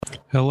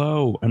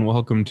Hello and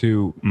welcome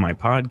to my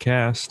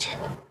podcast.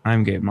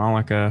 I'm Gabe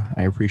Malika.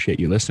 I appreciate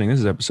you listening. This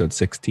is episode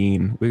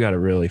 16. We got a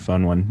really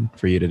fun one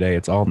for you today.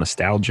 It's all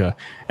nostalgia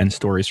and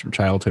stories from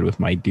childhood with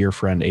my dear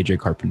friend AJ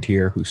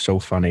Carpentier, who's so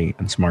funny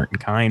and smart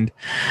and kind.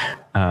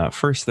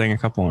 First thing, a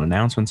couple of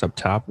announcements up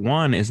top.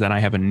 One is that I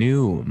have a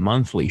new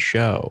monthly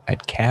show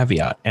at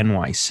Caveat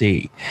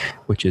NYC,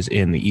 which is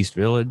in the East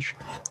Village.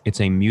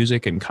 It's a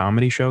music and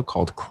comedy show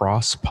called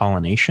Cross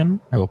Pollination.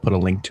 I will put a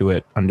link to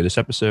it under this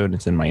episode.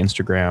 It's in my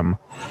Instagram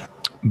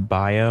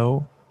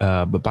bio.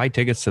 But buy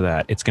tickets to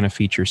that. It's going to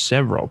feature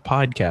several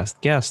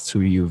podcast guests who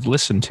you've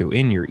listened to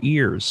in your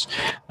ears,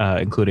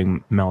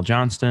 including Mel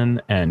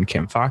Johnston and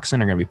Kim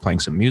Foxon are going to be playing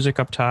some music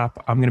up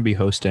top. I'm going to be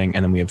hosting,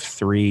 and then we have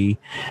three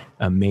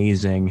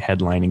amazing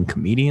headlining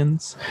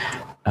comedians.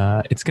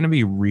 It's going to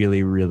be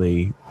really,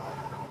 really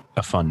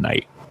a fun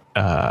night.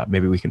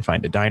 Maybe we can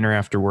find a diner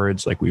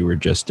afterwards, like we were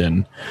just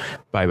in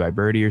Bye Bye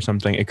Birdie or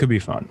something. It could be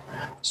fun.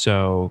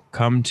 So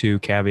come to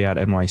Caveat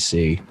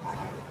NYC.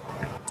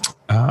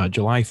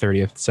 July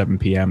 30th, 7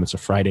 p.m. It's a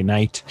Friday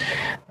night.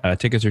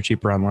 Tickets are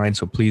cheaper online,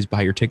 so please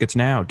buy your tickets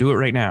now. Do it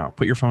right now.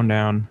 Put your phone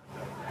down.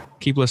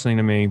 Keep listening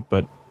to me,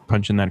 but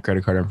punch in that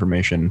credit card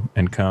information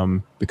and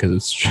come,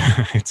 because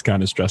it's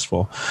kind of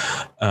stressful.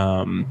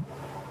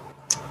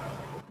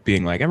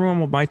 Being like, everyone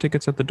will buy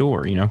tickets at the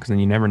door, because then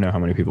you never know how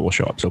many people will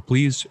show up. So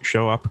please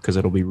show up, because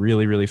it'll be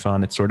really, really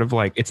fun. It's sort of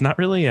like, it's not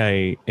really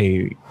I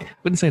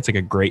wouldn't say it's like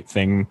a great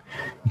thing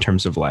in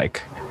terms of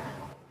like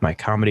my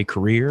comedy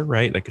career,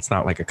 right? Like, it's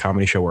not like a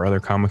comedy show where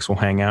other comics will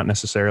hang out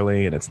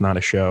necessarily, and it's not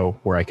a show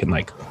where I can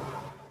like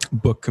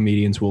book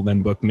comedians who will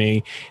then book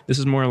me. This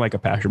is more like a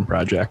passion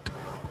project.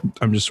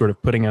 I'm just sort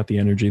of putting out the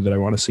energy that I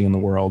want to see in the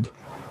world.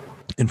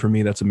 And for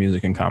me, that's a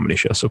music and comedy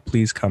show. So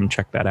please come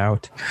check that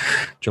out.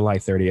 July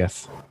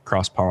 30th,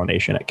 Cross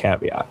Pollination at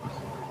Caveat.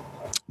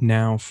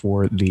 Now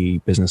for the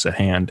business at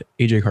hand.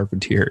 AJ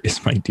Carpentier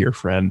is my dear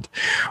friend.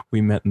 We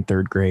met in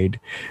third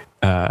grade.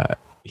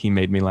 He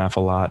made me laugh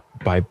a lot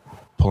by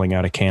pulling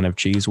out a can of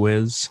Cheese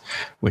Whiz,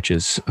 which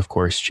is, of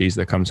course, cheese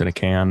that comes in a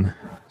can.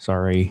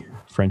 Sorry,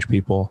 French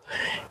people.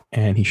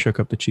 And he shook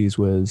up the Cheese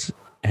Whiz,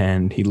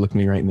 and he looked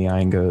me right in the eye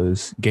and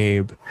goes,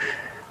 "Gabe,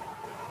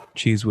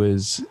 Cheese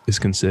Whiz is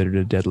considered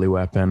a deadly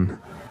weapon,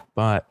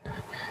 but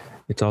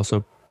it's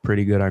also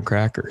pretty good on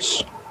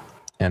crackers."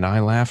 And I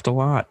laughed a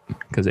lot,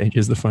 because AJ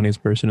is the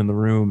funniest person in the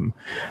room.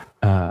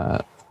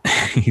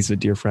 He's a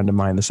dear friend of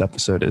mine. This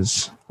episode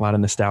is a lot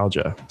of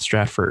nostalgia.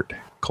 Stratford,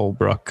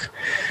 Colebrook,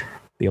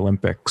 the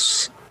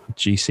Olympics,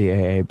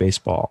 GCAA,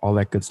 baseball, all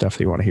that good stuff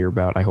that you want to hear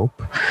about, I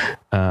hope.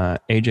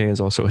 AJ is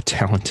also a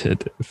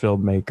talented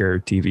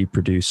filmmaker, TV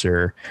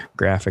producer,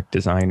 graphic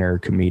designer,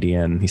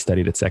 comedian. He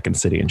studied at Second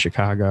City in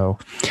Chicago.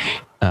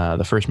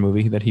 The first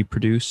movie that he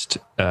produced,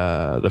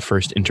 the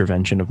first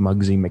intervention of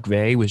Muggsy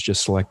McVeigh, was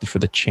just selected for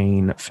the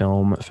Chain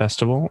Film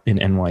Festival in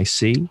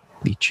NYC.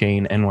 The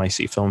Chain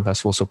NYC Film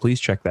Festival. So please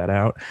check that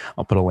out.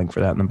 I'll put a link for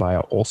that in the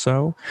bio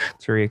also.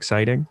 It's very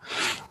exciting.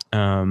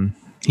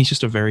 He's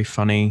just a very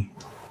funny,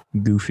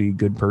 goofy,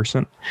 good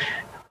person.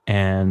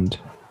 And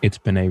it's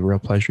been a real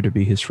pleasure to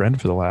be his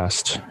friend for the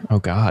last,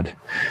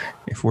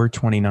 if we're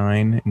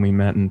 29 and we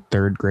met in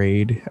third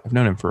grade, I've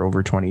known him for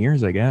over 20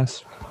 years, I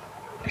guess.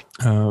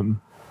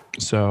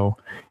 So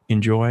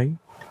enjoy.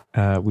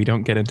 We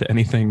don't get into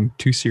anything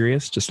too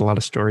serious, just a lot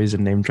of stories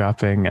and name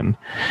dropping. And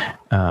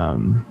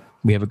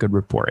we have a good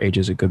rapport. AJ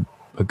is a good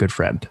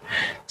friend.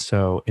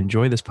 So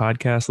enjoy this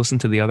podcast, listen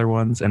to the other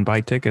ones, and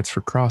buy tickets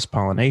for Cross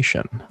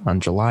Pollination on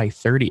July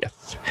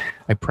 30th.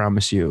 I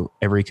promise you,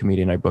 every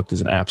comedian I booked is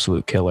an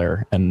absolute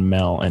killer, and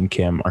Mel and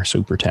Kim are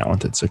super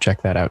talented. So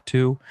check that out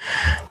too.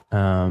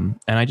 And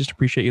I just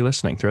appreciate you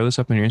listening. Throw this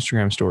up in your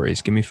Instagram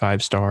stories. Give me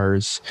 5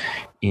 stars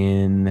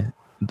in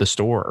the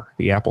store,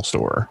 the Apple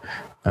store,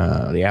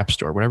 the App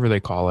Store, whatever they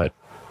call it.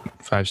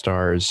 5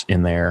 stars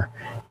in there,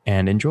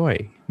 and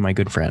enjoy my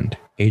good friend,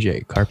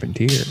 AJ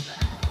Carpentier.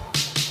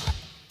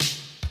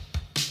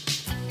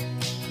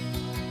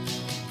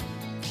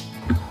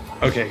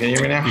 Okay, can you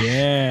hear me now?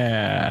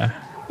 Yeah.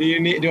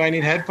 Do I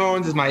need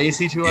headphones? Is my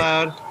AC too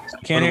loud?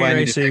 Can't hear your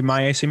AC.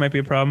 My AC might be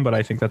a problem, but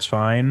I think that's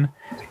fine.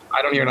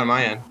 I don't hear it on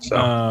my end.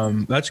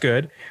 So that's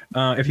good.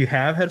 If you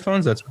have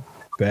headphones, that's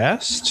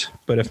best.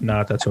 But if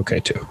not, that's okay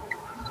too.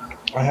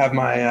 I have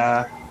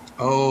my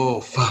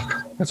oh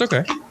fuck. That's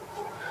okay.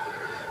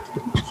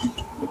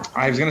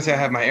 I was gonna say I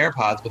have my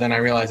AirPods, but then I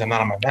realized I'm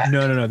not on my Mac.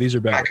 No. These are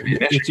better.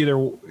 It's either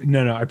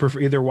I prefer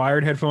either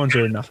wired headphones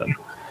or nothing.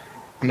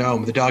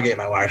 No, the dog ate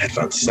my wired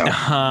headphones. So.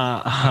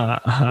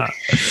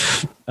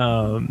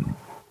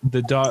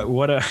 The dog.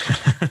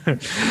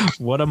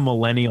 What a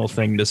millennial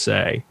thing to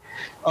say.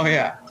 Oh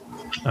yeah.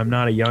 I'm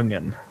not a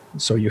youngin,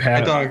 so you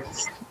have. My dog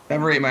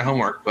never ate my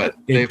homework, but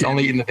they've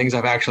only eaten the things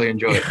I've actually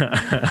enjoyed.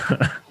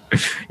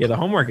 Yeah, the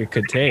homework it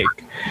could take.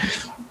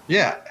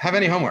 Yeah, have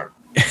any homework.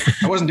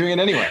 I wasn't doing it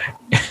anyway.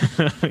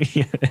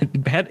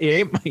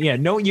 Yeah,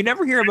 no, you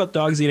never hear about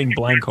dogs eating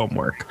blank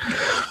homework.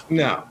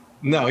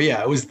 No,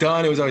 yeah, it was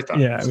done. It was always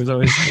done. Yeah, it was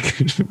always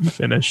like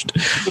finished.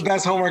 The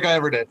best homework I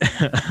ever did.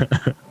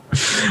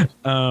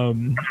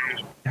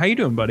 How How you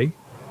doing, buddy?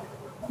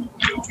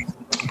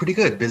 Pretty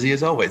good. Busy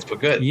as always, but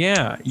good.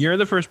 Yeah, you're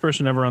the first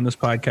person ever on this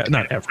podcast.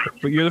 Not ever,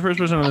 but you're the first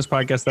person on this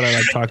podcast that I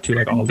like talk to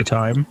like all the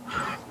time.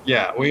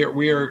 Yeah,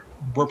 we're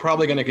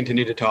probably going to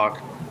continue to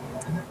talk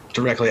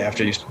directly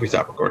after we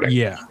stop recording.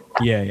 Yeah.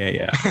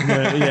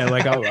 Yeah.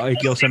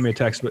 Like you'll send me a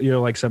text, but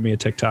you'll like send me a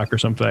TikTok or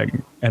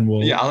something, and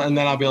we'll. Yeah, and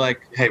then I'll be like,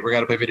 "Hey, we're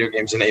gonna play video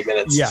games in 8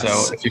 minutes." Yes.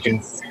 So if you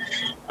can,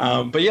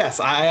 but yes,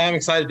 I am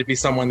excited to be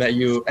someone that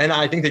and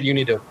I think that you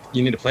need to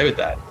play with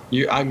that.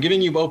 I'm giving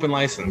you open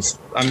license.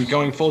 I'm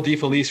going full D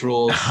Felice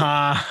rules.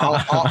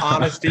 all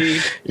honesty.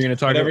 You're gonna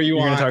talk. Whatever you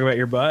want. You're gonna talk about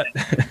your butt.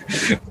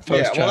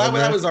 Yeah. Well,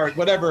 that was our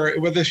whatever.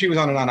 Whether she was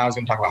on or not, I was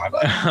gonna talk about my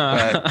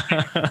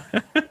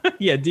butt. But,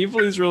 yeah, D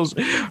Felice rules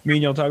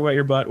mean you'll talk about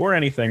your butt or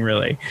anything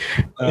really.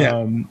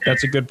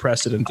 That's a good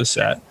precedent to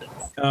set.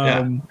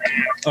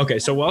 Okay,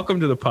 so welcome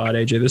to the pod,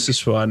 AJ. This is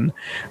fun.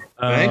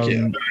 Thank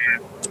you.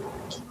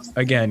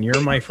 Again, you're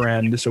my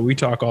friend, so we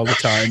talk all the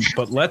time,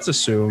 but let's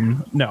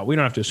assume, no, we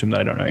don't have to assume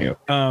that I don't know you.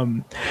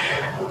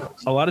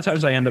 A lot of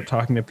times I end up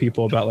talking to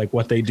people about like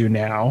what they do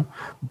now,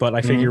 but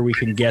I figure we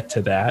can get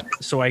to that.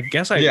 So I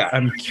guess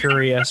I'm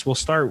curious. We'll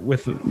start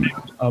with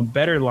a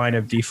better line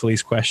of D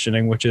Felice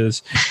questioning, which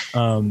is,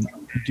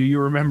 do you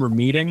remember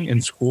meeting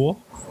in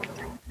school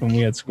when we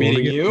had school?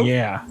 Meeting you?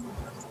 Yeah.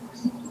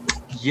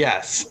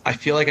 Yes, I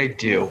feel like I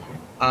do.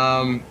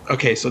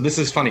 Okay, so this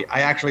is funny.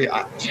 I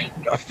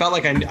felt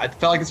like I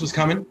felt like this was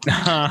coming. So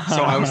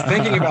I was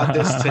thinking about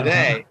this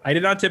today. I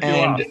did not tip you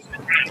off.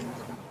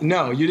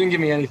 No, you didn't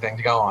give me anything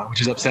to go on, which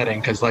is upsetting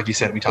because, like you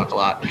said, we talked a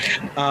lot.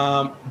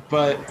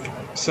 But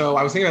so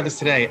I was thinking about this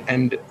today,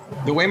 and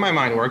the way my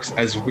mind works,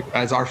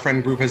 as our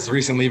friend group has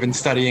recently been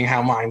studying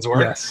how minds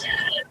work. Yes.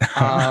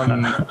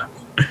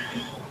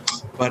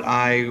 But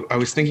I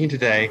was thinking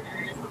today,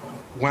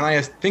 when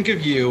I think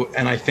of you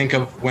and I think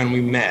of when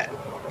we met,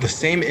 the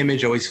same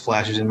image always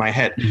flashes in my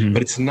head,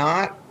 but it's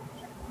not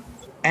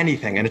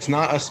anything, and it's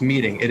not us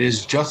meeting. It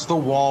is just the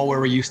wall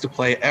where we used to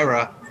play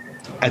Era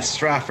at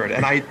Stratford.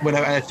 And when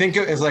I think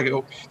it's like,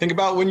 think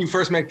about when you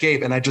first met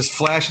Gabe, and it just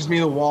flashes me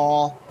the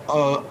wall,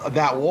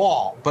 that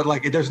wall. But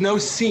like, there's no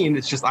scene.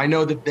 It's just I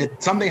know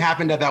that something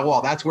happened at that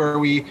wall. That's where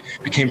we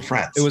became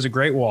friends. It was a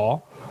great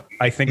wall.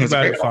 I think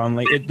about it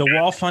fondly. The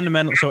wall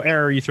fundamentally. So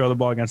Era, you throw the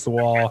ball against the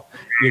wall.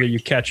 Either you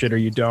catch it or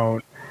you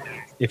don't.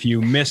 If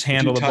you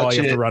mishandle the ball,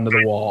 you have to run to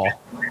the wall.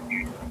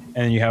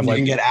 And you have you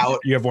can get out.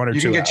 You have one or two.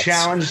 You can get outs.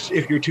 Challenged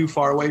if you're too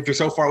far away. If you're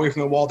so far away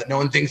from the wall that no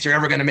one thinks you're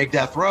ever going to make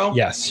that throw.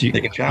 Yes, they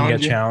can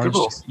challenge you. Get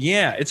challenged.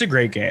 Yeah, it's a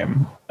great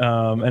game.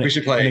 And we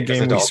should play it as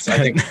adults. I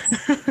think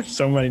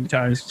so many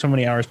times, so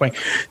many hours playing.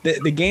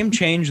 The game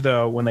changed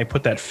though when they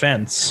put that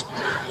fence.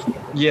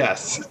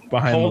 Yes,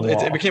 behind the wall.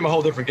 It became a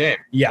whole different game.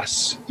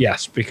 Yes,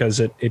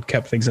 because it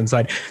kept things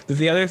inside.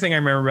 The other thing I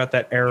remember about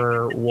that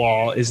Era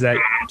wall is that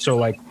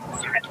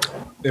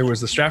there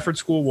was the Stratford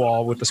School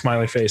wall with the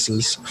smiley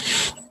faces,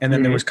 and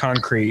then there was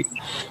concrete,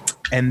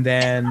 and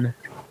then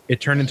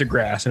it turned into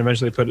grass, and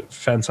eventually put a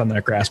fence on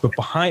that grass. But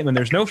behind, when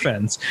there's no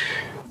fence,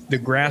 the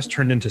grass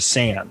turned into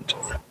sand,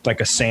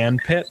 like a sand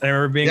pit. I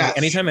remember being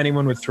anytime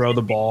anyone would throw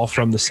the ball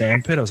from the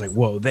sand pit, I was like,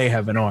 whoa, they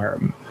have an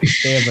arm.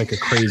 They have like a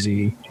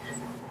crazy...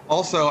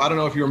 Also, I don't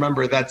know if you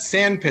remember, that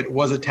sand pit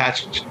was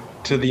attached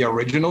to the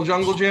original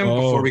Jungle Gym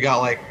before we got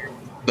like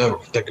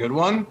the good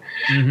one.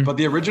 But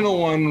the original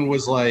one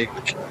was like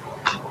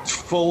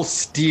full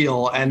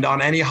steel, and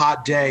on any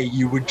hot day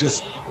you would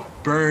just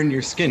burn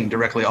your skin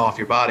directly off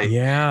your body.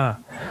 Yeah.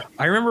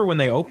 I remember when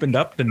they opened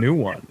up the new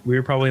one. We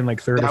were probably in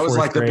like third or fourth grade. That was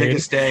like the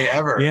biggest day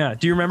ever. Yeah.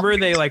 Do you remember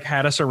they like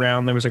had us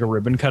around? There was like a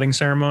ribbon cutting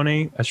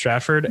ceremony at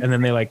Stratford, and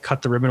then they like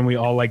cut the ribbon and we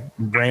all like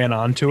ran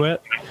onto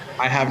it.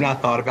 I have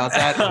not thought about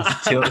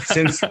that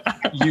since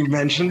you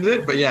mentioned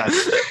it, but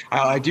yes.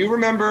 I do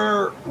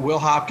remember Will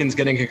Hopkins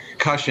getting a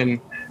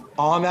concussion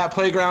on that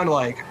playground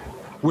like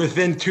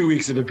within 2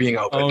 weeks of it being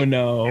open. Oh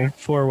no,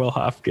 poor Will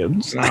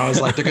Hopkins. And I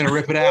was like, they're going to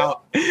rip it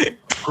out.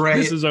 Great.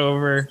 This is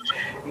over.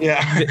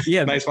 Yeah.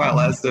 Yeah. Nice while it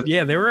lasted.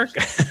 Yeah, they were.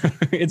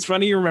 It's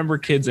funny you remember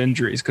kids'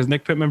 injuries because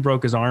Nick Pittman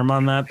broke his arm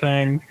on that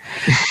thing.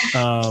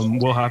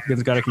 Will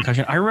Hopkins got a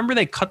concussion. I remember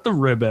they cut the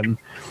ribbon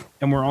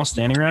and we're all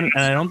standing around it,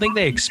 and I don't think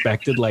they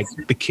expected like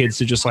the kids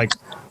to just like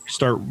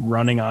start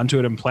running onto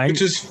it and playing.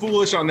 Which is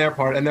foolish on their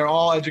part, and they're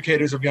all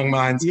educators of young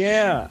minds.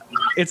 Yeah.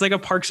 It's like a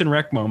Parks and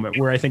Rec moment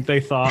where I think they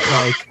thought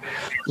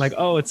like,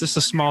 oh, it's just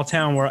a small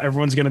town where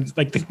everyone's going to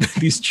like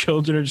these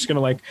children are just going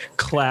to like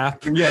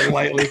clap. Yeah,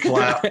 lightly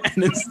clap.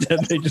 And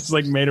instead they just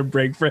like made a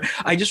break for it.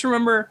 I just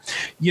remember,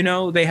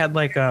 they had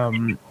like,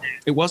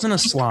 it wasn't a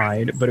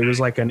slide, but it was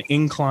like an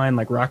incline,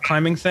 like rock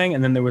climbing thing.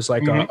 And then there was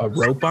like a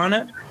rope on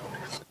it.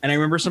 And I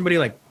remember somebody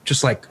like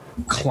just like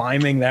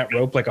climbing that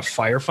rope like a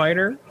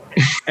firefighter.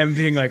 And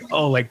being like,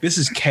 oh, like this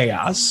is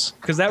chaos,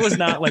 because that was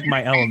not like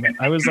my element.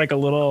 I was like a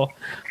little,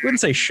 I wouldn't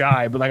say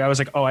shy, but like I was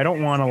like, oh, I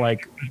don't want to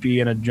like be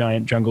in a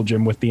giant jungle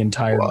gym with the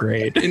entire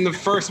grade. In the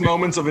first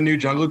moments of a new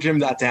jungle gym,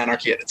 that's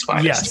anarchy at its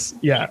finest.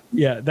 Yes,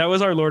 yeah. That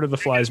was our Lord of the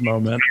Flies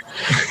moment.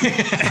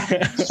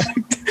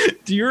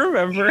 Do you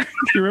remember?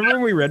 Do you remember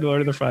when we read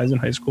Lord of the Flies in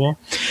high school,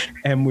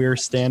 and we were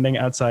standing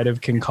outside of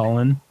King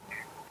Cullen?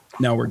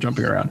 Now we're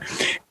jumping around,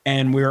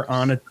 and we were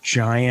on a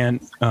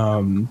giant.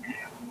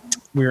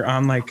 We were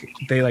on like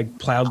they like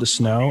plowed the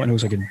snow, and it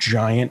was like a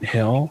giant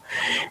hill,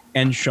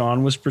 and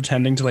Sean was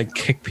pretending to like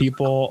kick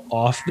people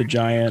off the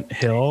giant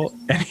hill,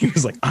 and he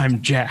was like,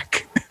 "I'm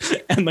Jack,"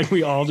 and like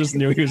we all just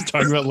knew he was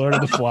talking about Lord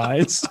of the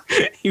Flies.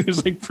 He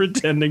was like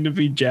pretending to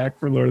be Jack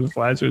for Lord of the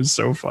Flies. It was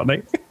so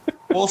funny.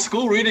 Well,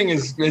 school reading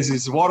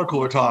is water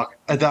cooler talk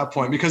at that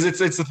point, because it's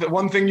the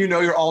one thing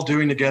you're all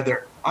doing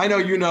together. I know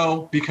you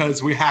know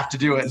because we have to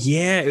do it.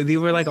 Yeah, they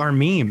were like our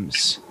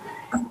memes.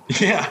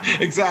 Yeah,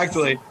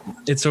 exactly.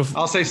 It's so.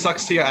 I'll say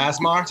 "sucks to your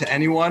asthma" to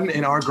anyone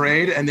in our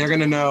grade, and they're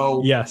gonna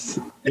know. Yes.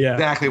 Yeah.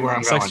 Exactly where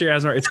I'm going. Sucks to your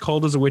asthma. It's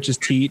cold as a witch's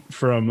teat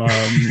from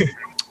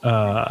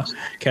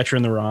Catcher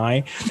in the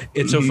Rye.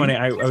 It's so funny.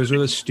 I was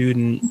with a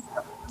student.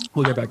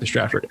 We'll get back to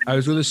Stratford. I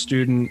was with a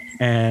student,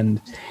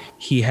 and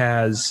he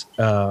has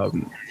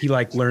he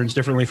like learns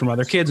differently from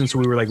other kids, and so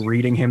we were like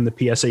reading him the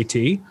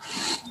PSAT.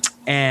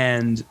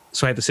 And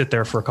so I had to sit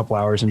there for a couple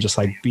hours and just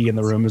like be in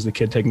the room as the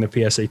kid taking the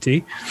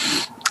PSAT.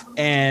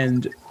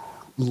 And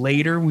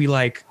later we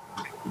like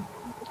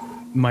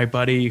my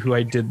buddy who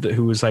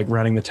who was like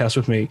running the test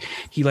with me,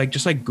 he like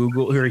just like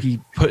Googled or he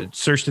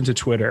searched into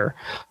Twitter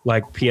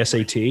like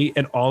PSAT,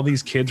 and all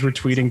these kids were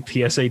tweeting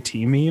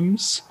PSAT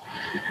memes,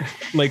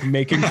 like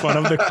making fun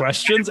of the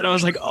questions. And I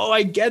was like, oh,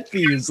 I get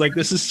these. Like,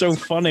 this is so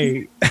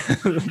funny.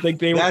 Like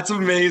that's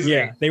amazing.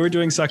 Yeah. They were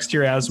doing "Sucks to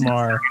your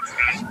asthma"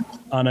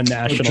 on a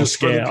national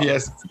scale. For the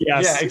PS.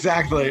 Yes. Yeah,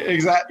 exactly.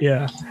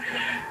 Yeah.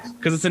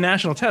 Because it's a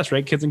national test,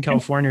 right? Kids in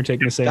California are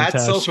taking the same test.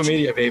 That's social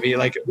media, baby.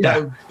 Like,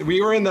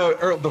 we were in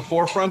the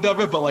forefront of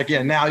it, but like,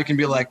 yeah, now you can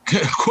be like,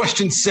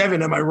 question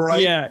 7, am I right?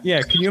 Yeah,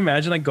 yeah. Can you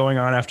imagine like going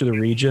on after the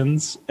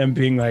regions and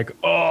being like,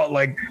 oh,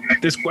 like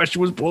this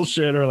question was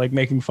bullshit, or like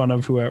making fun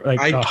of whoever? Like,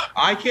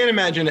 I can't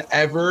imagine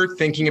ever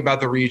thinking about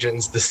the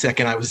regions the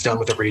second I was done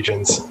with the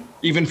regions,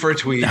 even for a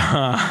tweet.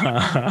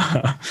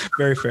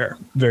 Very fair,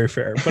 very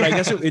fair. But I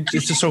guess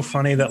it's just so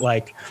funny that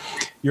like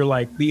you're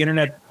like the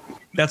internet.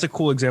 That's a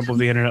cool example of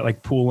the internet,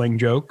 like pooling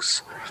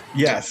jokes.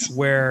 Yes.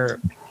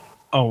 Where,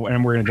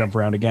 and we're going to jump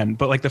around again.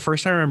 But like the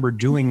first time I remember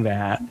doing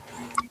that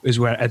is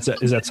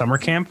at summer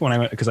camp when I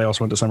went, because I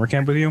also went to summer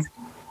camp with you.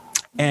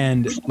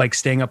 And like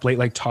staying up late,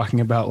 like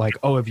talking about like,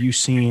 oh, have you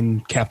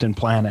seen Captain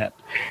Planet?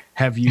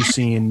 Have you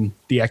seen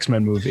the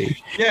X-Men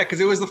movie? Yeah, because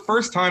it was the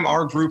first time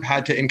our group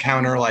had to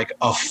encounter like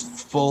a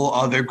full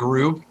other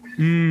group.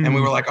 And we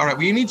were like, all right,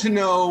 we need to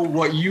know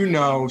what you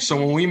know, so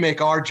when we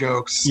make our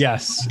jokes,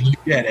 yes, you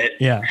get it.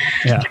 Yeah,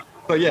 yeah.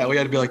 But yeah, we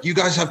had to be like, you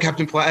guys have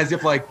Captain Planet, as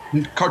if like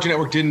Cartoon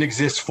Network didn't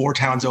exist 4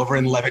 towns over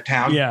in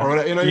Levittown. Yeah. Or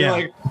whatever, you know, yeah. You're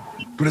like,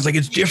 but it's like,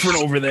 it's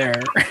different over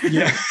there.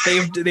 Yeah.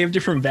 they have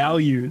different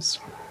values.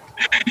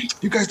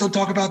 You guys don't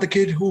talk about the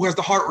kid who has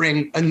the heart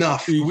ring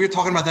enough. We're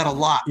talking about that a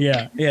lot.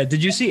 Yeah. Yeah.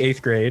 Did you see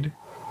 8th grade?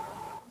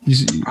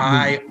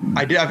 I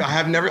did. I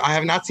have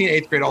not seen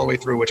 8th grade all the way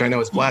through, which I know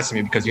is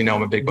blasphemy because you know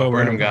I'm a big Bo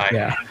Burnham guy.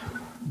 Yeah.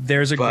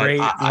 There's a great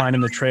line in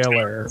the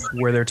trailer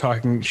where they're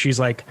talking. She's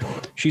an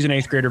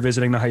 8th grader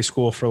visiting the high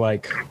school for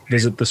like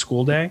visit the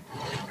school day,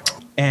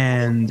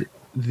 and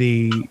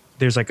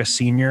there's like a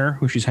senior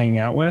who she's hanging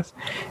out with,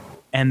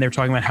 and they're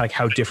talking about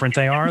how different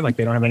they are, like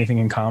they don't have anything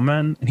in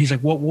common. And he's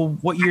like, well,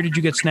 what year did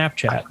you get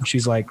Snapchat? And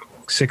she's like,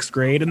 6th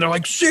grade. And they're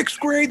like, 6th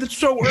grade? That's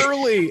so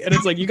early. And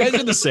it's like, you guys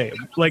are the same.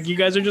 Like, you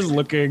guys are just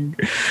looking.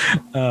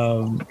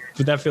 But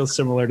that feels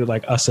similar to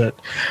like us at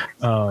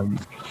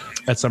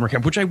summer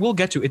camp, which I will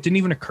get to. It didn't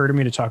even occur to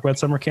me to talk about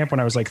summer camp when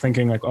I was like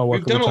thinking like, oh, what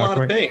we've done a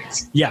lot of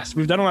things. Yes,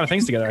 we've done a lot of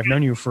things together. I've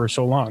known you for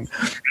so long.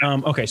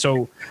 Okay,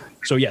 so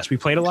yes, we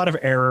played a lot of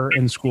Error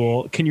in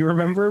school. Can you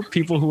remember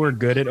people who were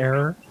good at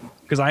Error?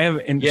 Because I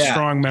have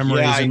strong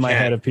memories in my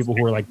head of people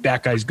who were like,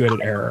 that guy's good at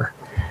Error.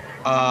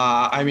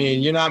 I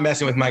mean, you're not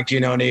messing with Mike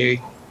Giannone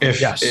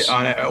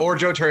or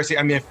Joe Terzi.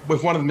 I mean,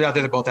 if one of them out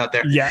there, they're both out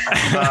there. Yeah,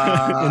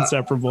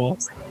 inseparable.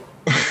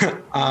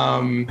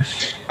 I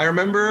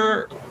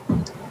remember.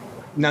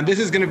 Now, this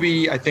is going to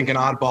be, I think, an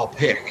oddball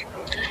pick.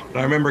 But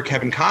I remember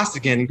Kevin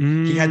Costigan,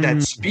 he had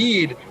that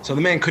speed, so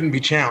the man couldn't be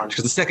challenged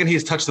because the second he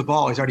has touched the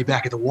ball, he's already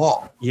back at the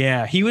wall.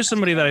 Yeah, he was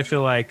somebody that I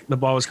feel like the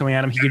ball was coming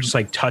at him. He could just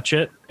like touch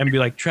it and be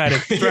like, try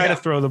to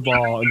throw the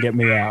ball and get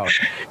me out.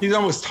 He's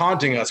almost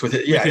taunting us with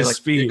it. Yeah, his like,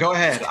 speed. Go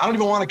ahead. I don't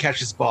even want to catch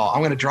this ball.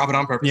 I'm going to drop it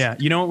on purpose. Yeah,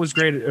 you know what was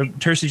great?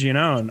 Terzi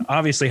Giannone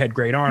obviously had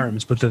great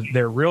arms, but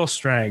their real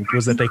strength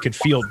was that they could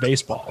field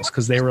baseballs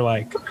because they were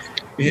like...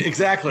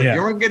 Exactly.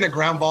 You weren't getting a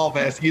ground ball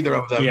past either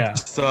of them. Yeah.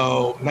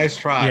 So nice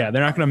try. Yeah,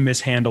 they're not going to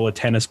mishandle a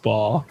tennis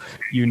ball,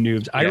 you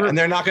noobs. And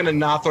they're not going to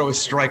not throw a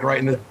strike right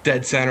in the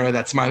dead center of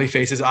that smiley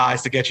face's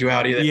eyes to get you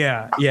out either.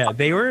 Yeah, yeah.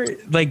 They were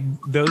like,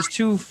 those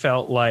two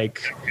felt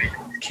like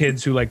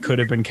kids who like could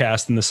have been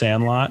cast in The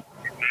Sandlot,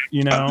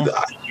 you know?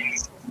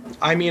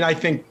 I mean, I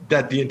think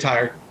that the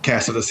entire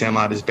cast of The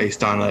Sandlot is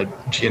based on a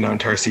Giannone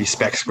Terzi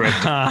spec script.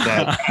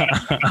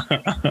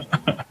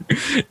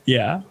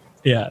 Yeah,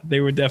 they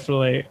were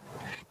definitely...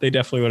 They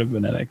definitely would have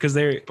been in it because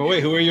they're. But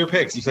wait, who are your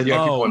picks? You said you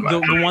had people in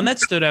mind. The one that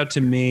stood out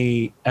to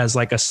me as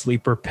like a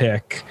sleeper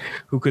pick,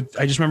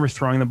 I just remember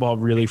throwing the ball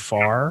really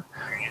far,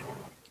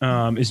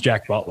 is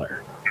Jack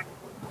Butler.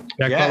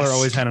 Jack Butler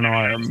always had an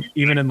arm,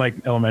 even in like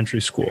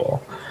elementary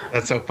school.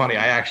 That's so funny.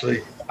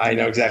 I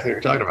know exactly what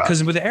you're talking about.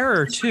 Because with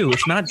error too,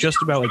 it's not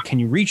just about like, can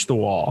you reach the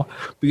wall?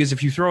 Because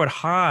if you throw it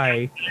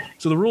high,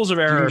 so the rules of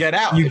error, you can get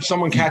out. If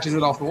someone catches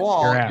it off the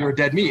wall, you're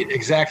dead meat.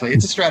 Exactly.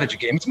 It's a strategy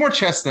game. It's more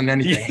chess than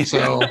anything. Yeah.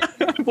 So,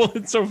 well,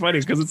 it's so funny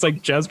because it's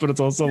like chess, but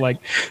it's also like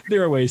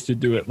there are ways to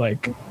do it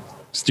like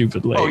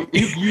stupidly. Oh,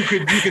 you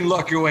can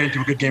luck your way into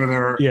a good game of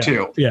error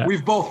too. Yeah.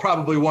 We've both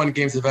probably won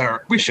games of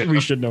error. We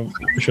shouldn't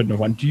have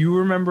won. Do you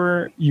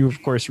remember? You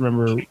of course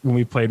remember when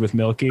we played with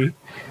Milky.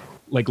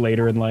 Like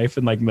later in life,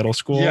 in like middle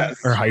school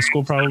or high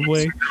school,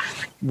 probably,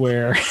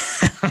 where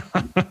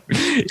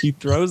he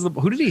throws the.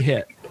 Who did he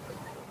hit?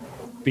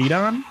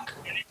 Beaton?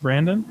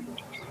 Brandon?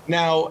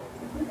 Now,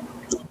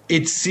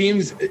 it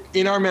seems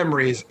in our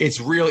memories,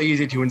 it's real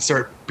easy to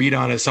insert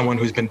Beaton as someone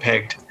who's been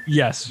pegged.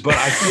 Yes, but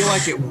I feel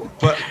like it.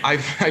 But I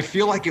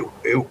feel like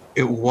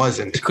it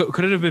wasn't.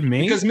 Could it have been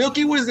me? Because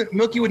Milky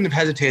wouldn't have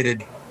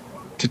hesitated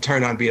to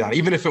turn on Beaton,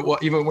 even if it was,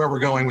 even where we're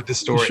going with this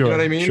story. Sure, you know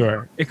what I mean?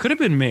 Sure. It could have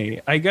been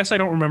me. I guess I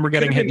don't remember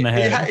getting hit in the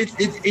head. Yeah,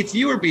 it's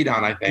you or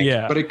Beaton, I think.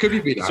 Yeah. But it could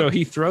be Beaton. So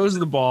he throws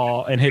the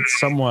ball and hits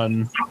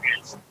someone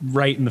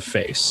right in the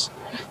face.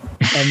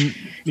 And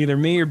either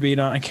me or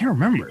Beaton, I can't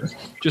remember,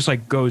 just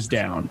like goes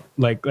down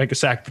like a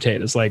sack of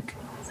potatoes. Like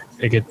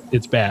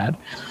it's bad.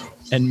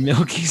 And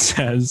Milky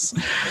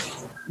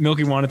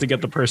wanted to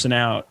get the person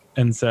out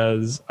and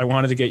says, I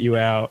wanted to get you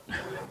out.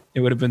 It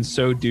would have been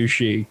so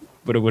douchey,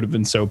 but it would have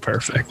been so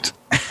perfect.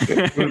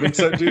 It would have been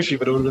so douchey,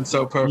 but it would have been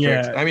so perfect.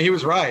 Yeah. I mean, he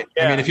was right.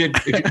 Yeah. I mean,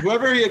 if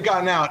whoever he had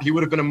gotten out, he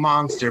would have been a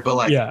monster, but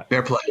like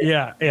fair play.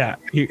 Yeah, yeah.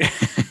 He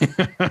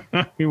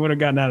would have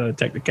gotten out of the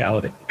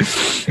technicality.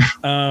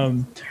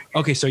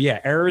 Okay, so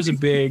error is a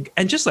big,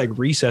 and just like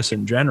recess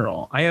in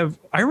general. I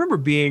remember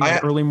being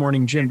at early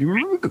morning gym. Do you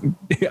remember?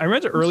 I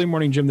went to early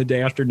morning gym the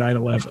day after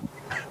 9/11.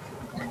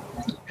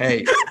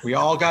 Hey, we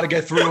all got to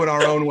get through it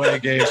our own way,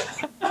 Gabe.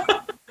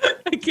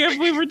 I can't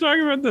believe we're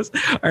talking about this.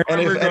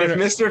 And if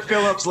Mr.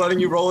 Phillips letting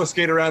you roller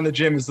skate around the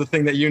gym is the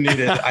thing that you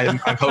needed, I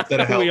hope that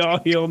it helped. We all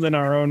healed in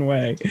our own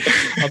way.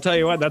 I'll tell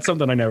you what, that's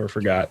something I never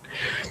forgot,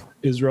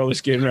 is roller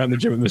skating around the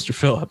gym with Mr.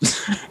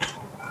 Phillips.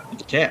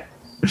 You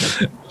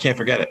can't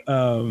forget it.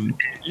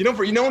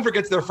 No one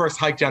forgets their first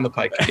hike down the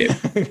pike.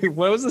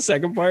 What was the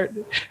second part?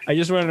 I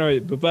just want to know.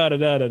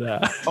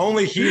 Ba-da-da-da-da.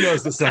 Only he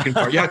knows the second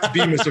part. You have to be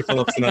Mr.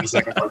 Phillips to know the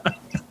second part.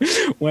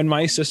 When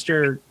my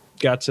sister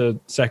got to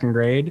second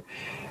grade,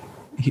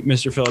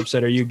 Mr. Phillips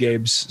said, "Are you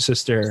Gabe's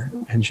sister?"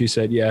 And she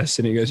said, "Yes."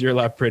 And he goes, "You're a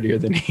lot prettier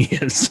than he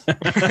is."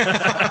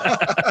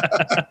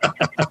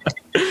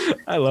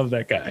 I love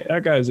that guy.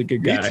 That guy was a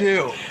good guy. Me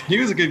too. He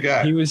was a good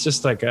guy. He was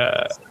just like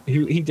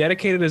he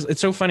dedicated his.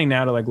 It's so funny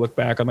now to like look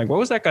back. I'm like, what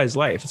was that guy's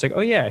life? It's like,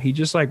 oh yeah, he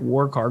just like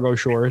wore cargo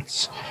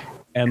shorts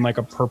and like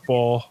a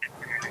purple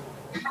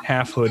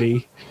half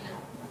hoodie,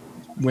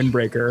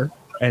 windbreaker,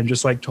 and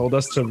just like told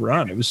us to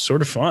run. It was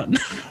sort of fun.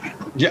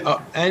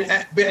 Yeah,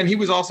 and he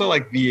was also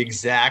like the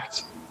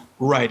exact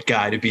right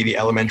guy to be the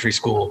elementary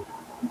school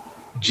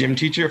gym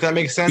teacher, if that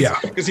makes sense. Yeah.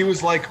 Because he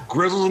was like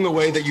grizzled in the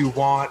way that you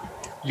want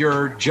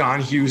your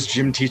John Hughes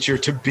gym teacher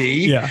to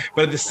be. Yeah.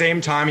 But at the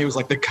same time, he was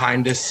like the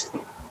kindest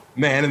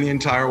man in the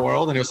entire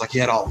world. And it was like he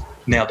had all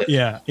nailed it.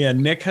 Yeah. Yeah.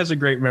 Nick has a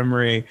great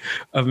memory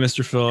of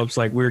Mr. Phillips.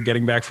 Like we were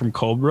getting back from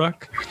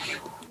Colebrook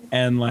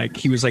and like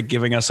he was like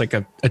giving us like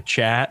a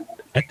chat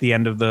at the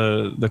end of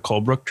the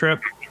Colebrook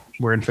trip.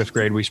 We're in fifth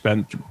grade. We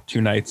spent 2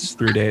 nights,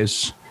 3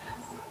 days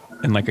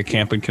in like a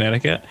camp in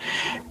Connecticut.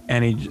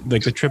 And he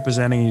like the trip is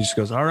ending. He just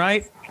goes, "All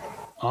right,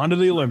 on to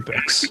the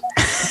Olympics."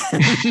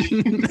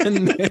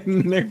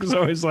 and Nick was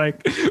always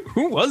like,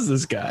 "Who was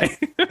this guy?"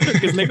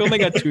 Because Nick only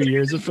got 2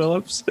 years of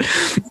Phillips.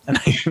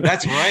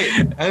 That's right.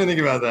 I didn't think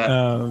about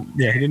that.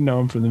 Yeah, he didn't know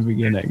him from the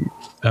beginning.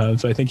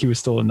 So I think he was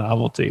still a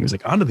novelty. He was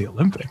like, "On to the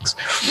Olympics."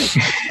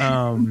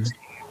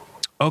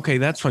 Okay,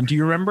 that's fun. Do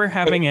you remember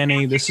having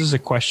any? This is a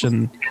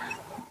question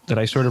that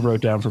I sort of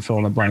wrote down for fill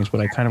in the blanks, but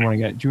I kind of want to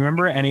get. Do you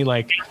remember any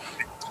like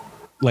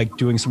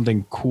doing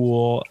something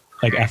cool,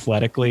 like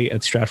athletically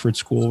at Stratford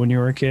School when you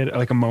were a kid?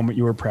 Like a moment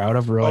you were proud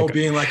of? Or like,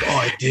 being like, "Oh,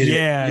 I did it."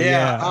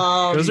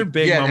 Yeah. Those are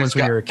big moments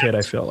when you're a kid,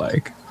 I feel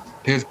like.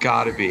 There's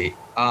got to be.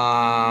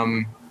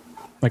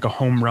 Like a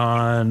home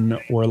run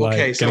or like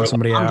getting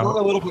somebody out. I'm going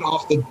a little bit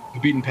off the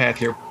beaten path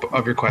here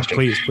of your question.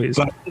 Please.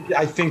 But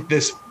I think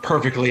this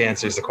perfectly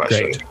answers the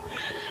question. Great.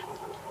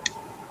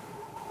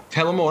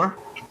 Tullamore.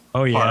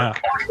 Oh, yeah.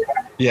 Park.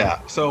 Yeah.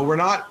 So we're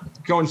not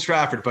going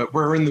Stratford, but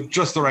we're in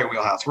just the right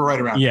wheelhouse. We're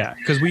right around. Yeah,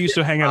 because we used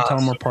to hang out at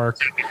Tullamore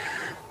Park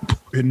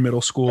in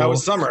middle school. That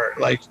was summer.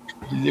 Like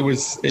it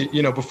was,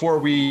 before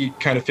we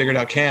kind of figured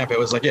out camp, it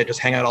was like, just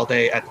hang out all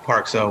day at the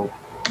park. So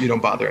you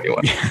don't bother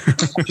anyone.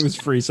 It was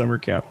free summer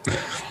camp.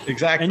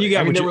 Exactly. And you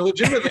got they were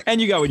legitimate. And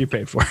you got what you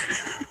paid for.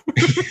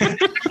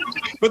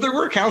 But there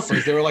were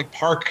counselors. They were like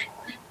park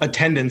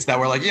attendants that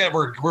were like, yeah,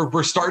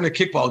 we're starting a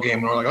kickball game.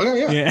 And we're like, oh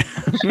yeah.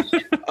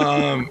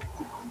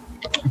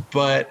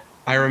 But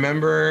I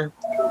remember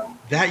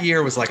that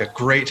year was like a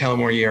great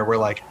Tullamore year where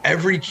like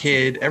every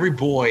kid, every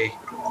boy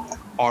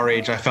our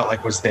age, I felt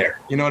like was there.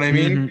 You know what I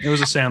mean? It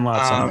was a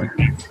Sandlot summer.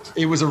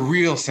 It was a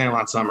real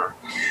Sandlot summer.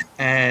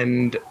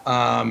 And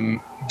I'll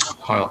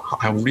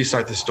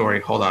restart the story.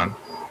 Hold on.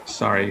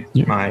 Sorry.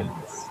 Yeah. My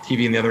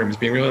TV in the other room is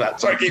being really loud.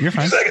 Sorry, give me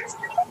 2 seconds.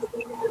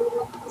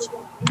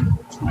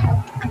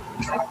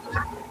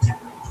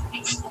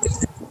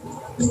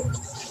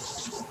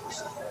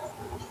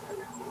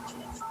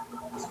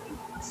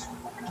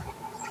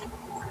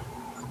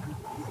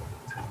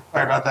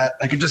 Sorry about that.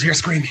 I could just hear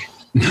screaming.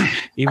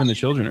 Even the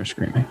children are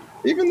screaming.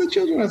 Even the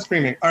children are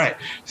screaming. All right.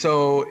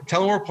 So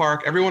Tullamore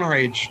Park, everyone our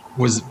age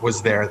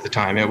was there at the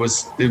time. It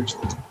was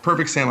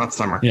perfect Sandlot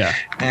summer. Yeah.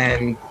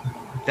 And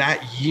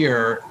that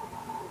year,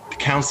 the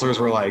counselors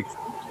were like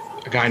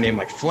a guy named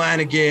like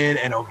Flanagan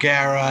and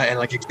O'Gara and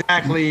like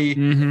exactly.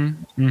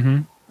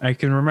 I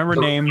can remember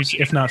names,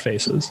 if not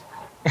faces.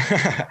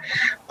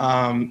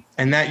 And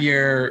that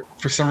year,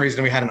 for some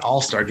reason, we had an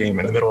all-star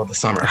game in the middle of the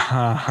summer.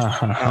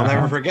 I'll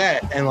never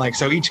forget. And like,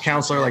 so each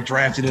counselor like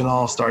drafted an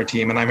all-star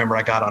team. And I remember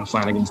I got on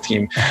Flanagan's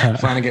team.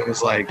 Flanagan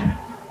was like,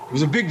 it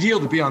was a big deal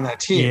to be on that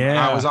team.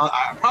 Yeah.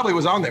 I probably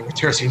was on there with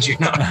Tercy and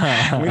Gino.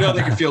 We know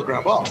they could field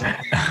ground balls.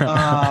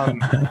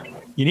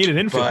 You need an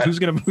infield. Who's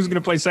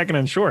gonna play second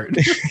and short?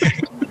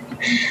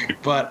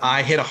 But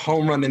I hit a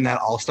home run in that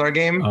all-star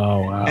game.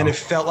 Oh, wow. And it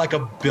felt like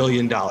 $1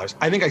 billion.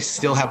 I think I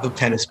still have the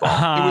tennis ball.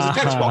 It was a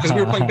tennis ball because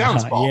we were playing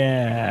bounce ball.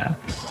 Yeah.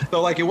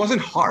 So like it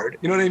wasn't hard.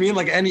 You know what I mean?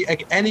 Like any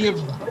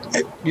of,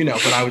 you know,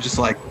 but I was just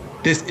like,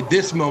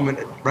 this moment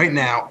right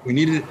now, we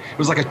needed it. It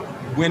was like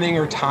a winning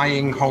or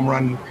tying home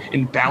run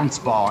in bounce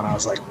ball. And I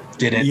was like,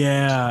 did it.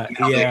 Yeah.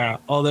 Yeah.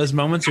 Oh, those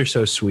moments are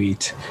so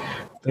sweet.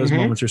 Those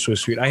moments are so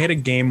sweet. I had a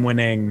game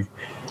winning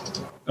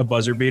a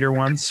buzzer beater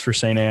once for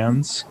St.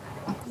 Anne's.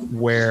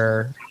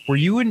 Where were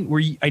you?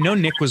 I know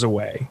Nick was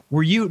away.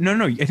 Were you?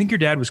 No. I think your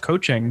dad was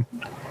coaching.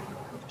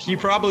 He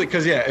probably,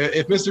 because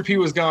if Mr. P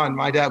was gone,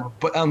 my dad.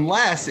 But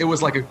unless it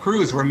was like a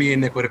cruise where me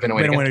and Nick would have been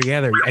away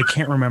together. I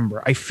can't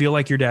remember. I feel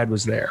like your dad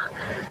was there,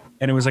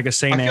 and it was like a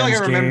St. Anne's game. I feel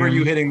like I remember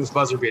you hitting this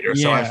buzzer beater,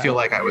 so I feel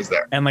like I was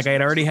there. And like I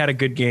had already had a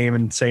good game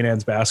in St.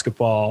 Anne's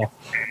basketball,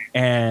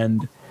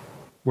 and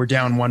we're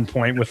down 1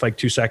 point with like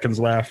 2 seconds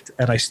left.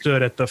 And I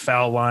stood at the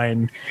foul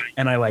line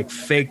and I like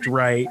faked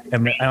right.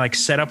 And I like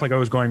set up like I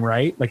was going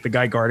right. Like the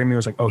guy guarding me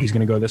was like, oh, he's going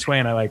to go this way.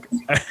 And I like,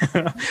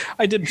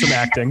 I did some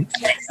acting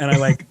and I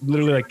like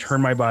literally like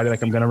turned my body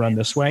like I'm going to run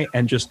this way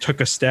and just took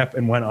a step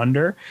and went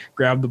under,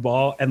 grabbed the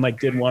ball and like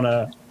didn't want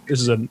to.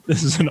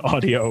 This is an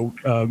audio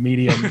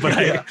medium, but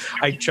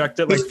I chucked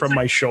it like from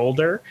my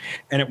shoulder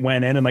and it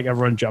went in and like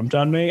everyone jumped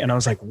on me and I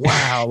was like,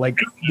 wow, like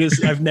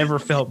this, I've never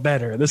felt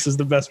better. This is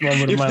the best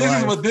moment of my life. This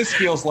is what this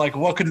feels like.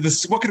 What could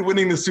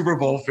winning the Super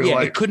Bowl feel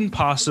like? It couldn't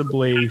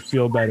possibly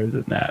feel better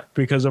than that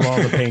because of all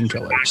the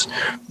painkillers,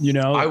 you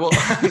know? I will.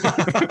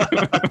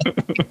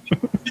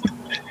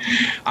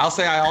 I'll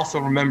say I also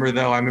remember,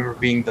 though, I remember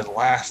being the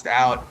last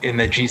out in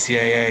the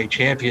GCAA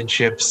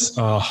championships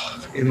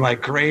in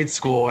like grade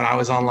school. And I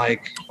was on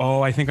like,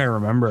 I think I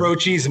remember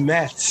Croce's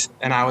Mets.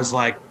 And I was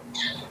like,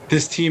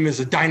 this team is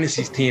a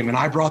dynasty team. And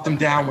I brought them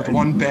down with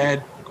one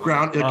bad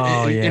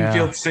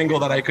infield single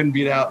that I couldn't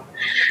beat out.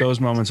 Those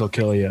moments will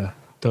kill you.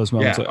 Those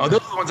moments. Yeah. Those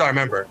are the ones I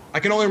remember. I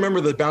can only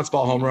remember the bounce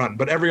ball home run,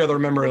 but every other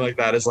memory like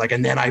that is like,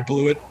 and then I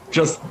blew it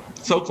just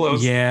so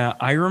close. Yeah.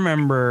 I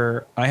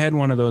remember I had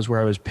one of those where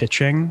I was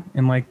pitching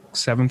in like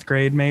 7th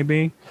grade,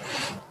 maybe.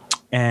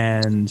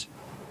 And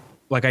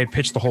like I had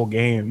pitched the whole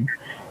game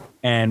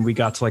and we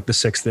got to like the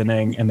 6th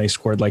inning and they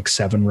scored like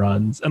 7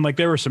 runs. And like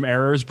there were some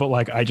errors, but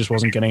like I just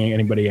wasn't getting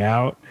anybody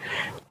out.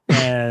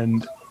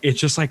 And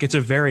it's just like, it's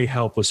a very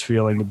helpless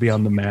feeling to be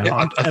on the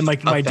mound. And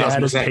like my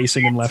dad is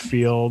pacing in left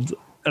field.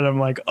 And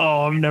I'm like,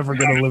 oh, I'm never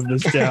going to live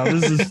this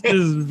down. This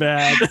is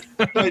bad.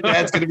 My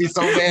dad's going to be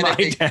so mad.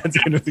 My dad's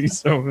going to be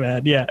so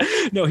mad. Yeah.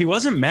 No, he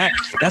wasn't mad.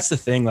 That's the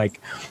thing. Like,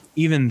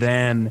 even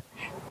then,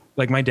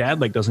 like my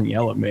dad, like doesn't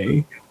yell at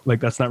me. Like,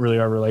 that's not really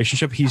our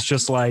relationship. He's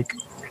just like,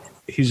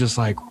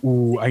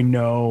 ooh, I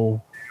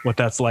know what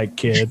that's like,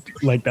 kid.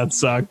 Like, that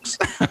sucks.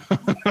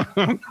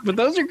 But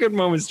those are good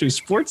moments too.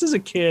 Sports as a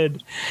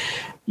kid,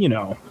 you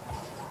know.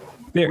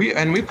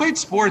 We played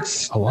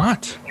sports a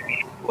lot.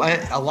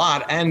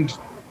 And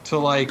to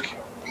like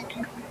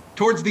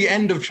towards the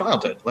end of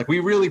childhood, like we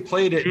really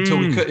played it until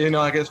we could, you know,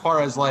 like as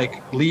far as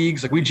like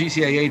leagues, like we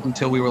GCAA'd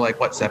until we were like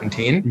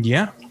 17.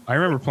 Yeah, I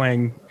remember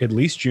playing at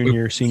least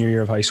senior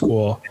year of high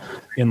school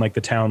in like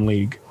the town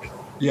league.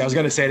 Yeah, I was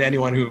gonna say to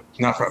anyone who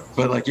not from,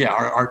 but like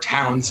our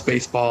town's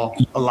baseball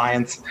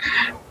alliance.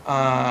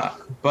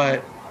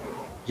 But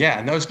yeah,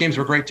 and those games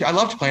were great too. I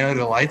loved playing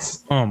under the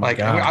lights. Oh my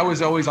God. I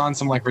was always on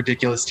some like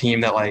ridiculous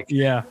team that like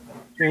Well,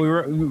 we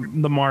were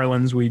the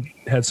Marlins. We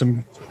had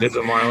some. Did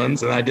the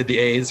Marlins, and I did the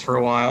A's for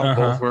a while.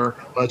 Both were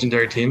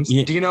legendary teams.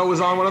 Yeah. Dino was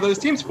on one of those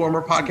teams,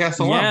 former podcast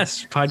alum.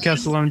 Yes,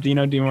 podcast alum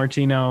Dino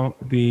DiMartino,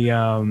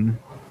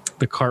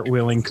 the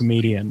cartwheeling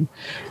comedian,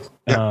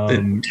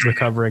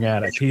 recovering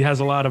addict. He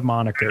has a lot of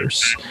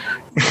monikers.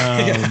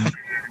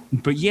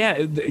 But yeah,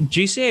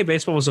 GCA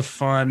baseball was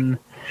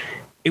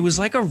it was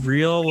like a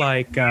real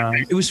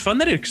it was fun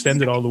that it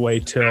extended all the way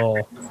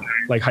till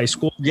like high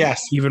school.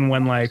 Yes. Even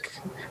when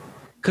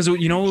because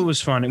it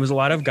was fun. It was a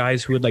lot of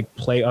guys who would like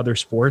play other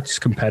sports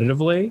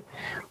competitively,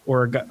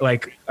 or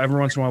like every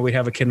once in a while we'd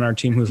have a kid on our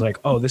team who's like,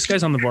 oh, this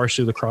guy's on the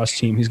varsity lacrosse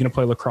team. He's going to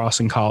play lacrosse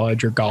in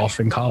college or golf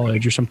in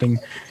college or something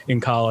in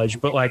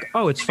college. But like,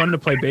 oh, it's fun to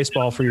play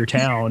baseball for your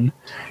town.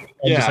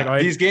 And yeah,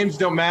 these games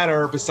don't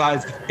matter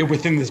besides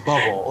within this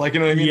bubble. Like,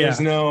 you know what I mean? Yeah. There's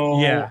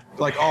no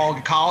like,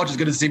 oh, college is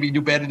going to see me do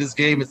bad at this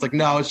game. It's like,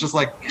 no, it's just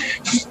like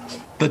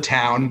the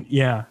town.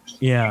 Yeah,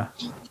 yeah.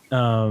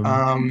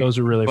 Those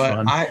are really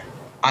fun.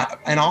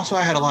 And also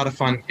I had a lot of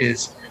fun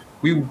is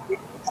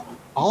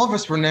all of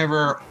us were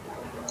never.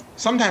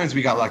 Sometimes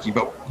we got lucky,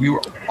 but we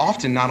were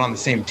often not on the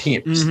same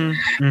teams.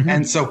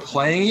 And so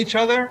playing each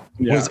other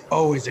was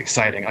always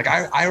exciting. Like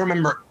I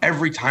remember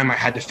every time I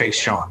had to face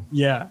Sean.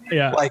 Yeah,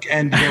 yeah. Like,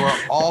 and they were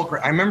all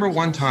great. I remember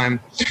one time,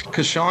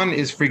 because Sean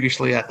is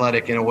freakishly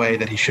athletic in a way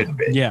that he shouldn't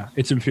be. Yeah,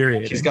 it's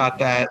infuriating. He's got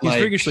that. He's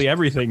freakishly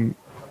everything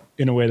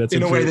in a way that's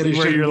in a way that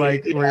where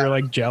you're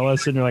like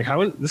jealous and you're like,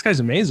 how is this guy's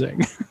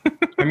amazing?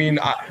 I mean,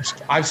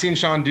 I've seen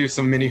Sean do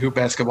some mini hoop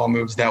basketball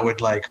moves that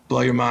would like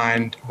blow your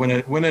mind.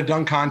 Win a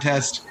dunk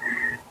contest.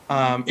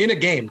 In a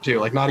game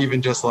too, like not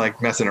even just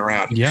like messing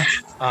around. Yeah.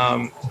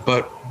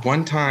 But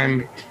one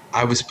time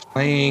I was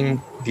playing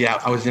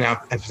I was in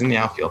the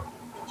outfield,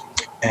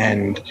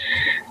 and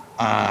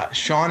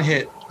Sean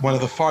hit one of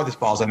the farthest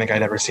balls I think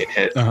I'd ever seen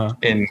hit.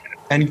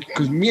 And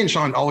because me and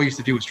Sean all we used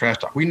to do was trash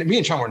talk. Me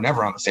and Sean were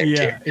never on the same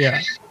team.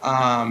 Yeah.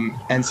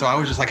 And so I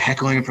was just like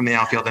heckling him from the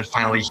outfield, and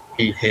finally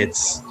he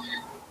hits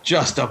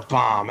just a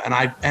bomb, and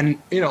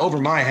over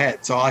my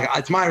head. So like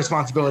it's my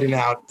responsibility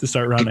now to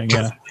start running.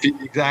 Yeah,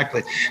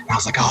 exactly. And I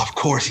was like, oh, of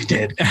course he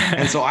did.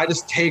 And so I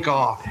just take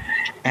off,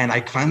 and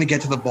I finally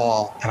get to the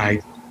ball, and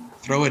I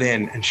throw it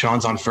in, and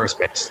Sean's on first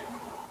base.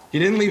 He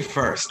didn't leave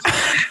first,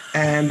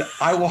 and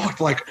I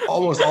walked like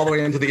almost all the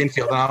way into the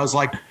infield, and I was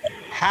like,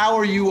 how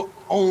are you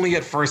only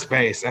at first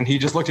base? And he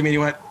just looked at me and he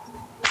went,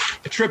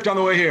 I tripped on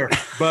the way here,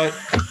 but.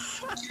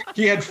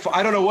 He had,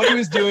 I don't know what he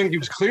was doing. He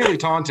was clearly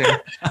taunting.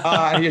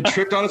 He had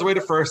tripped on his way to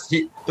first.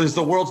 There's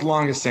the world's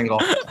longest single.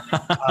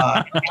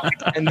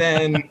 And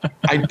then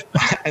I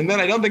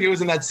don't think it was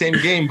in that same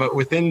game, but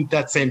within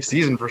that same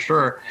season for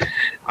sure,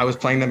 I was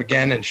playing them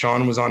again, and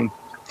Sean was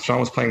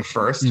playing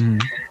first.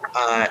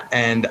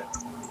 And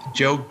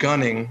Joe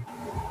Gunning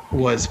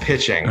was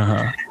pitching.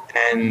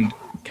 And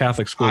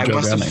Catholic school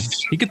Joe Gunning.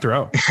 He could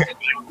throw.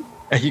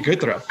 He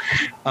could throw.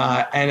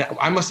 And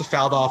I must have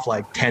fouled off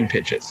like 10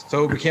 pitches.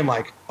 So it became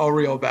like a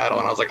real battle.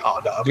 And I was like,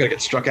 oh, no, I'm going to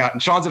get struck out.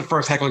 And Sean's at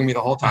first heckling me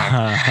the whole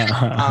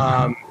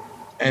time.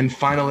 And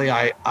finally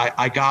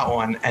I got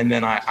one. And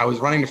then I was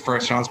running to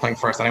first. Sean's playing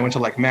first. And I went to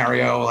like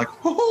Mario,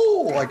 like,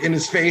 whoo, like in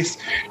his face,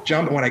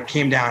 jump. And when I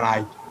came down,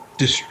 I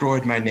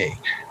destroyed my knee.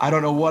 I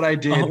don't know what I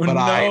did,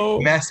 I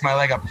messed my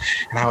leg up.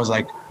 And I was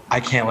like,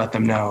 I can't let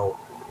them know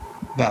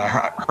that I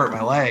hurt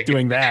my leg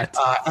doing that.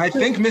 I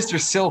think Mr.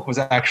 Silk was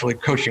actually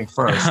coaching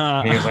first.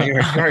 And he was like, you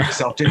hurt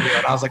yourself, didn't you?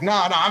 And I was like, no,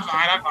 I'm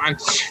fine.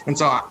 And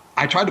so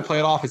I tried to play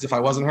it off as if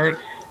I wasn't hurt.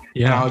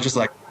 Yeah. And I was just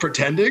like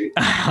pretending.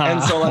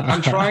 And so like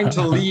I'm trying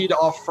to lead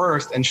off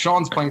first, and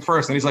Sean's playing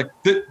first, and he's like,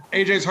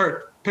 AJ's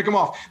hurt. Pick him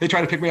off. They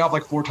tried to pick me off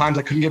like 4 times.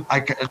 I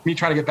couldn't me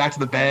trying to get back to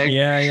the bag.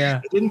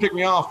 Yeah. It didn't pick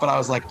me off, but I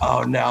was like,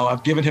 oh no,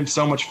 I've given him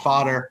so much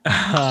fodder.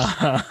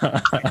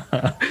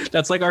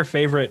 That's like our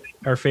favorite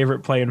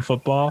play in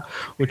football,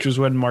 which was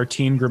when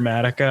Martin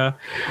Gramatica,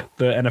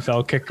 the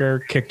NFL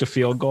kicker, kicked a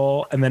field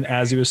goal, and then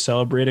as he was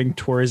celebrating,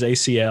 tore his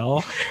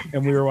ACL.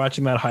 And we were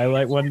watching that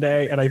highlight one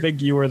day, and I think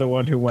you were the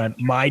one who went,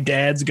 my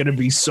dad's gonna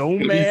be so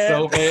mad.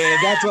 So mad.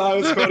 That's what I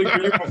was quoting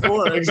for you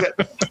before.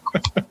 Exactly.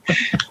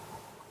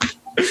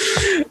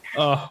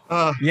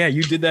 Yeah,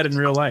 you did that in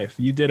real life.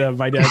 You did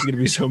my dad's gonna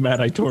be so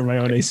mad I tore my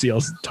own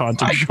ACL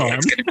taunting Sean.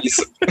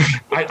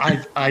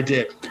 I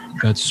did.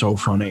 That's so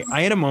funny.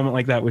 I had a moment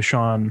like that with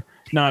Sean,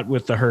 not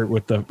with the hurt,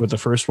 with the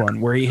first one,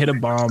 where he hit a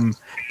bomb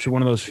to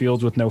one of those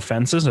fields with no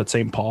fences at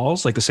St.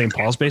 Paul's, like the St.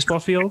 Paul's baseball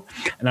field,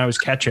 and I was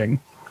catching,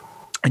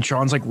 and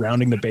Sean's like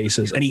rounding the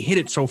bases, and he hit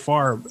it so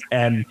far,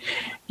 and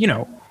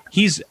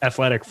he's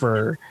athletic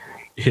for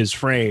his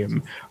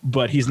frame,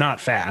 but he's not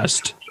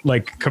fast.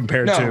 Like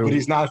compared to, but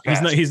he's not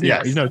fast. He's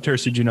no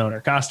Tercy Junone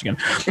or Costigan.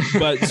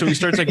 But so he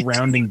starts like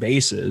rounding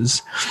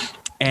bases,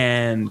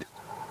 and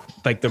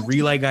like the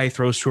relay guy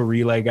throws to a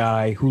relay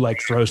guy who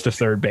like throws to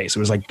third base. It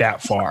was like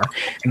that far.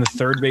 And the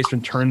third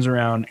baseman turns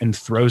around and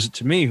throws it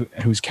to me,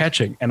 who's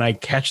catching. And I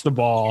catch the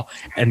ball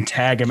and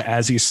tag him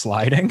as he's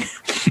sliding.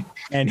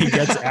 And he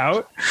gets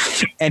out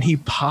and he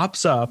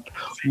pops up,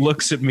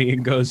 looks at me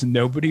and goes,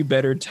 nobody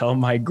better tell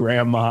my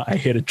grandma I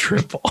hit a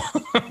triple.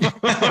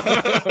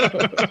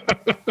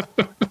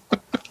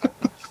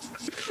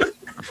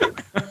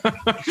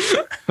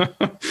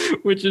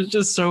 which is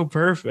just so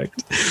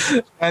perfect.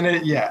 And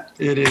it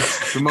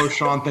is the most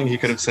Sean thing he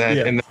could have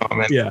said in the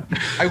moment. Yeah.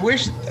 I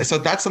wish, so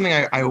that's something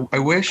I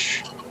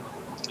wish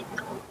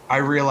I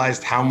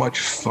realized how much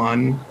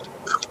fun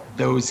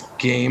those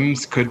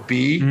games could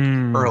be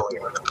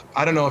earlier.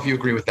 I don't know if you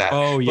agree with that.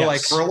 Oh, yes. But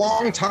like for a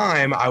long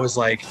time, I was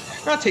like,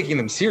 not taking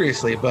them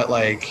seriously, but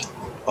like,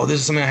 oh, this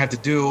is something I have to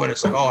do. And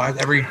it's like, oh,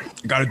 every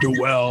got to do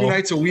well. 2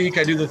 nights a week,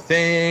 I do the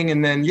thing.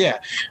 And then,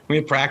 we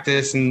had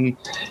practice and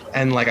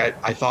like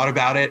I thought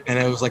about it. And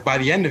it was like, by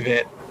the end of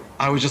it,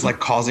 I was just like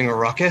causing a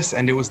ruckus,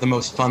 and it was the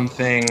most fun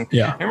thing.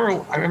 Yeah. I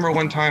remember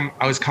one time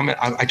I was coming,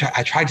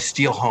 I tried to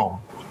steal home.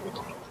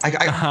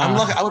 I'm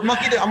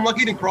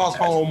lucky to cross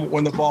home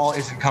when the ball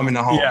isn't coming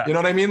to home. Yeah. You know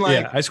what I mean?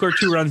 Like, I scored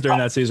 2 runs during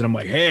that season. I'm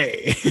like,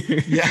 hey,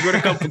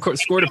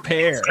 scored a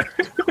pair.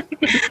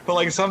 But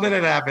like something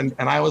had happened,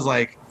 and I was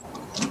like,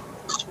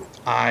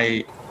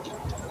 I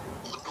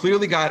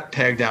clearly got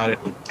tagged out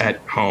at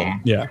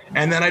home. Yeah.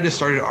 And then I just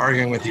started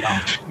arguing with the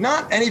ump.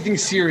 Not anything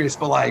serious,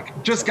 but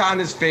like just got in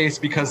his face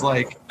because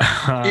like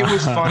it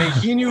was funny.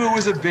 He knew it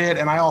was a bit,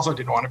 and I also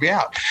didn't want to be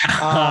out.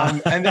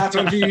 And that's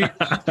when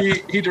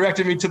he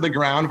directed me to the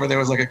ground where there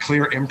was like a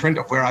clear imprint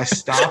of where I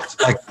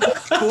stopped, like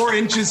 4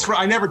 inches from.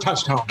 I never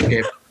touched home,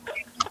 Gabe.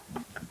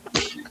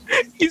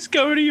 He's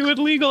coming to you with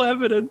legal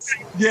evidence.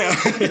 Yeah.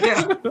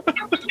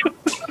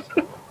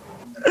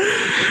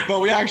 But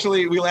we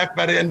laughed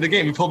about it in the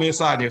game. He pulled me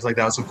aside and he was like,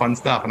 that was some fun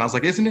stuff. And I was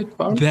like, isn't it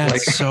fun? That's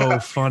like, so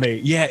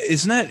funny. Yeah.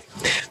 Isn't that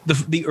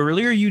the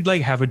earlier you'd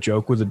like have a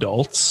joke with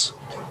adults,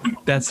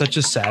 that's such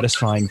a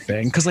satisfying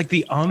thing. Cause like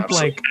the ump,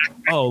 like,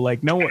 oh,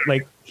 like no,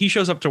 like he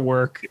shows up to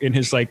work in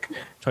his like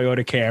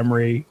Toyota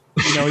Camry.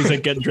 You know, he's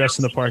like getting dressed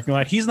in the parking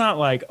lot. He's not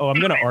like, oh, I'm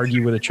going to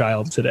argue with a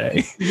child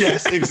today.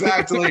 Yes,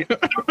 exactly.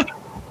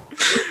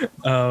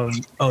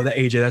 That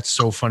AJ, that's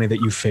so funny that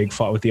you fake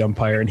fought with the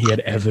umpire and he had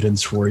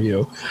evidence for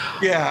you.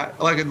 Yeah,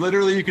 like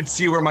literally you could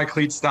see where my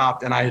cleat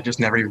stopped and I had just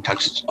never even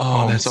touched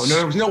home. So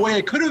there was no way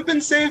I could have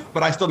been safe,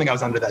 but I still think I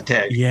was under that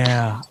tag.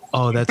 Yeah.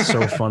 Oh, that's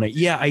so funny.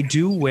 Yeah, I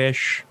do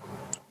wish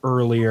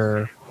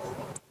earlier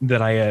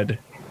that I had,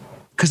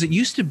 because it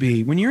used to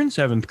be when you're in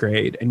 7th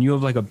grade and you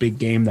have like a big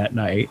game that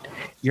night,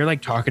 you're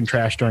like talking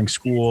trash during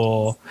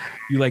school.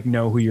 You like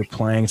know who you're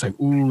playing. It's like,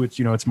 ooh, it's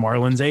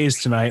Marlins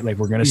A's tonight. Like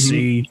we're going to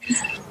see,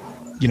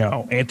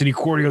 Anthony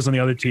Cordial's on the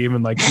other team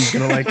and like he's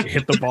going to like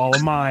hit the ball a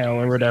mile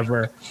or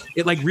whatever.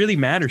 It like really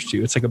matters to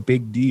you. It's like a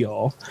big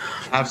deal.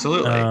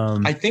 Absolutely.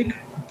 I think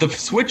the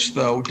Switch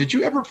though, did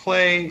you ever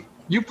play?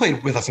 You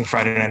played with us in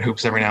Friday Night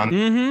Hoops every now and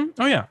then.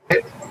 Mm-hmm. Oh yeah.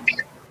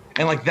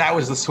 And like that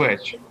was the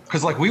Switch.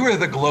 Because like we were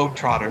the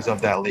Globetrotters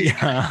of that league.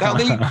 Yeah. That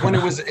league, when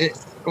it was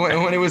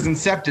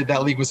incepted,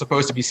 that league was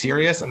supposed to be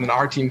serious, and then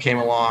our team came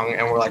along,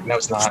 and we're like, no,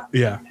 it's not.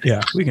 Yeah,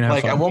 we can have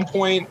like fun.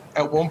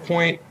 At one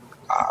point,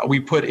 we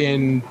put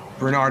in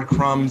Bernard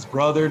Crumb's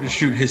brother to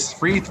shoot his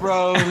free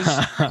throws.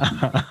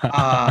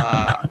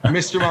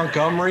 Mr.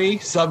 Montgomery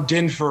subbed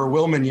in for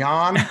Will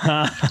Mignon.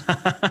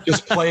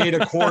 Just played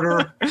a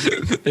quarter.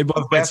 They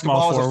both played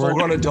small forward. As a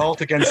full-grown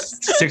adult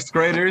against 6th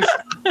graders.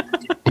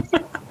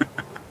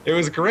 It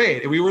was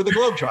great. We were the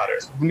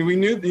Globetrotters. We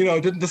knew,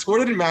 the score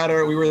didn't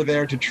matter. We were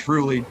there to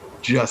truly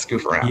just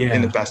goof around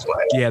in the best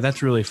way. Yeah,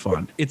 that's really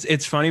fun.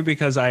 It's funny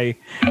because I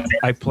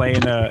play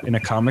in a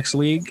comics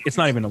league. It's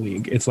not even a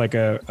league. It's like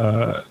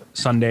a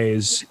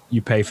Sundays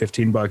you pay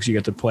 $15, you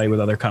get to play with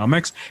other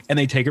comics, and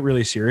they take it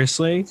really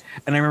seriously.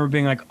 And I remember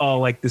being like, oh,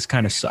 like this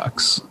kind of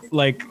sucks.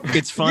 Like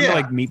it's fun to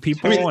like meet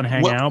people and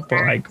hang out,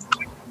 but like.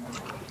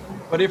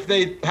 But if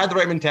they had the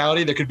right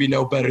mentality, there could be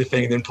no better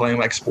thing than playing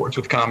like sports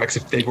with comics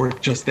if they were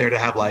just there to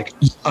have like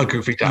a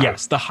goofy time.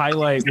 Yes, the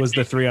highlight was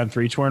the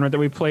 3-on-3 tournament that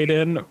we played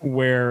in,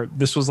 where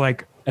this was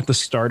like at the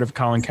start of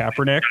Colin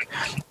Kaepernick,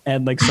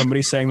 and like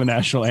somebody sang the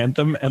national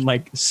anthem, and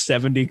like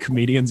 70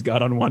 comedians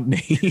got on one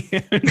knee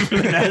for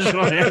the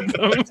national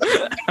anthem.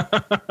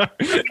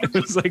 It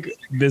was like,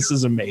 this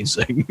is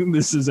amazing.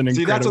 This is an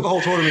incredible. See, that's what the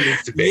whole tournament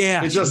needs to be.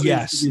 Yeah, it just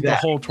needs to be that.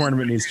 The whole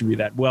tournament needs to be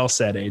that. Well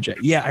said, AJ.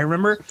 Yeah, I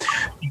remember.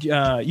 You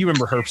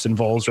remember Herbst and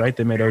Vols, right?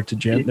 They made Ode to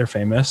Gin. They're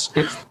famous.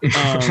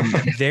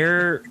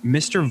 They're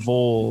Mr.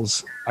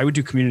 Vols. I would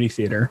do community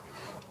theater.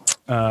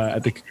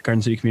 At the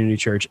Garden City Community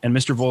Church, and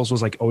Mr. Vols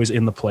was like always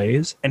in the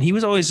plays, and he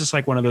was always just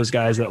like one of those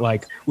guys that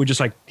like would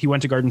just like, he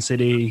went to Garden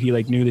City, he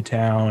like knew the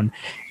town,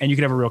 and you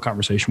could have a real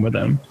conversation with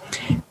him.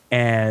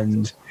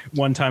 And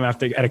one time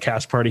at a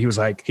cast party,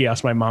 he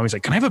asked my mom, he's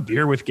like, can I have a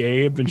beer with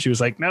Gabe? And she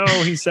was like, no,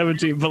 he's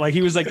 17. But like,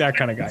 he was like that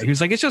kind of guy. He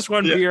was like, it's just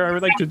one beer. I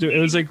would like to do it.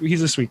 It was like,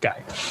 he's a sweet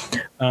guy.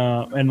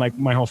 And like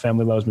my whole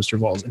family loves Mr.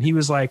 Vols. And he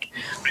was like,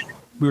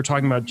 we were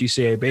talking about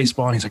GCA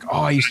baseball, and he's like,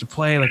 oh, I used to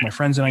play, like my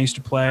friends and I used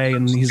to play.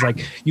 And he's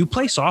like, you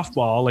play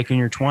softball like in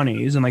your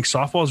 20s, and like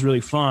softball is really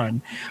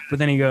fun. But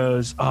then he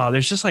goes, oh,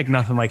 there's just like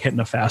nothing like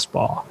hitting a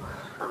fastball.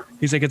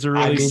 He's like, it's a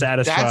really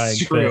satisfying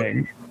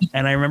thing.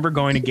 And I remember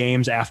going to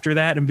games after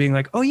that and being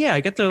like, oh yeah, I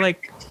get to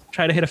like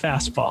try to hit a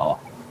fastball.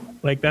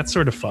 Like that's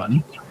sort of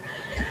fun.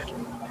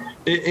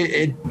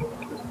 It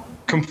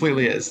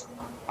completely is.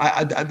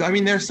 I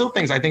mean, there's still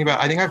things I think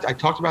about. I think I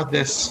talked about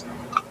this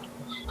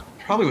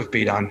probably with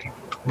Beat On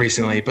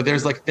recently, but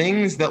there's like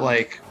things that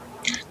like,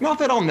 not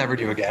that I'll never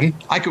do again.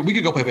 We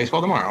could go play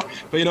baseball tomorrow,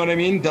 but you know what I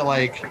mean? That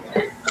like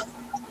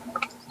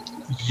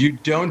you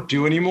don't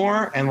do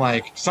anymore, and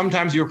like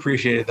sometimes you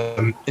appreciated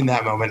them in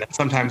that moment, and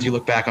sometimes you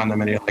look back on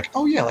them and you're like,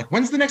 oh yeah, like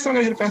when's the next time I'm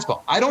gonna hit a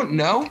fastball? I don't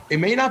know. It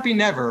may not be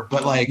never,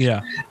 but like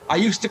I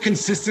used to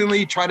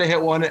consistently try to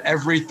hit one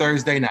every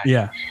Thursday night.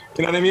 Yeah.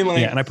 You know what I mean?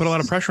 Like, yeah, and I put a lot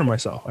of pressure on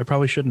myself. I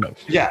probably shouldn't have.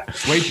 Yeah,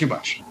 way too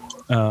much.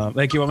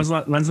 Thank you. When's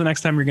the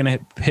next time you're going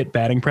to hit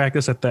batting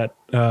practice at that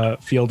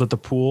field at the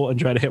pool and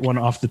try to hit one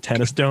off the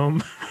tennis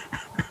dome?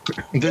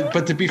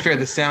 But to be fair,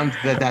 the sound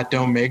that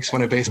dome makes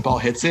when a baseball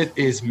hits it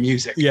is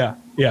music. Yeah.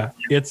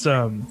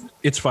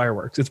 It's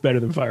fireworks. It's better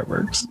than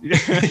fireworks.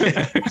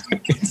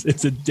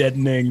 it's a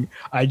deadening.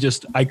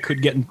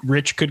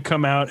 Rich could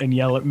come out and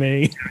yell at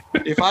me.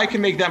 If I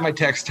can make that my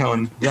text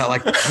tone, that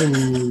like,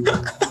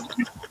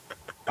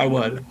 I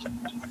would.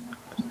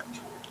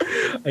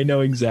 I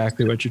know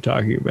exactly what you're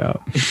talking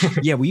about.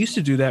 Yeah, we used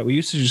to do that. We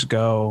used to just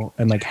go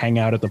and like hang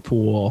out at the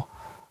pool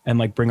and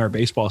like bring our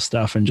baseball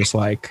stuff and just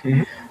like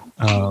and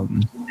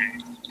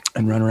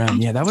run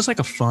around. Yeah, that was like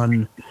a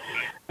fun.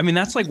 I mean,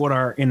 that's like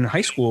what in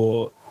high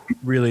school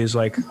really is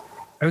like.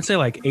 I would say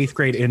like 8th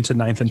grade into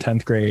 9th and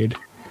 10th grade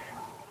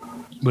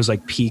was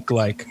like peak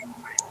like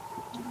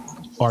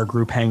our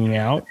group hanging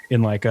out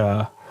in like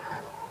a.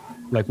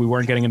 Like we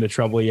weren't getting into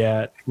trouble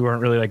yet. We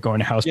weren't really like going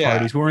to house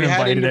parties. We weren't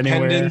invited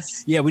anywhere.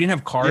 Yeah, we didn't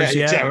have cars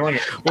yet. Yeah,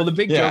 well, the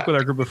big joke with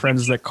our group of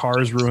friends is that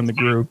cars ruin the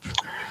group.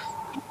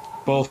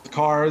 Both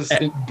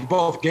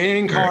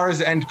gaming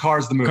cars and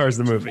Cars the movie. Cars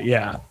the movie,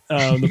 yeah.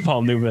 The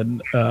Paul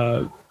Newman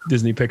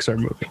Disney Pixar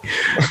movie.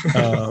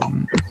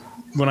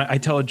 When I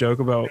tell a joke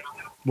about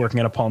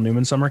working at a Paul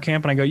Newman summer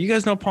camp, and I go, "You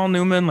guys know Paul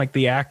Newman, like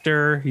the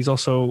actor? He's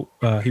also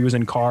he was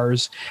in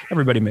Cars."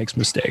 Everybody makes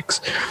mistakes.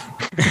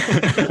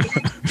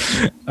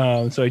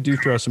 So I do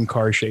throw some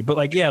car shade, but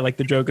like, yeah, like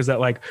the joke is that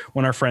like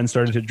when our friends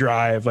started to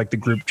drive, like the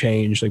group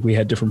changed, like we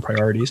had different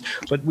priorities,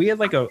 but we had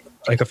like a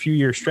few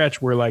year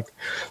stretch where like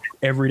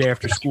every day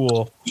after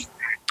school,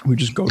 we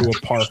just go to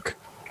a park.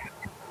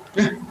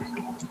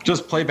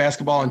 Just play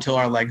basketball until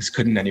our legs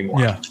couldn't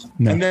anymore. Yeah.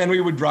 No. And then we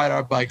would ride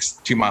our bikes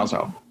 2 miles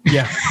home.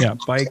 Yeah.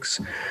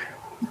 Bikes,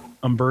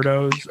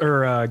 Umberto's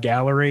or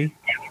Gallery,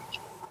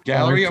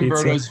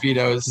 Umberto's,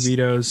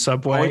 Vito's,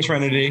 Subway, Dollar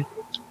Trinity.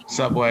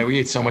 Subway. We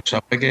ate so much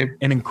Subway, Gabe.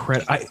 An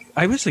incredible.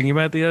 I was thinking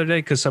about it the other day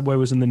because Subway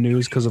was in the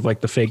news because of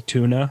like the fake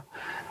tuna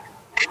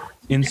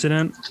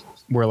incident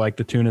where like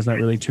the tuna is not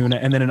really tuna.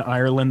 And then in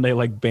Ireland, they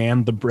like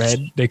banned the bread.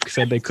 They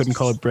said they couldn't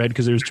call it bread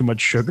because there was too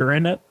much sugar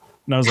in it.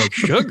 And I was like,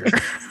 sugar?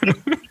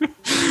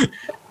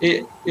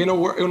 In a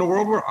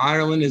world where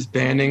Ireland is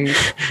banning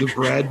the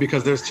bread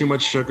because there's too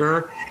much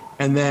sugar,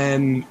 and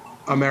then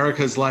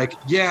America's like,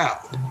 yeah,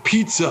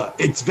 pizza,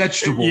 it's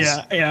vegetables.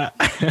 Yeah.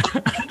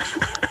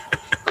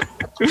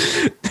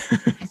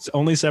 It's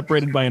only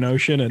separated by an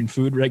ocean and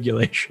food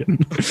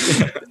regulation.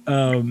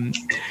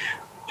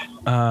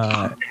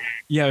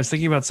 Yeah, I was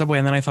thinking about Subway,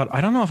 and then I thought,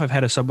 I don't know if I've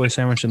had a Subway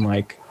sandwich in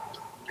like,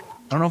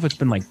 I don't know if it's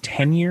been like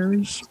 10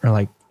 years or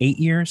like 8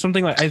 years,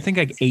 something like, I think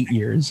like 8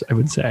 years, I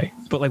would say.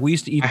 But like we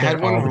used to eat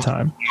that all the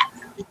time.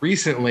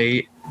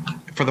 Recently,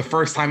 for the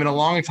first time in a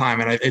long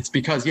time, and it's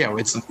because,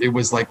 it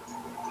was like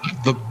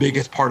the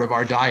biggest part of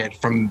our diet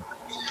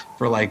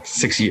for like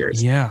 6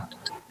 years. Yeah.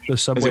 The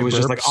Subway it was burps.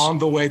 Just like on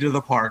the way to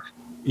the park.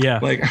 Yeah.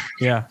 Like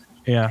yeah.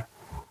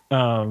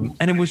 And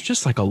it was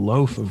just like a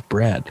loaf of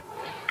bread.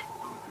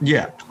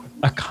 Yeah.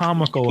 A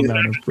comical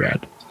amount of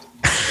bread.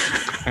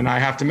 And I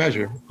have to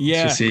measure.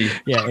 Yeah. To see.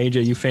 Yeah,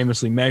 AJ, you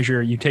famously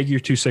measure. You take your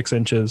 2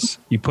 6-inches,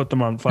 you put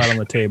them on flat on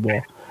the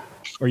table,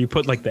 or you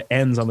put like the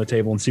ends on the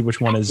table and see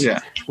which one is. Yeah.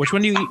 Which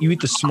one do you eat? You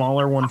eat the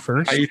smaller one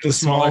first? I eat the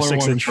smaller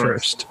 6-inch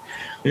first.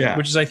 Yeah.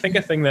 Which is, I think,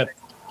 a thing that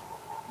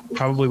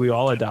probably we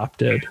all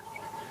adopted.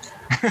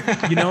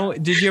 You know,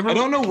 did you ever? I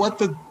don't know what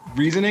the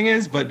reasoning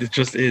is, but it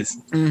just is.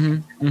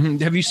 Mm-hmm, mm-hmm.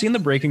 Have you seen the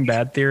Breaking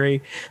Bad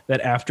theory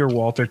that after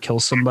Walter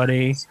kills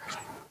somebody,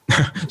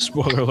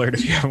 spoiler alert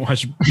if you haven't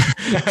watched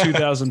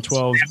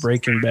 2012's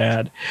Breaking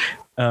Bad,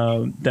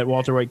 that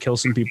Walter White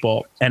kills some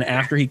people, and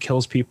after he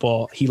kills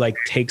people, he like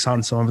takes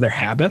on some of their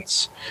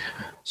habits.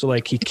 So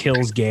like he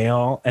kills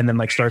Gale and then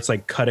like starts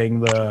like cutting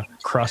the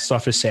crusts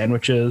off his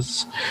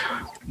sandwiches,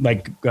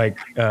 like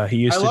he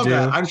used to do.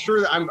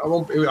 I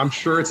love that. I'm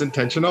sure it's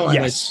intentional. And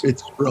yes,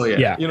 it's brilliant.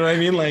 Yeah, you know what I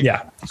mean. Like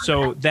yeah.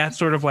 So that's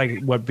sort of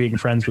like what being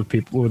friends with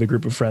people with a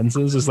group of friends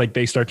is like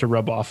they start to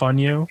rub off on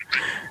you.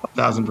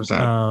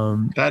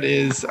 1,000%. That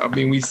is. I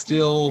mean, we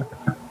still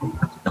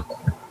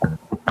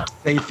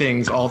say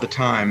things all the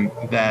time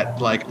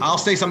that like I'll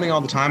say something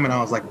all the time, and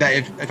I was like that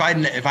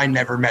if I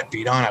never met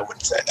Beat On, I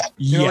wouldn't say that.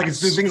 You know, like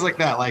it's things like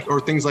that, like or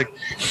things like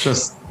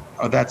just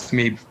that's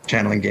me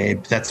channeling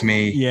Gabe. That's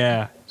me.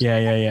 Yeah.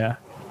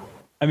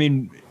 I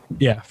mean,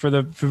 yeah.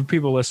 For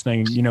people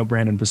listening, you know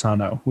Brandon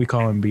Pisano. We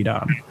call him Beat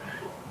On.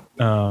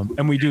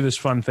 And we do this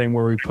fun thing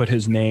where we put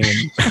his name.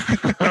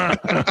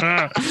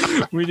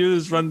 We do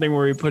this fun thing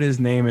where we put his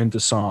name into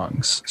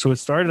songs. So it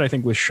started, I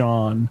think, with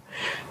Sean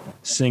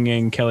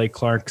singing Kelly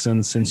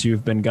Clarkson's "Since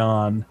You've Been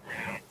Gone,"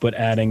 but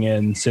adding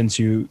in since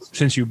you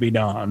be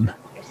Don.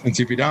 Since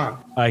you be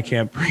Don. I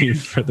can't breathe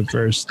for the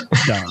first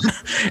Don.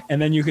 And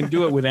then you can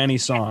do it with any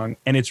song,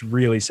 and it's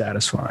really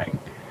satisfying.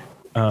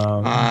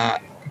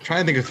 I'm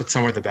trying to think of what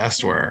some of the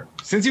best were.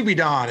 Since you be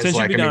Don is Since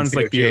like, you be I Don mean, is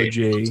like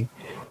the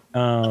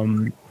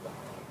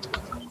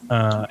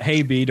OG.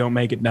 Hey B, don't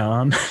make it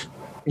Don.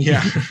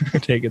 Yeah.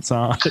 Take a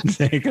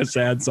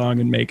sad song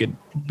and make it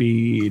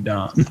be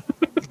Don.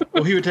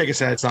 Well, he would take a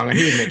sad song and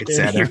he would make it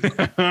sadder.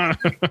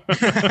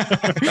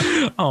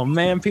 Oh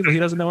man, people he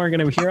doesn't know are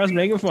going to hear us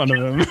making fun of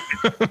him.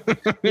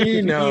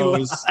 He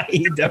knows.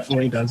 He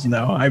definitely does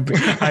know. I be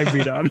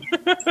Don.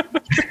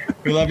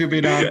 We love you,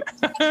 B Don.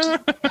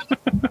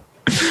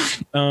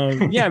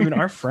 Yeah, I mean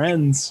our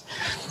friends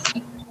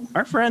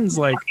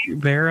like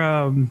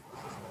they're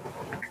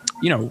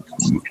you know,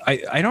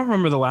 I don't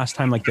remember the last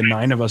time like the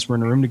 9 of us were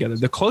in a room together.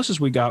 The closest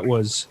we got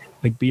was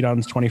like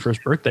B-Don's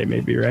 21st birthday,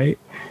 maybe, right?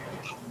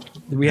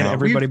 We had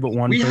everybody but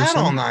one person. We had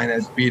all 9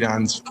 at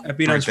B-Don's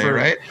birthday,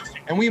 right?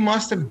 And we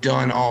must have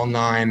done all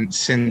 9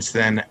 since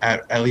then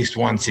at least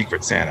one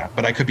Secret Santa,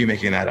 but I could be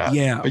making that up.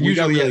 Yeah, but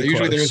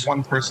usually there's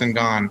one person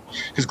gone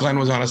because Glenn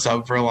was on a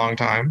sub for a long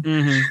time.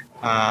 Mm-hmm.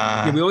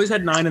 Yeah, we always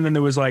had 9, and then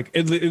there was like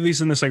at least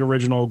in this like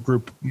original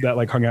group that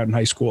like hung out in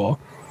high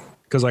school,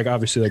 because like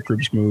obviously like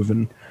groups move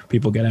and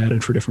people get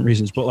added for different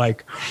reasons. But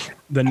like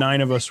the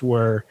 9 of us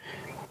were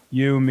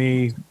you,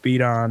 me,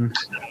 B-Don,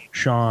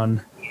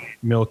 Sean,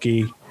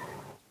 Milky,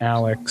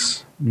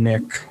 Alex,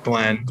 Nick,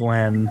 Glenn,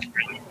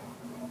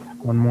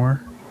 one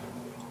more,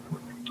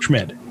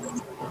 Schmid.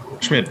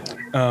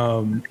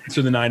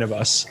 So the 9 of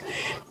us,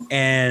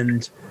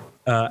 and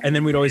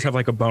then we'd always have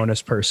like a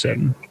bonus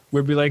person.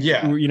 We'd be like,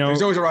 yeah, you know,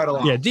 there's always a ride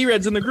along. Yeah,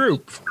 D-Red's in the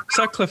group.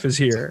 Sutcliffe is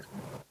here.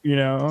 You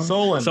know,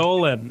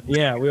 Solon.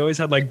 Yeah, we always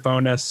had like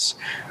bonus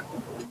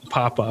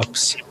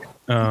pop-ups,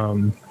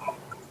 and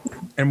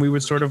we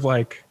would sort of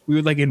like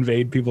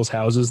invade people's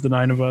houses. The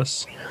 9 of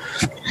us.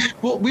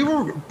 Well, we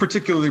were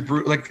particularly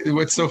like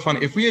what's so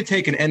funny. If we had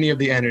taken any of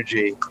the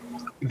energy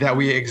that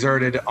we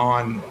exerted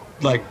on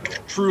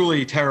like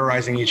truly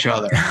terrorizing each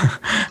other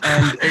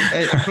and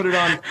put it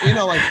on, you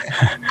know, like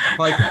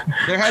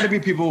there had to be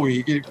people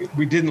we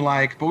didn't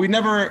like, but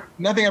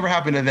nothing ever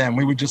happened to them.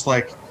 We would just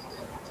like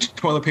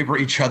toilet paper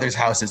each other's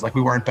houses like we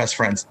weren't best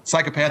friends.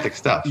 Psychopathic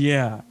stuff.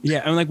 Yeah.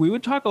 And like we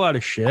would talk a lot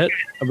of shit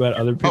about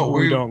other people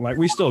we don't like.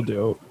 We still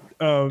do.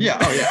 But,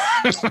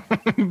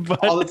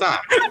 all the time.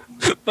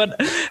 But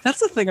that's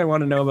the thing I want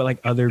to know about like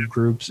other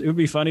groups. It would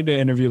be funny to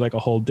interview like a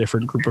whole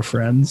different group of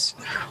friends.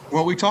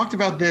 Well, we talked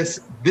about this.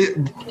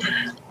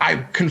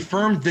 I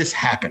confirmed this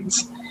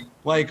happens.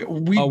 Like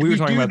we were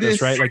talking about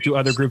this, right? Like, do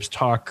other groups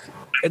talk?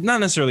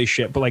 Not necessarily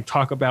shit, but like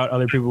talk about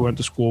other people we went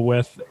to school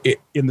with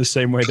in the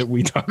same way that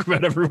we talk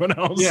about everyone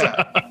else.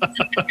 Yeah.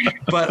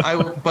 but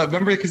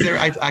remember, because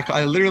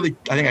I literally,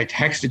 I think I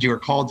texted you or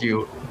called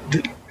you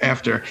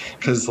after,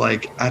 because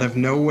like out of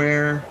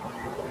nowhere,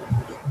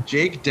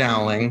 Jake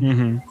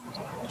Dowling,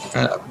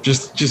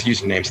 just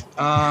using names,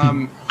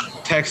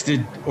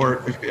 texted or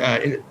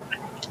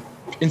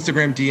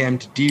Instagram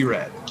DM'd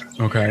D-Red.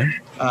 Okay.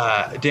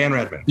 Dan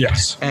Redmond.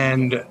 Yes.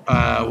 And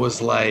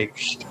was like,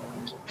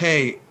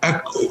 hey,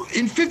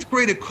 in 5th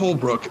grade at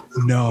Colebrook,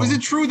 was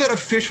it true that a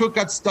fish hook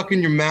got stuck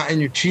in your mouth, in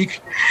your cheek?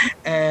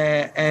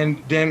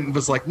 And Dan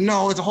was like,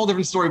 no, it's a whole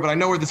different story, but I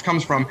know where this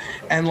comes from.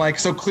 And like,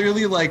 so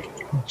clearly, like,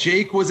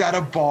 Jake was at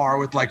a bar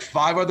with like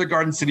 5 other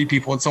Garden City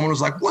people, and someone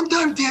was like, one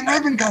time Dan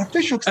Redmond got a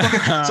fish hook stuck in.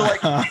 So like,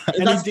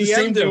 that's the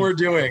same thing we're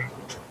doing.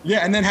 Yeah,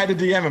 and then had to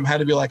DM him, had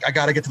to be like, I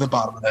got to get to the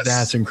bottom of this.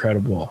 That's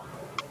incredible.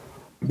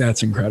 Yeah.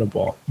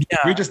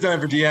 We just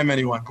never DM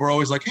anyone. We're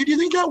always like, hey, do you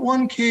think that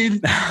one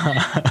kid?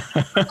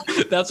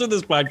 That's what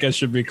this podcast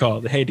should be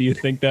called. Hey, do you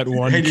think that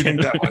one kid? Do you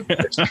think that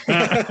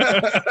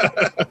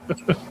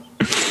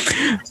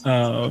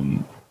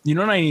one? You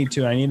know what I need?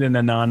 I need an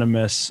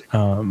anonymous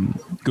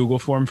Google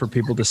form for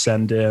people to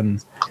send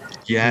in.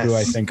 Yes. Who do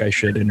I think I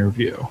should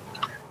interview?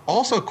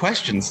 Also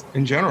questions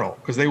in general,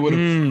 because they would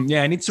have.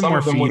 Yeah, I need some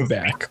more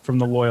feedback from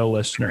the loyal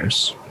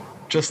listeners.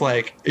 Just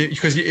like,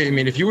 because I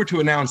mean, if you were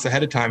to announce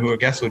ahead of time who a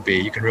guest would be,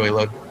 you could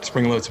really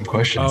spring load some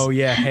questions. Oh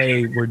yeah,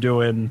 hey,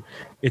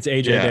 it's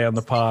AJ Day on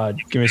the pod.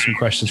 Give me some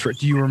questions for it.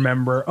 Do you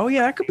remember? Oh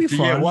yeah, that could be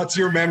fun. Yeah, what's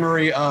your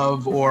memory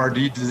of, or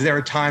is there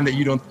a time that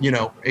you don't,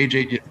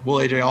 AJ, will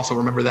AJ also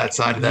remember that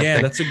side of that thing?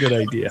 Yeah, that's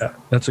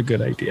a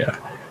good idea.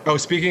 Oh,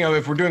 speaking of,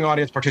 if we're doing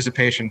audience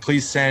participation,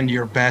 please send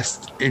your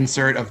best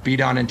insert of Beat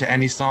On into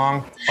any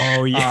song.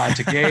 Oh yeah,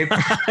 to Gabe.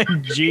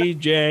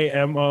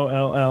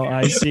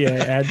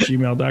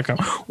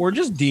 GJMOLLICA@gmail.com, or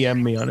just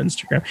DM me on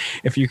Instagram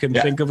if you can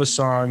think of a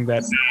song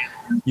that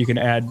you can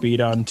add Beat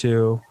On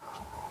to.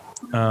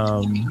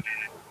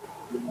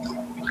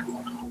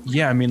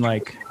 Yeah, I mean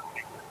like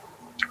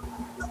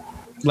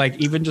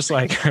even just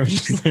like I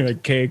was just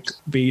like cake,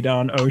 beat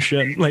on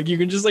ocean. Like you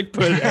can just like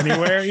put it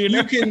anywhere, you know.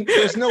 You can.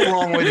 There's no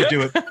wrong way to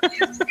do it.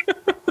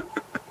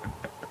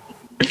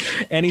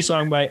 Any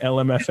song by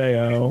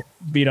LMFAO,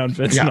 beat on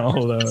fits in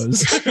all of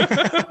those.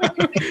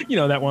 You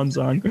know that one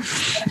song.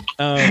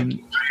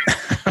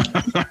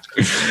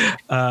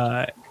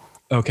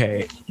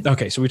 Okay.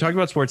 So we talked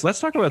about sports. Let's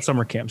talk about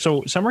summer camp.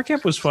 So summer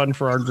camp was fun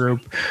for our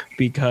group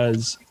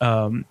because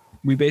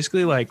we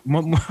basically like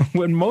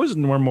when most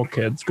normal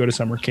kids go to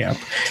summer camp,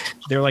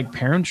 they're like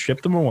parents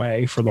ship them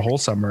away for the whole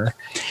summer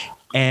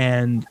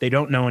and they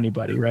don't know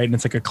anybody, right? And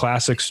it's like a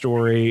classic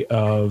story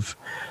of,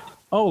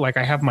 oh, like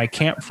I have my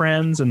camp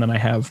friends and then I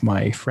have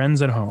my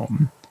friends at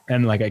home.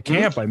 And like at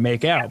camp, I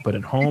make out, but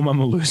at home, I'm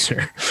a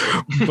loser.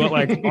 But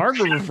like our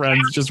group of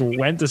friends just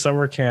went to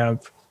summer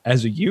camp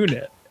as a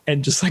unit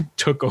and just like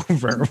took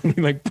over. We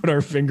like put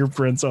our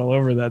fingerprints all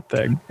over that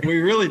thing.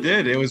 We really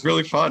did. It was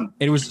really fun.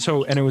 It was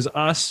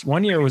us.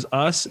 One year it was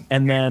us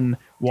and then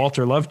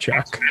Walter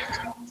Lovechuck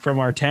from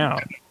our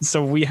town.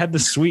 So we had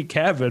this sweet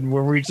cabin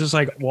where we just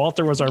like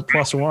Walter was our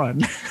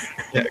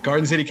 +1. Yeah,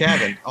 Garden City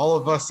cabin. All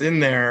of us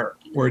in there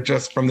were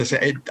just from this.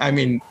 It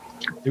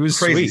was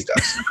crazy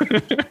sweet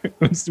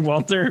stuff.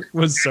 Walter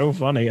was so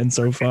funny and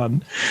so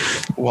fun.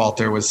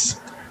 Walter was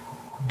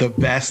the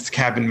best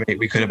cabin mate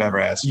we could have ever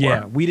asked for.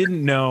 Yeah, we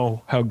didn't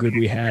know how good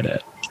we had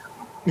it.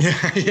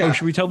 Yeah. Oh,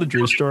 should we tell the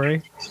Drew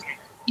story?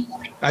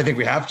 I think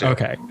we have to.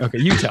 Okay.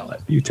 You tell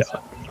it.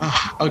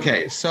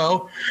 Okay,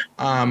 so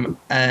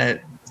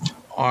at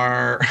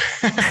our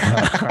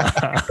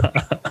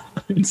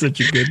it's such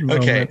a good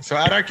moment. Okay, so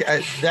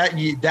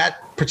that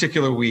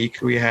particular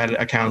week we had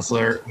a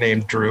counselor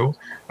named Drew,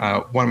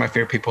 one of my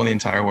favorite people in the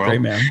entire world.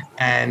 Great man.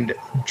 And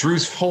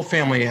Drew's whole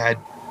family had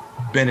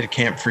been at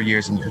camp for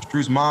years and years.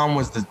 Drew's mom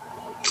was the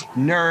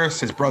nurse,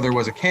 his brother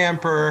was a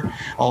camper,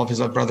 all of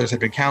his other brothers had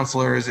been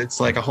counselors. It's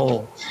like a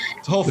whole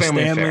family affair.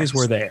 The Stanleys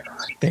were there.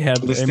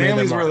 The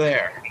Stanleys were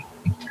there.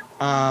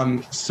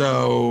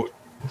 So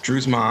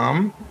Drew's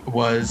mom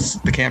was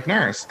the camp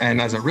nurse,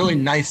 and as a really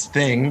nice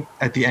thing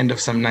at the end of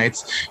some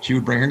nights, she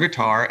would bring her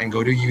guitar and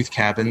go to youth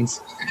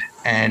cabins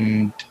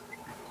and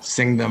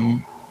sing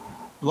them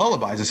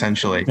lullabies,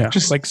 essentially. Yeah,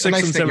 just like 6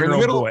 and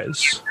 7-year-old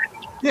boys.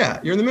 Yeah,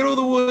 you're in the middle of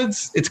the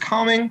woods. It's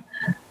calming.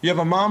 You have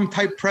a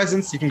mom-type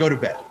presence. You can go to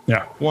bed.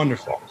 Yeah.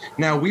 Wonderful.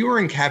 Now, we were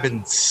in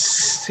cabin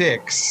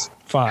 6.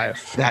 5.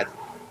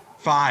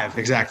 5,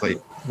 exactly.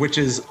 Which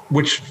is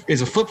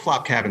a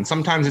flip-flop cabin.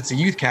 Sometimes it's a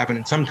youth cabin,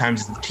 and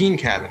sometimes it's a teen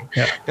cabin.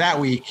 Yeah. That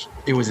week,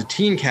 it was a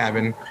teen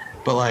cabin,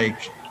 but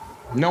like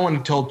no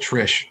one told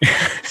Trish.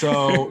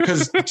 So,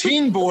 because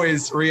teen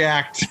boys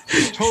react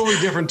totally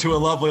different to a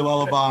lovely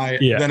lullaby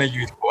than a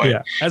youth boy.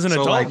 Yeah. As an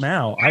adult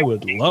now, I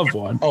would love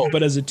one. Oh.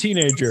 But as a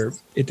teenager,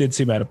 it did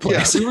seem out of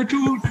place. Yeah, we were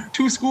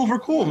too school for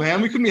cool,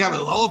 man. We couldn't be having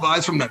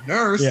lullabies from the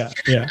nurse.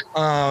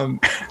 Yeah.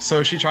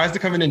 So she tries to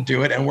come in and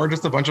do it, and we're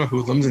just a bunch of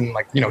hoodlums, and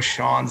like,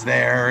 Sean's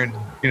there, and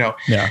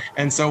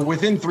And so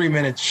within 3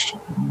 minutes,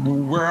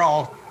 we're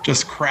all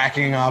just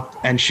cracking up,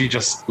 and she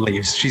just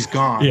leaves. She's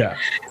gone. Yeah.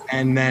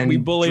 And then we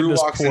bullied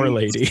this poor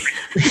lady.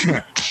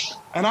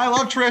 And I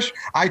love Trish.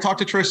 I talk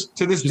to Trish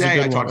to this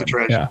day. I talk to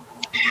Trish. Yeah.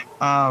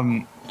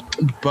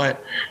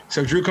 But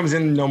so Drew comes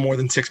in no more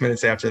than 6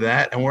 minutes after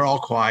that, and we're all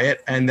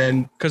quiet. And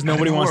then because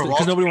nobody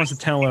wants to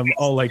tell him,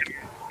 oh, like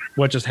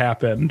what just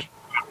happened.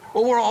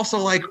 Well, we're also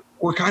like,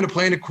 we're kind of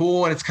playing it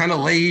cool, and it's kind of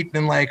late,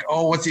 and like,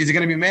 oh, is he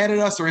going to be mad at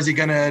us, or is he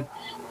going to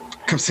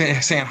come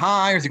saying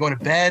hi, or is he going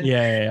to bed?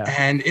 Yeah.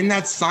 And in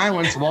that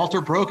silence,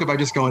 Walter broke it by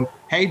just going,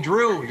 "Hey,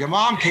 Drew, your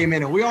mom came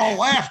in," and we all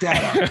laughed at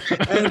her.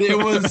 And it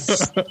was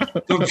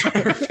the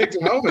perfect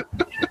moment.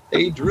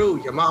 Hey,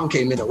 Drew, your mom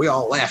came in, and we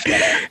all laughed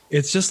at her.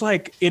 It's just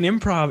like in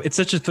improv, it's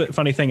such a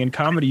funny thing. In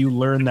comedy, you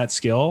learn that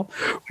skill,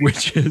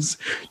 which is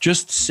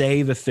just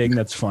say the thing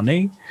that's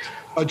funny.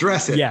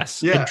 Address it.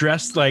 Yes. Yeah.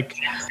 Address, like,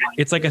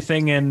 it's like a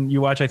thing in, you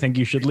watch I Think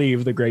You Should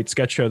Leave, the great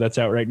sketch show that's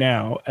out right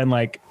now. And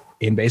like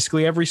in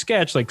basically every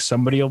sketch, like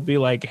somebody will be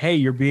like, hey,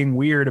 you're being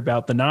weird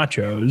about the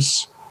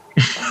nachos.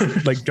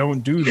 Like,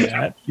 don't do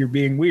that. You're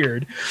being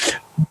weird.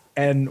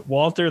 And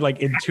Walter like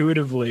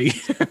intuitively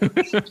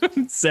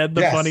said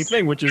the funny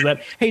thing, which is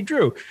that, hey,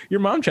 Drew, your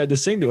mom tried to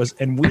sing to us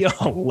and we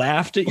all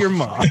laughed at your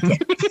mom.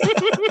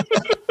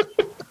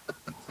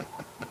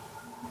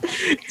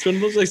 It's one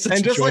of those, like, such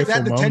and just like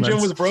that, the tension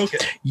was broken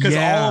because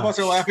all of us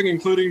are laughing,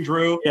 including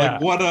Drew. Yeah.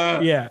 Like, what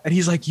a and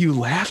he's like, you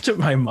laughed at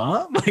my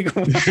mom? Like,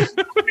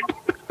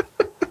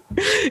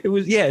 it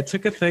was it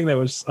took a thing that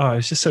was it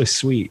was just so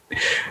sweet.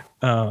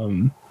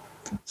 So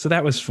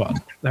that was fun.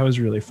 That was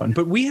really fun.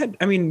 But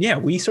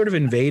we sort of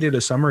invaded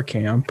a summer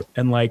camp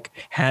and like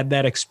had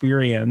that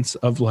experience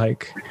of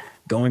like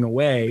going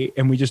away,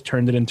 and we just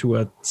turned it into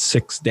a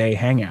 6-day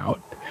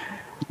hangout.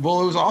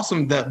 Well, it was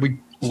awesome that we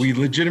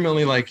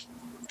legitimately, like,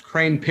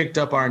 Crane picked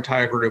up our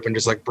entire group and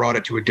just like brought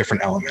it to a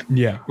different element.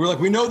 Yeah. We're like,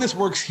 we know this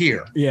works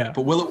here. Yeah.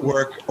 But will it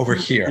work over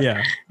here?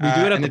 Yeah. We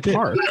do it at the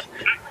park.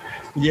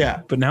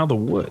 Yeah. But now the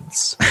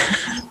woods.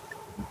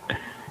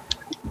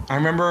 I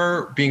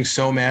remember being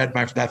so mad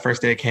that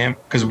first day of camp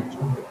because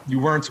you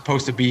weren't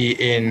supposed to be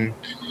in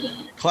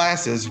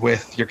classes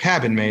with your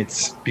cabin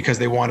mates because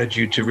they wanted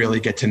you to really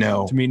get to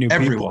know meet new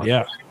everyone. People.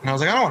 Yeah. And I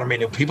was like, I don't want to meet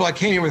new people. I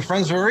came here with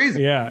friends for a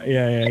reason.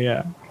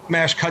 Yeah.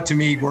 Smash cut to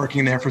me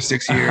working there for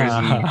 6 years.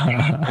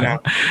 And,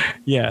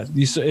 Yeah,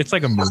 it's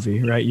like a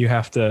movie, right? You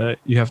have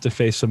to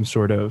face some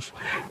sort of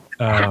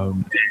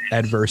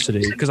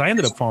adversity, because I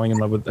ended up falling in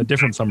love with a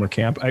different summer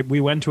camp.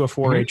 We went to a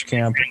 4-H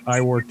camp.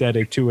 I worked at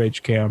a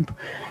 2-H camp,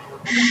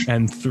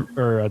 and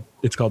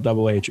it's called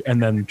Double H,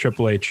 and then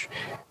Triple H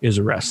is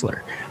a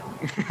wrestler.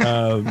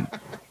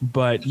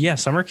 But yeah,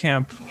 summer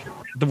camp,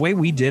 the way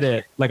we did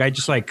it, like I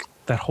just like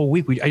that whole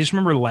week, I just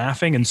remember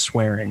laughing and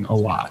swearing a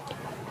lot.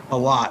 A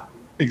lot.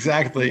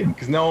 Exactly.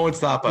 Because no one would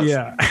stop us.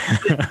 Yeah.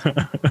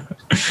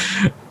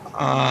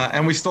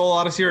 And we stole a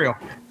lot of cereal.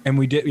 And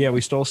we did. Yeah.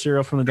 We stole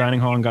cereal from the dining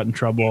hall and got in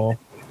trouble.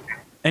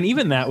 And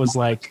even that was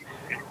like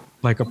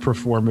a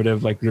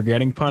performative, like you're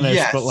getting punished,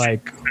 Yes. but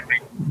like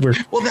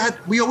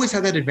we always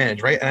had that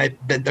advantage, right?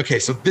 And okay,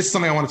 so this is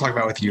something I want to talk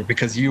about with you,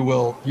 because you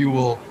will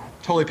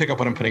totally pick up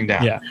what I'm putting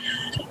down. Yeah.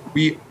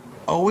 We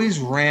always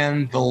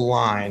ran the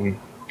line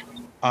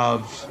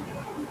of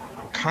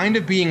kind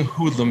of being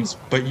hoodlums,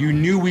 but you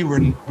knew we were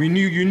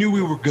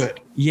good.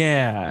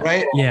 Yeah.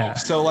 Right? Yeah.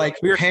 So like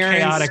We were parents,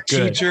 chaotic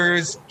good.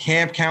 teachers,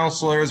 camp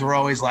counselors were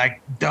always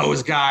like,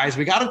 those guys,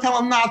 we got to tell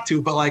them not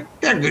to, but like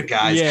they're good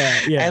guys. Yeah.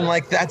 Yeah. And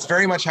like that's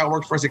very much how it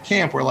worked for us at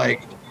camp. Where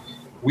like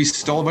we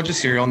stole a bunch of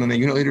cereal, and then the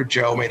unit leader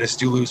Joe made us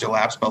do loser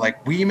laps, but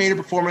like we made a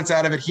performance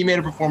out of it. He made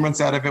a performance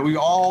out of it. We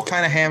all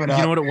kind of ham it up.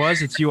 You know what it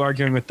was? It's you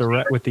arguing with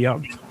the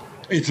ump.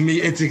 It's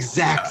me. It's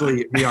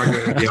exactly me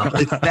arguing with you.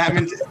 It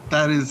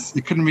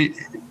couldn't be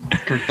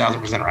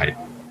 1,000% right.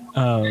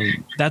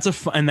 That's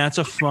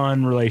a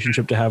fun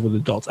relationship to have with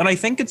adults. And I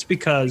think it's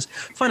because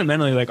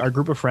fundamentally, like our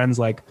group of friends,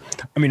 like,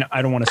 I mean,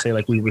 I don't want to say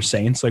like we were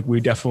saints, like we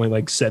definitely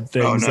like said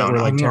things that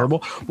were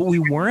terrible, but we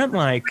weren't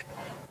like,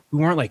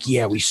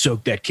 yeah, we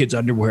soaked that kid's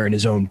underwear in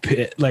his own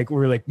pit. Like we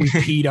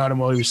peed on him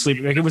while he was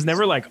sleeping. Like it was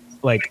never like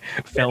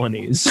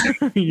felonies,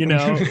 you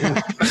know?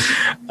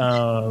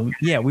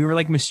 Yeah, we were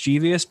like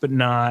mischievous, but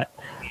not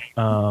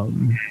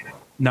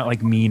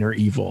like mean or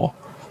evil.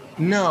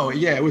 No,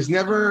 yeah, it was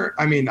never,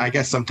 I mean, I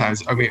guess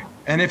sometimes,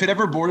 and if it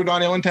ever bordered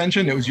on ill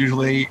intention, it was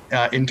usually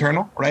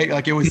internal, right?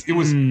 Like it was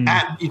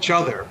at each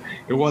other.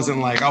 It wasn't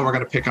like, oh, we're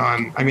going to pick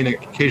on, I mean,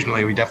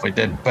 occasionally we definitely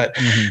did, but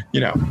you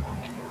know.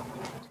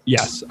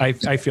 Yes, I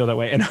feel that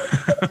way. And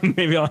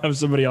maybe I'll have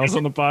somebody else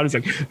on the pod who's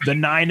like, the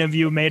 9 of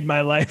you made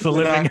my life a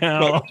living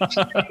hell.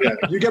 Yeah,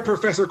 you get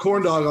Professor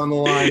Corndog on the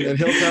line and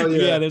he'll tell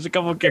you. Yeah, there's a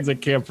couple of kids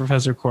at camp.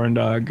 Professor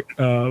Corndog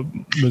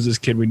was this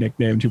kid we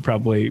nicknamed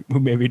who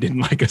maybe didn't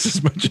like us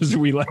as much as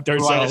we liked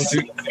ourselves.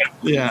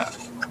 Yeah,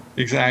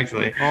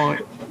 exactly. Well,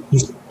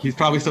 he's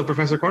probably still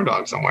Professor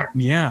Corndog somewhere.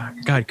 Yeah.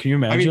 God, can you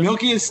imagine? I mean,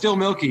 Milky is still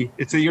Milky.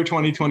 It's the year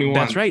 2021.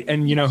 That's right.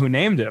 And you know who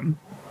named him?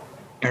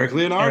 Eric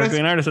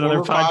Leonardis, another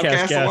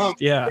podcast guest. Alum.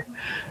 Yeah.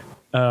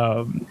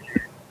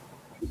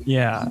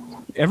 Yeah.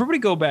 Everybody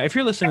go back. If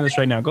you're listening to this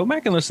right now, go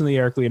back and listen to the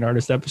Eric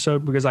Leonardis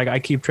episode, because like I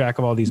keep track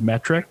of all these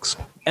metrics,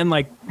 and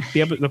like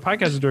the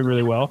podcast is doing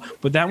really well,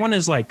 but that one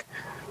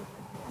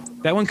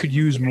could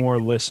use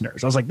more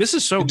listeners. I was like, this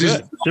is so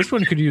good. This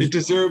one could use. It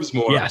deserves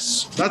more.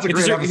 Yes. That's a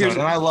great episode,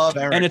 and I love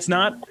Eric. And it's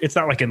not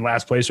like in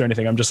last place or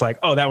anything. I'm just like,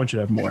 oh, that one should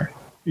have more.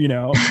 You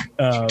know,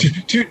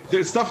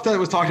 the stuff that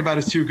was talked about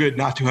is too good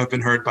not to have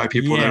been heard by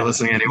people that are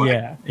listening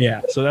anyway.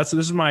 Yeah. So this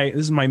is my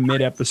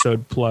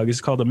mid-episode plug.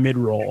 It's called a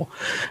mid-roll,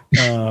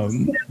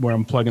 where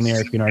I'm plugging the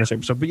Eric Leonardis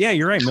episode. But yeah,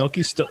 you're right.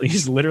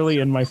 He's literally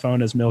in my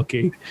phone as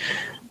Milky.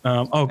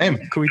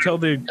 Can we tell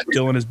the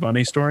Dylan is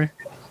Bunny story?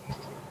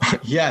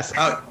 Yes,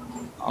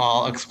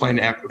 I'll explain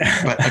after.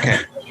 But okay.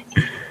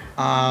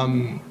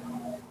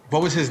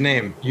 What was his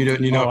name? You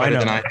know better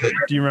than I.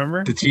 Do you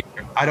remember? The teacher.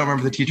 I don't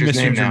remember the teacher's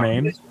name now. Mr.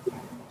 Germain.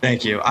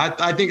 Thank you.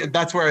 I think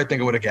that's where I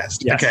think I would have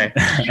guessed. Yes. Okay.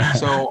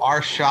 So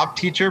our shop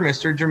teacher,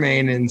 Mr.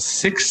 Germain, in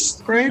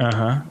 6th grade.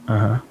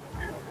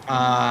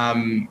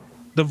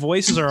 The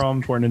voices are all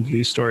important into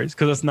these stories,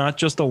 because it's not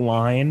just a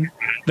line.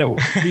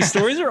 These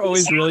stories are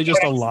always really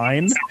just a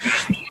line,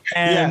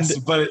 and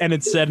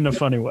it's said in a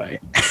funny way.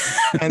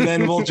 And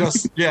then we'll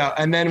just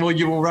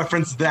you will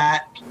reference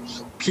that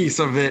piece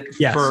of it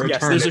for eternity.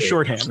 Yes, there's a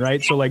shorthand,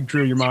 right? So like,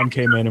 Drew, your mom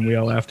came in and we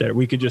all laughed at it.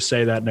 We could just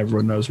say that and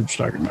everyone knows what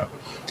you're talking about.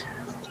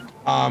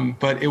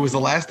 But it was the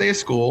last day of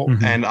school,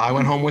 and I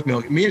went home with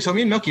Milky. Me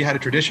and Milky had a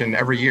tradition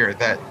every year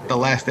that the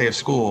last day of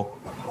school,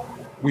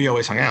 we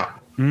always hung out.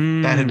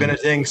 That had been a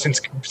thing since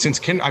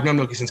I've known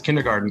Milky since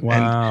kindergarten.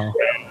 Wow.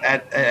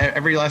 And at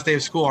every last day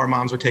of school, our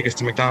moms would take us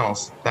to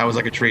McDonald's. That was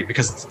like a treat,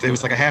 because it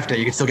was like a half day.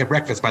 You could still get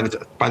breakfast by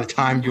the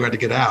time you had to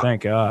get out.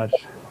 Thank God.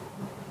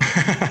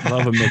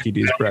 Love a Mickey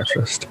D's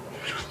breakfast.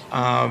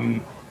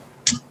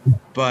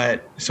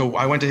 But so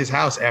I went to his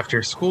house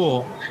after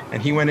school,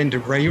 and he ran in to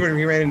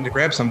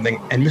grab something,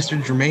 and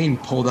Mr. Germain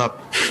pulled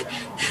up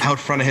out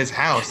front of his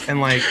house. And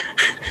like,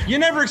 you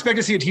never expect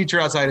to see a teacher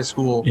outside of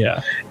school.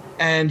 Yeah.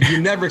 And you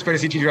never expect to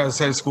see a teacher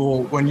outside of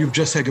school when you've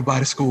just said goodbye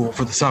to school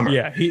for the summer.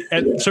 Yeah,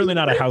 certainly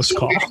not a house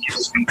call.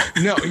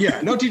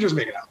 No teachers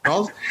making out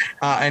calls.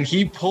 And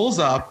he pulls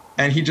up,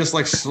 and he just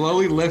like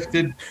slowly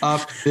lifted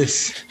up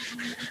this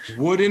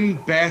wooden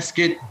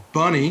basket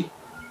bunny.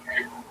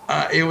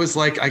 It was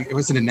like,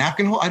 was it a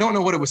napkin hole? I don't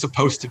know what it was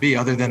supposed to be,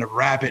 other than a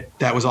rabbit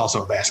that was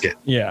also a basket.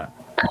 Yeah.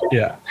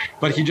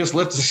 But he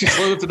slowly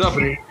lifted up,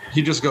 and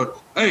he just goes,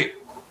 "Hey,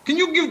 can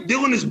you give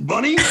Dylan his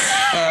bunny?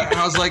 And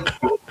I was like,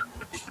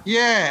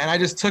 yeah. And I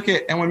just took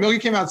it. And when Milky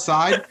came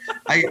outside,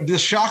 the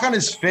shock on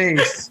his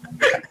face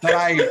that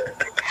I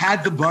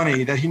had the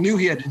bunny that he knew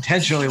he had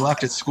intentionally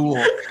left at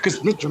school because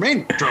Mr.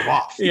 Jermaine drove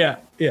off. Yeah.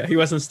 He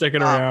wasn't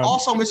sticking around.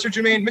 Also, Mr.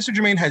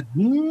 Jermaine had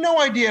no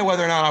idea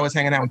whether or not I was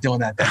hanging out with Dylan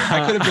that day.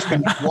 I could have just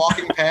been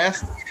walking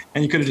past,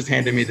 and he could have just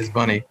handed me this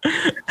bunny.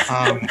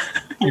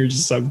 You're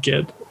just some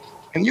kid.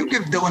 Can you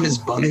give Dylan his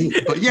bunny?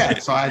 But yeah,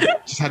 so I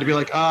just had to be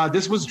like,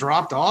 this was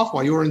dropped off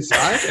while you were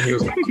inside? And he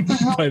was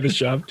like, by the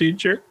shop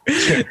teacher.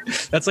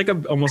 That's like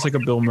almost like a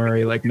Bill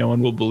Murray, like no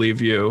one will believe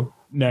you.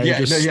 Now you're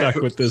just stuck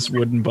with this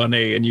wooden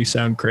bunny and you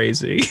sound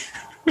crazy.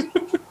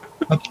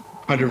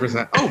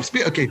 100%.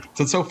 Oh, okay,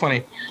 so it's so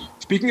funny.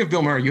 Speaking of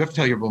Bill Murray, you have to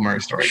tell your Bill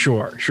Murray story.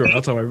 Sure.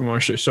 I'll tell my Bill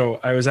Murray story.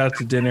 So I was out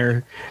to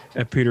dinner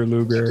at Peter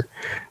Luger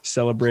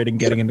celebrating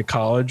getting into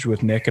college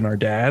with Nick and our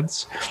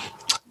dads.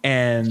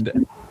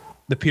 And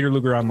the Peter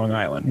Luger on Long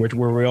Island,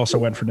 where we also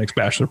went for Nick's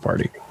bachelor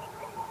party.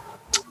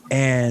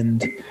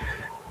 And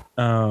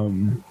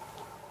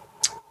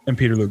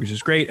Peter Luger's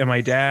is great. And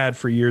my dad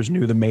for years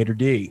knew the maitre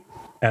d'.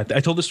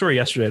 I told the story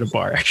yesterday at a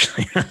bar,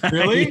 actually.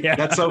 Really? Yeah.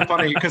 That's so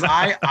funny because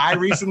I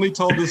recently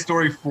told this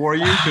story for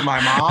you to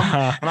my mom,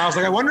 and I was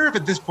like, I wonder if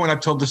at this point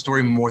I've told the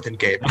story more than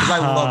Gabe because I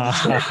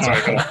love the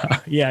story. Sorry.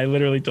 Yeah, I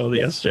literally told it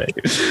yesterday.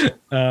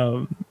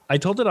 I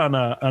told it on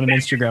an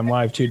Instagram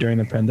live too during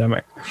the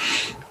pandemic.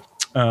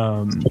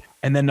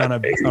 And then on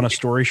a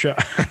story show,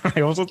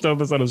 I also told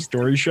this on a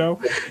story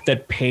show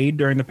that paid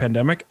during the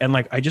pandemic. And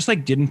like, I just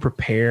like didn't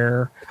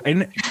prepare.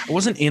 I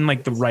wasn't in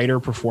like the writer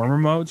performer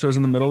mode. So I was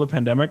in the middle of the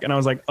pandemic and I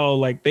was like, oh,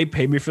 like they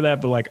paid me for that.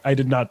 But like, I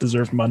did not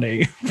deserve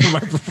money for my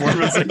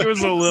performance. Like it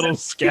was a little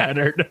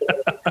scattered.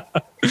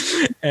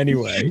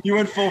 Anyway, you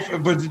went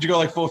but did you go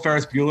like full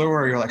Ferris Bueller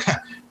where you're like,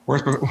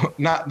 worst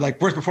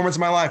performance of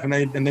my life, and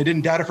they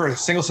didn't doubt it for a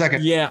single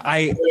second. Yeah,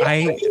 I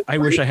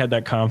wish I had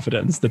that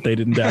confidence that they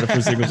didn't doubt it for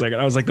a single second.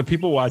 I was like, the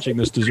people watching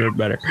this deserve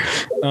better.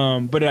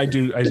 But I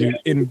do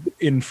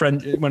in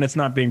friend when it's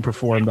not being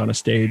performed on a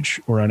stage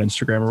or on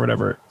Instagram or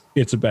whatever,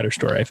 it's a better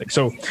story, I think.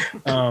 So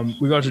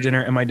we go out to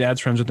dinner, and my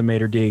dad's friends with the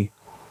maitre d',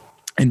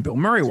 and Bill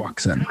Murray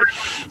walks in,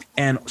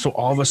 and so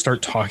all of us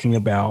start talking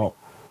about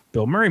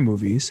Bill Murray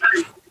movies,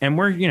 and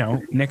we're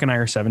Nick and I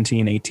are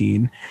 17,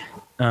 18.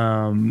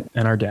 And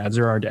our dads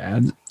are our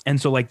dads.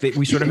 And so like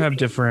we sort of have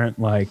different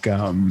like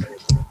have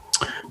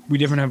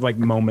like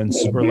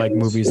moments or like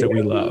movies that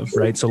we love,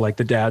 right? So like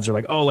the dads are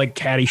like, oh, like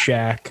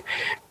Caddyshack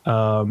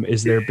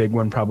is their big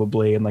one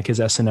probably, and like his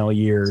SNL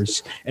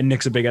years. And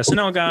Nick's a big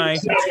SNL guy.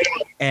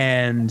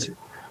 And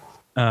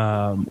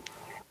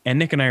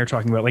Nick and I are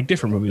talking about like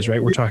different movies,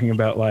 right? We're talking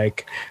about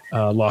like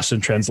Lost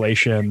in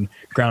Translation,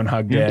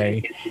 Groundhog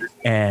Day,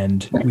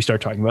 and we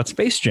start talking about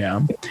Space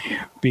Jam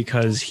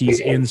because he's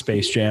in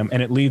Space Jam,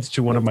 and it leads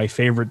to one of my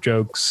favorite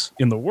jokes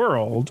in the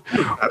world,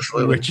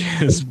 absolutely, which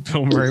is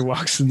Bill Murray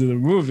walks into the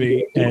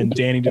movie and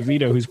Danny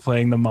DeVito, who's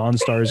playing the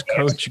Monstars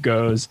coach,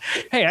 goes,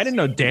 "Hey, I didn't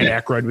know Dan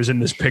Aykroyd was in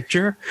this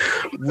picture,"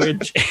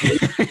 which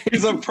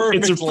is a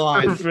perfect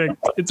line.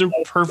 It's a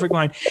perfect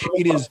line.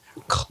 It is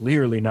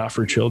clearly not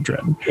for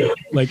children.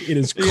 Like it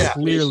is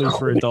clearly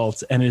for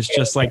adults, and it's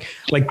just like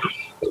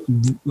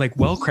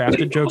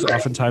well-crafted jokes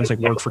oftentimes like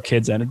work for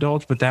kids and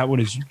adults, but that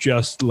one is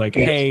just like,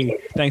 hey,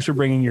 thanks for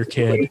bringing your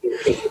kid.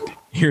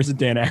 Here's a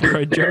Dan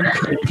Aykroyd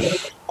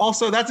joke.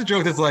 Also, that's a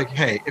joke that's like,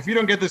 hey, if you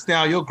don't get this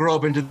now, you'll grow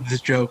up into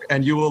this joke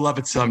and you will love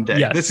it someday.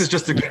 Yes. This is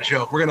just a good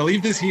joke. We're going to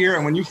leave this here,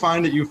 and when you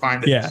find it, you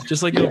find it. Yeah,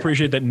 just like you'll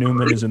appreciate that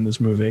Newman is in this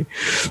movie.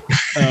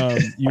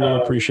 You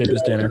will appreciate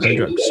this Dan Aykroyd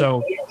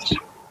joke.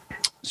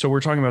 So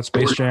we're talking about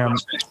Space Jam,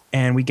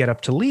 and we get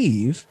up to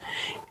leave,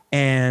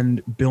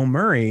 and Bill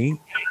Murray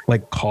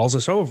like calls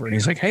us over, and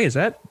he's like, "Hey, is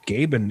that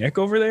Gabe and Nick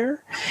over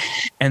there?"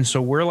 And so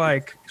we're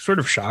like sort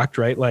of shocked,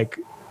 right? Like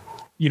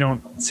you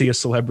don't see a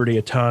celebrity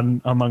a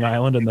ton on Long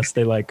Island unless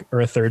they like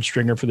are a third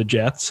stringer for the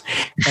Jets,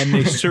 and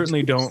they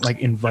certainly don't like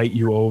invite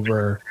you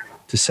over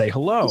to say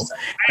hello.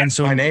 And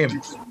so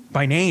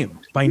by name,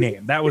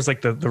 that was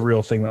like the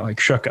real thing that like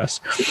shook us.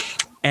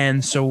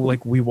 And so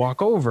like we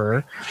walk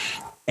over,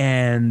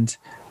 and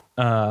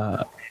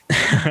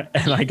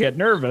and I get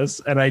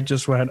nervous, and I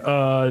just went,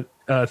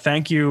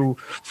 thank you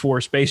for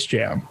Space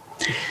Jam.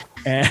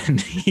 And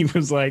he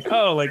was like,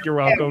 oh, like, you're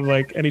welcome,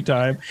 like,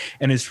 anytime.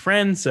 And his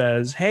friend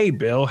says, hey,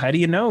 Bill, how do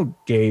you know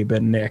Gabe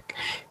and Nick?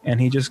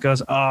 And he just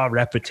goes,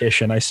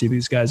 repetition. I see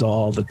these guys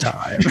all the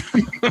time.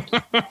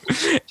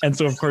 And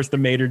so, of course, the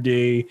maitre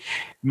d',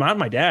 not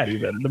my dad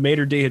even, the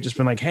maitre d' had just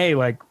been like, hey,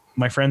 like,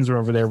 my friends were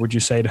over there. Would you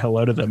say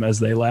hello to them as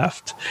they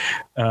left?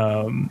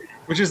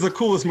 Which is the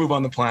coolest move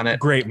on the planet.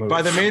 Great move.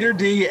 By the maitre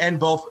d' and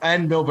Bill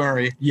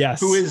Murray.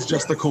 Yes. Who is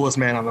just the coolest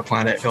man on the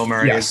planet. Bill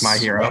Murray is my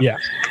hero. Yeah.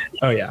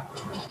 Oh, yeah.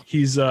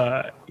 He's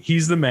the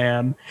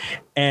man.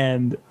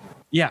 And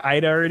yeah,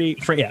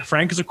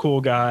 Frank is a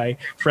cool guy.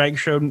 Frank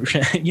showed,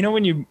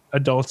 when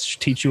adults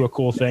teach you a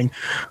cool thing.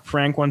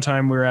 Frank, one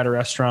time we were at a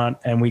restaurant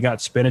and we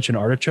got spinach and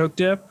artichoke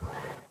dip.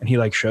 And he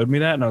like showed me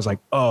that, and I was like,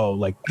 oh,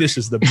 like this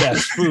is the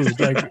best food.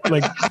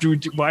 like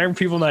dude, why are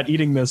people not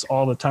eating this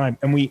all the time?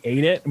 And we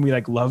ate it, and we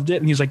like loved it.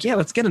 And he's like, yeah,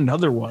 let's get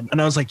another one.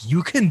 And I was like,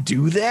 you can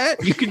do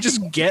that? You can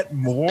just get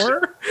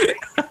more?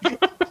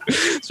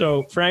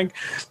 So Frank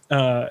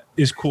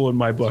is cool in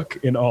my book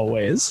in all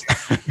ways.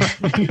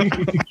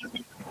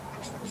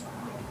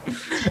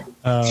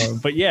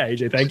 But yeah,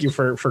 AJ, thank you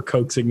for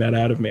coaxing that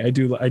out of me. I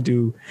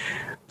do.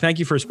 Thank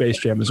you for Space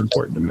Jam is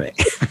important to me.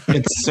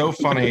 It's so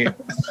funny.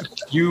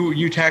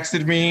 You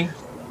texted me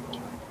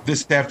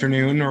this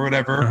afternoon or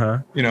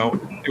whatever. You know,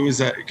 it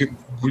was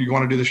you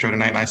want to do the show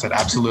tonight? And I said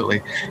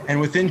absolutely. And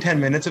within 10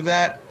 minutes of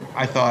that,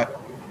 I thought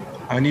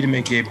I need to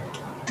make Gabe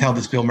tell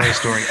this Bill Murray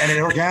story, and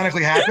it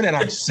organically happened, and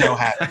I'm so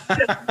happy.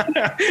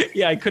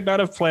 Yeah, I could not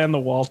have planned the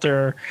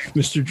Walter,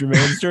 Mr.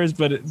 Jermaine stories,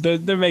 but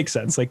that makes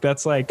sense. Like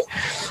that's like,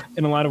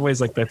 in a lot of ways,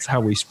 like that's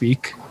how we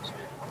speak.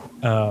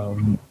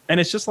 And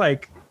it's just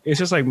like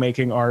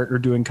making art or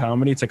doing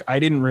comedy. It's like I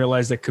didn't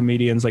realize that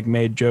comedians like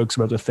made jokes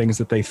about the things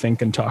that they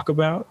think and talk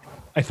about.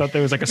 I thought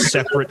there was like a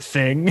separate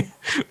thing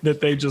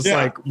that they just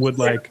like would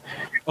like.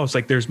 Oh, it's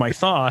like there's my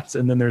thoughts,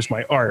 and then there's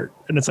my art,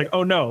 and it's like,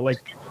 oh no,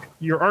 like.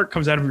 Your art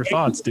comes out of your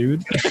thoughts,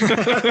 dude.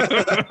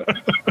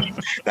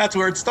 That's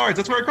where it starts.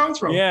 That's where it comes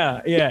from.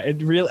 Yeah.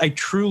 I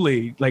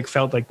truly like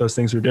felt like those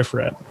things were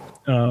different.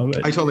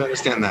 I totally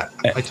understand that.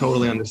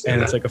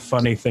 And it's like a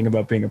funny thing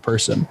about being a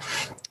person.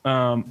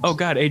 Oh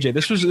God, AJ,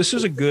 this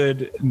was a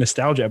good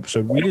nostalgia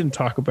episode. We didn't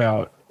talk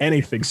about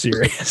anything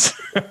serious.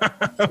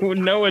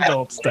 No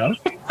adult stuff.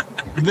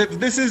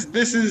 This is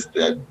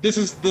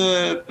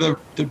the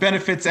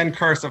benefits and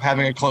curse of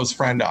having a close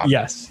friend on.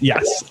 Yes.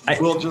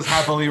 We'll just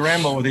happily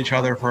ramble with each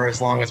other for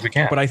as long as we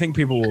can. But I think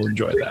people will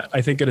enjoy that.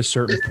 I think at a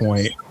certain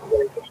point,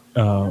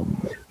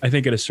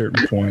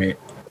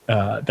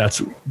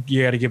 that's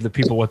you got to give the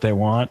people what they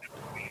want.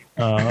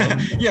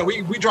 Yeah,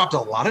 we dropped a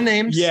lot of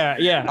names. Yeah.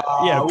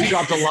 We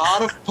dropped a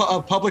lot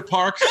of public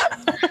parks.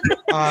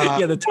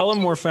 The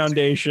Tullamore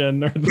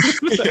Foundation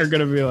are going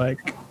to be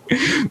like,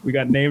 we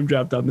got name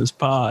dropped on this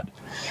pod.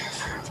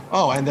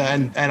 Oh, and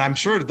I'm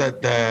sure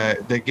that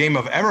the game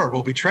of Error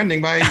will be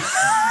trending by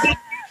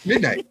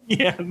midnight.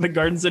 Yeah, the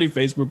Garden City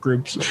Facebook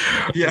groups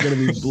are going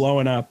to be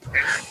blowing up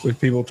with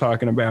people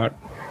talking about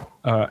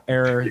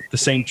Error, the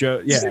St.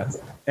 Joe. Yeah.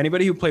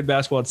 Anybody who played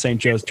basketball at St.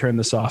 Joe's, turn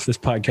this off. This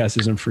podcast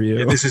isn't for you.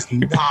 Yeah, this is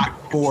not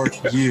for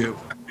you.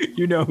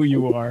 You know who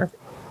you are.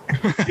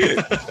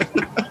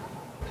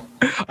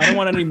 I don't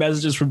want any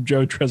messages from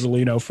Joe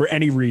Tresolino for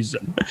any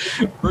reason.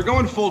 We're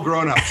going full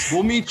grown-ups.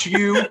 We'll meet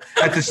you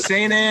at the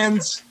St.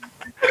 Anne's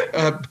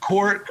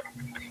Court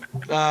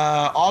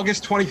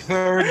August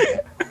 23rd.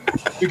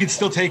 We can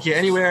still take you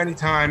anywhere,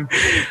 anytime.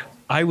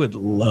 I would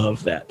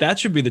love that. That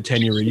should be the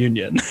 10-year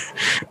reunion.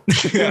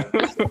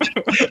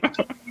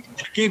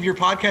 Gabe, your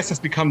podcast has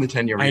become the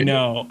 10-year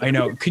reunion. I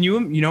know. Can you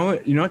know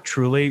what,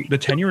 truly, the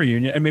 10-year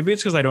reunion, and maybe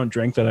it's because I don't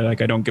drink that I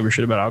don't give a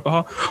shit about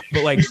alcohol,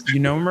 but like,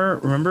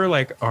 remember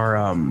like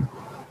our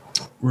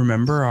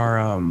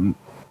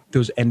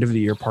those end of the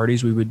year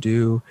parties we would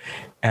do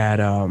at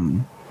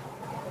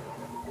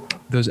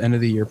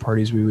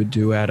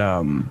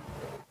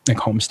like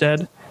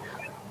Homestead.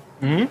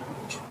 Mm-hmm.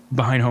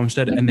 Behind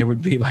Homestead, and there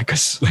would be like a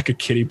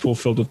kiddie pool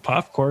filled with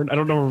popcorn. I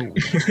don't know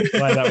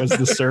why that was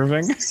the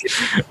serving.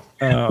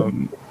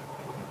 And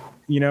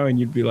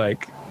you'd be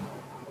like,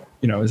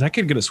 is that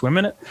kid gonna swim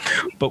in it?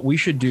 But we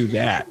should do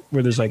that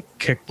where there's like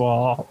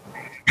kickball.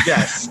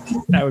 Yes,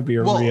 that would be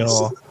a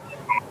real.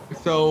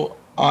 So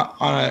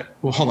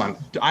hold on.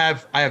 I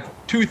have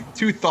two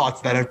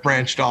thoughts that have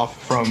branched off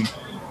from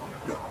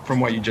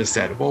what you just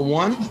said. Well,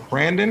 one,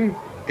 Brandon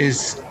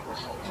is.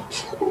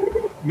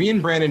 Me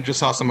and Brandon just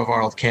saw some of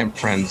our old camp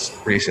friends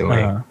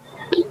recently.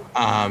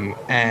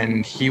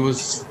 And he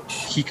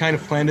kind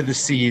of planted the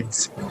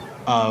seeds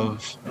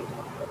of,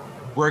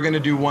 we're going to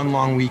do one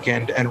long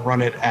weekend and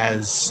run it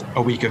as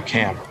a week of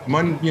camp.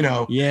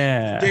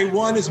 Day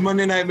one is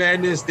Monday Night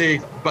Madness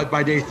day, but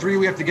by day 3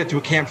 we have to get to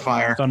a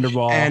campfire.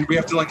 Thunderball. And we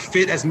have to like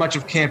fit as much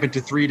of camp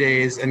into 3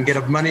 days and get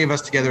as many of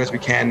us together as we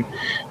can.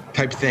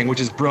 Type thing, which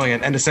is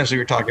brilliant, and essentially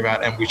we're talking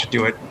about, and we should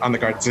do it on the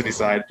Garden City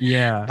side.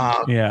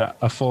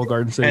 A full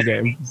Garden City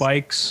game,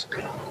 bikes.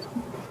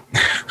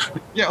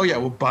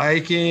 Well,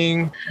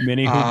 biking,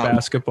 mini hoop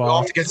basketball. We'll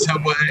have to get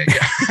Subway,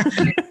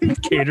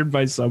 catered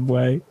by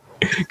Subway,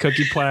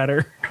 cookie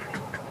platter.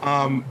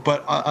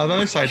 But on the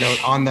other side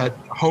note, on the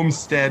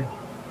Homestead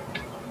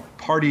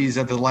parties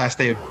at the last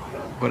day of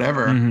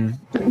whatever,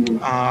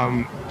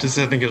 I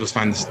think you'll just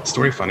find this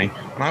story funny.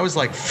 When I was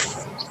like.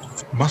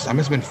 I must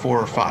have been 4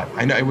 or 5.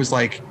 I know I was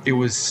like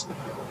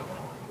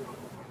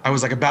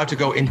about to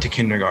go into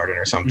kindergarten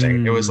or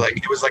something. It was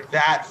like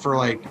that for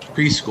like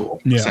preschool,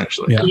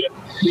 essentially.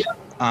 Yeah.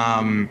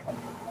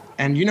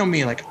 And you know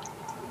me, like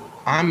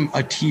I'm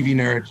a TV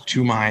nerd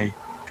to my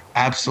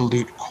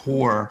absolute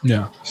core.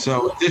 Yeah.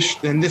 So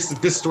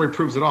this story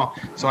proves it all.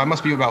 So I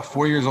must be about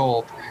 4 years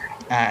old.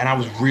 And I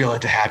was real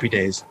into Happy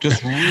Days.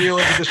 Just real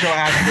into the show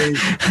Happy Days,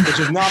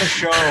 which is not a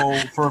show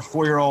for a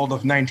 4-year-old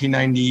of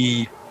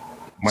 1990.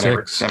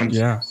 Whatever, 7.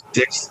 Yeah.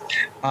 Dicks.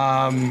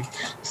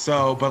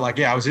 But like,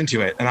 yeah, I was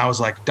into it, and I was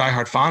like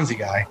diehard Fonzie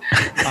guy.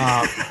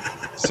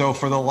 So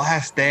for the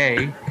last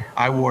day,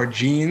 I wore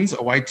jeans,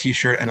 a white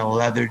T-shirt, and a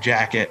leather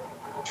jacket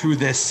to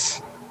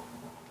this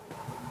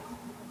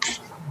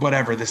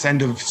whatever, this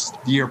end of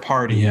year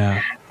party.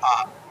 Yeah.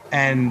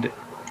 And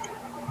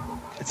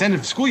it's end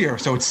of school year,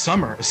 so it's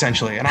summer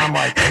essentially. And I'm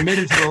like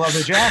committed to the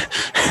leather jacket.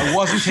 I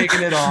wasn't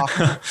taking it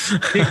off.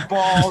 Big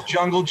ball,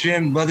 jungle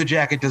gym, leather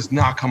jacket does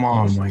not come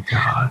off. Oh my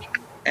God.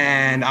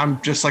 And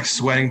I'm just like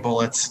sweating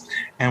bullets.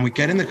 And we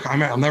get in the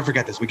car. I'll never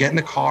forget this. We get in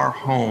the car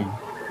home,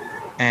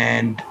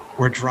 and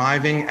we're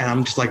driving, and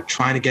I'm just like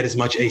trying to get as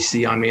much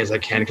AC on me as I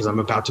can because I'm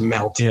about to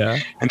melt. Yeah.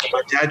 And then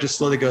my dad just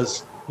slowly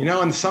goes, in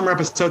the summer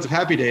episodes of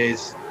Happy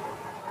Days,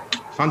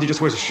 Fonzie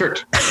just wears a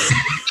shirt.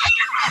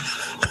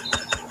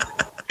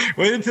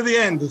 Wait until the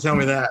end to tell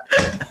me that.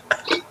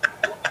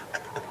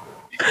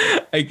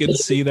 I can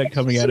see that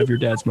coming out of your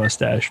dad's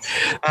mustache.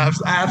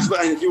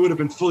 Absolutely. He would have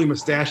been fully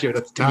mustachioed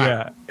at the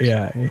time.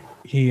 Yeah.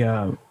 He,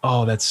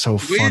 that's so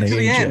Wait funny, until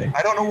the AJ. end.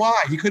 I don't know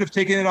why. He could have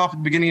taken it off at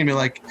the beginning and be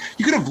like,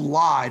 you could have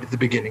lied at the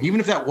beginning, even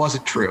if that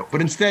wasn't true.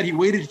 But instead, he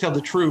waited to tell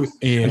the truth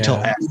until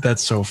after.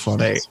 That's so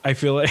funny. I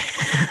feel like,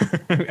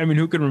 I mean,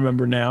 who can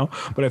remember now?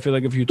 But I feel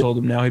like if you told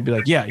him now, he'd be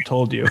like, yeah, I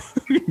told you.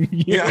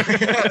 Yeah.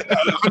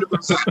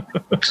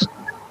 100%.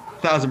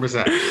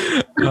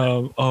 1,000%.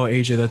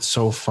 AJ, that's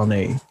so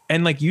funny.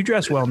 And like, you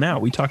dress well now.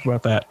 We talk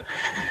about that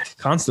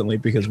constantly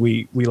because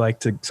we like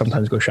to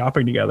sometimes go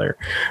shopping together.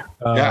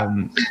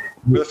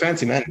 We're the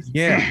fancy men.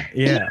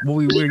 Yeah. Well,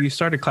 we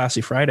started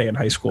Classy Friday in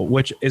high school,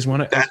 which is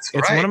one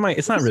of my,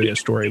 it's not really a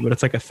story, but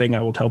it's like a thing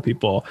I will tell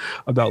people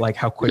about, like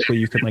how quickly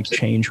you can like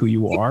change who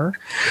you are,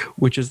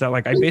 which is that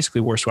like I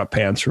basically wore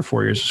sweatpants for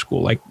 4 years of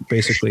school, like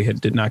basically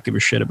did not give a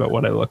shit about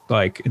what I looked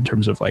like in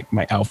terms of like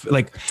my outfit,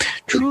 like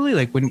truly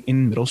like when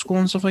in middle school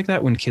and stuff like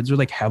that, when kids would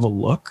like have a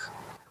look.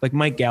 Like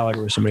Mike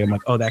Gallagher was somebody I'm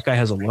like, oh, that guy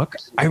has a look.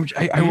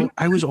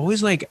 I was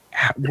always like,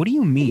 what do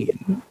you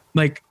mean?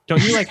 Like,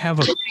 don't you like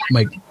have a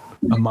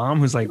mom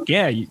who's like,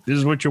 yeah, this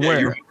is what you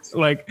wear.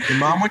 Like your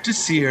mom went to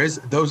Sears.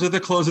 Those are the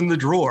clothes in the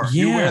drawer.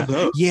 Yeah, you wear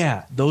those.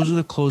 Yeah, those are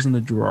the clothes in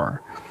the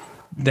drawer.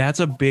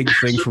 That's a big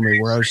thing for me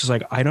where I was just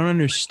like, I don't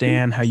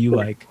understand how you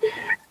like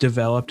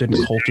developed and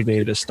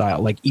cultivated a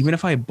style. Like even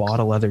if I bought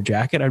a leather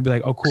jacket, I'd be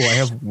like, oh, cool, I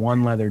have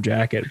one leather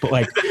jacket. But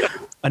like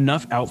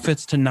enough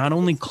outfits to not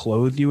only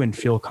clothe you and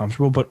feel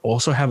comfortable, but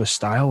also have a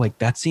style, like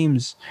that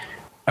seems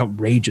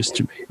outrageous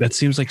to me. That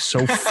seems like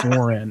so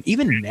foreign.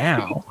 Even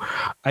now,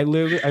 I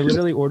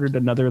literally ordered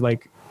another,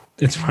 like,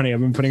 it's funny,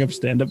 I've been putting up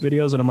stand-up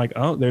videos and I'm like,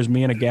 oh, there's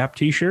me in a Gap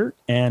t-shirt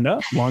and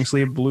a long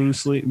sleeve blue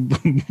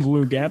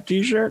Gap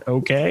t-shirt.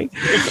 Okay.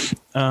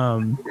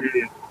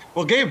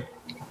 Well, Gabe,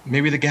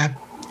 maybe the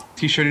Gap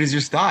t-shirt is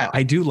your style.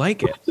 I do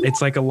like it.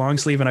 It's like a long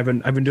sleeve, and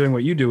I've been doing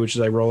what you do, which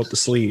is I roll up the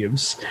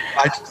sleeves.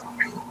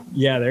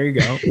 Yeah, there you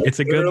go. It's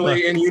a good look.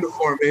 In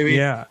uniform, baby.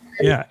 Yeah.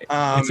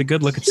 It's a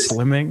good look. It's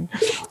slimming.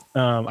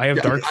 I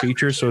have dark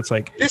features, so it's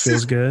like it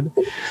feels good.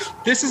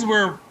 This is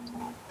where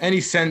any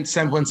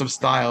semblance of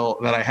style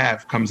that I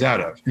have comes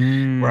out of.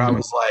 Where I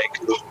was like,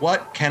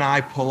 what can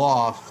I pull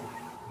off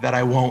that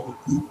I won't,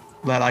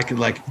 that I could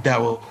like, that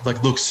will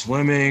like look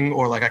slimming,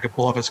 or like I could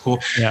pull off as cool.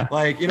 Yeah.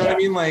 Like, you know what I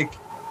mean? Like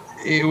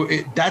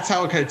that's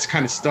how it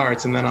kind of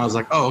starts. And then I was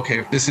like, oh, okay,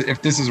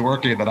 if this is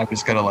working, then I'm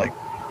just gonna like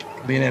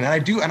lean in. And I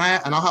do, and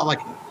I'll have like,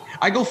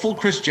 I go full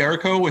Chris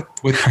Jericho with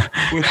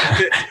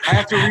I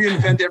have to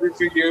reinvent every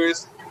few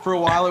years. For a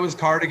while it was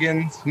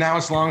cardigans. Now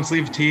it's long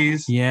sleeve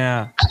tees.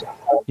 Yeah.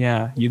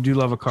 You do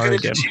love a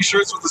cardigan.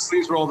 T-shirts with the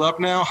sleeves rolled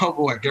up now. Oh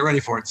boy, get ready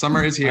for it.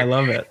 Summer is here. I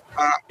love it.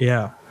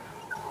 Yeah.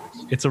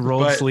 It's a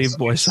rolled sleeve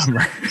boy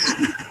summer.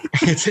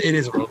 It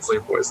is a rolled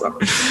sleeve boy summer.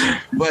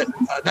 But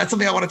that's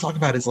something I want to talk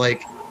about is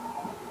like,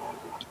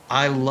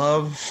 I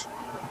love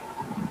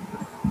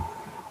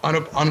when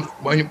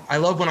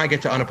I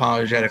get to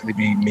unapologetically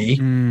be me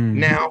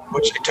now,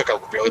 which it took a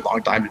really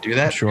long time to do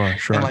that. Sure.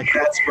 And like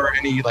that's for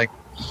any like,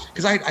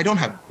 because I don't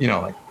have, you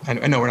know, like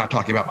I know we're not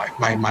talking about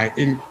my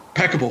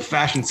impeccable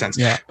fashion sense,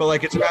 but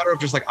like it's a matter of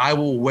just like I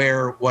will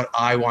wear what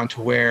I want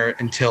to wear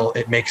until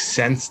it makes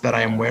sense that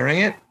I am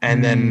wearing it,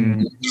 and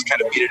then just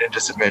kind of beat it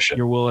into submission.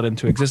 You'll will it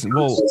into existence.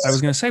 Well, I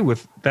was gonna say,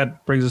 with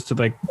that brings us to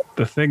like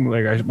the thing,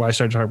 like when I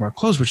started talking about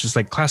clothes, which is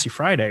like Classy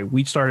Friday.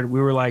 We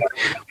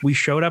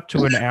showed up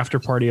to an after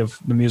party of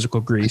the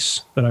musical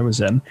Grease that I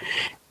was in,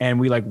 and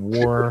we like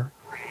wore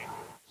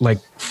like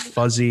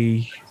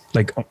fuzzy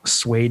like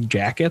suede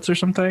jackets or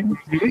something,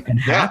 and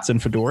hats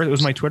and fedoras. It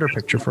was my Twitter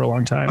picture for a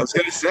long time. I was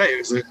going to say, it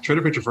was a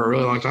Twitter picture for a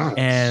really long time.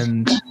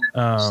 And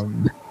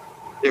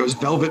it was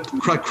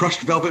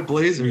crushed velvet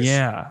blazers.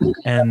 Yeah,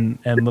 and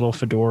little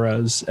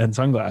fedoras and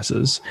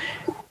sunglasses.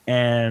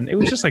 And it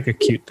was just like a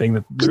cute thing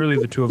that literally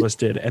the two of us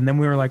did. And then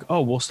we were like,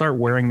 oh, we'll start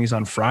wearing these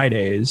on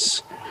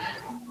Fridays.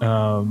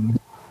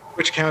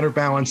 Which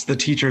counterbalanced the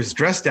teachers'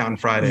 dress down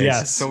Fridays.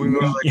 Yes. So we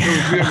were like,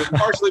 it was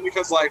partially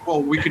because like,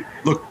 well, we could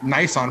look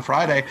nice on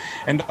Friday,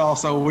 and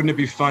also wouldn't it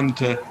be fun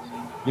to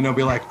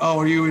be like, oh,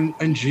 are you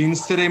in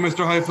jeans today,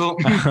 Mr.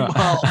 Highfield?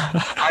 Well,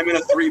 I'm in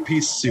a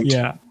 3-piece suit.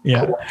 Yeah.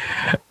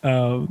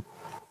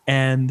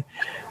 And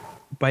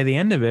by the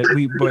end of it,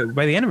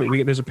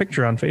 there's a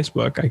picture on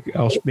Facebook.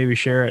 I'll maybe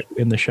share it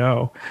in the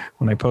show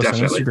when I post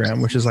Definitely. on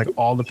Instagram, which is like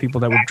all the people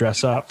that would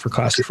dress up for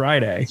Classic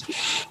Friday.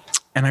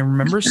 And I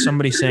remember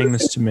somebody saying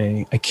this to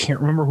me. I can't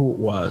remember who it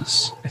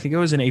was. I think it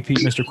was in AP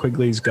Mr.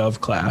 Quigley's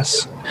Gov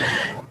class.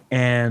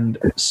 And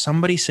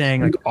somebody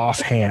saying like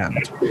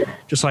offhand,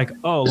 just like,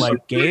 oh,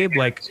 like Gabe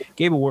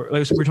will wear,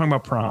 like, we're talking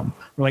about prom.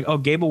 We're like, oh,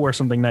 Gabe will wear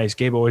something nice.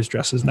 Gabe always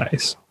dresses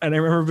nice. And I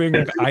remember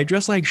being like, I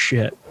dress like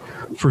shit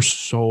for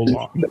so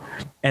long.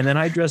 And then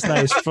I dressed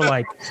nice for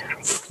like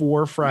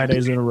 4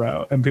 Fridays in a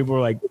row. And people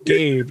were like,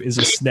 Gabe is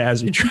a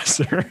snazzy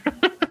dresser.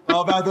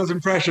 All about those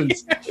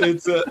impressions.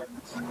 It's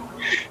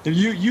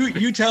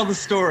you tell the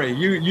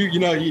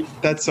story.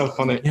 That's so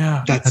funny.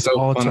 Yeah, that's so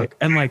all funny. it took.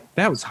 And like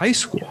that was high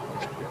school.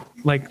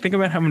 Like think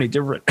about how many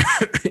different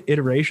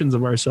iterations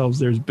of ourselves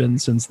there's been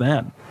since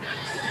then.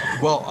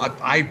 Well,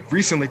 I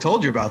recently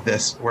told you about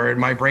this, where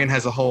my brain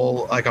has a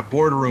whole, like a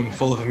boardroom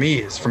full of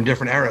me's from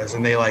different eras.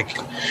 And they like,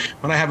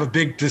 when I have a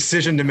big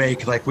decision to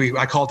make, like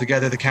I call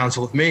together the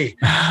council of me.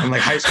 And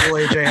like high school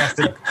AJ has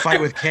to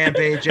fight with camp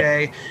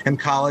AJ and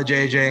college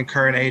AJ and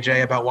current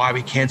AJ about why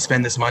we can't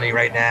spend this money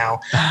right now.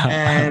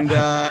 And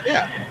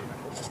yeah.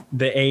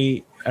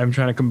 I'm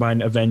trying to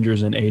combine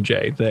Avengers and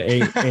AJ.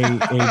 The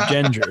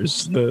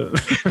Agengers. The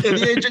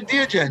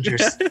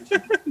Agengers.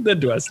 The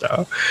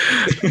Dwesto.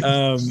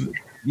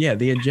 Yeah,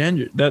 the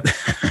Agenger.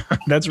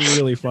 That's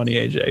really funny,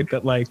 AJ.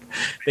 That like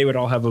they would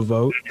all have a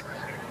vote.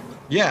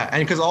 Yeah,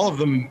 and because all of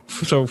them.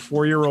 So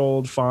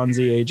 4-year-old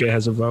Fonzie AJ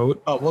has a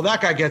vote. Oh well,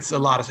 that guy has a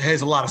lot of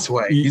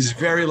sway. He's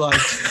very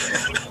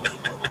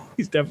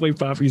He's definitely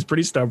popular. He's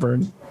pretty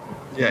stubborn.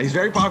 Yeah, he's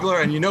very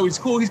popular, and he's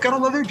cool. He's got a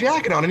leather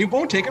jacket on, and he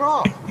won't take it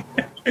off.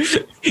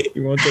 He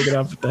won't take it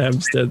off at the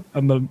Hempstead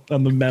on the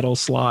metal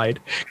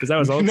slide because that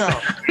was all. No.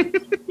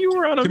 You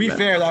were on a. To be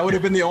fair, that would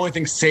have been the only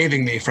thing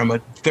saving me from a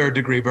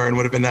 3rd-degree burn.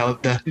 Would have been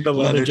the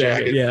leather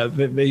jacket. Yeah,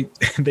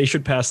 they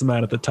should pass them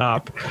out at the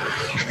top.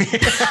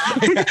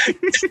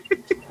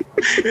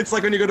 It's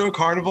like when you go to a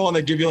carnival and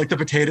they give you like the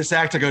potato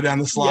sack to go down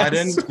the slide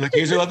in. Like,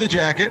 here's your leather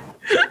jacket.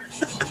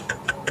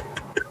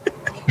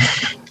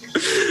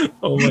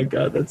 Oh my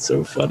God, that's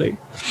so funny.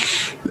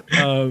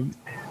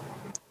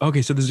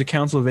 Okay, so there's a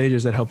council of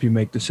ages that help you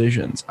make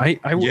decisions. I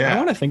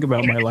want to think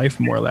about my life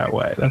more that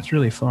way. That's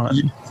really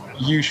fun.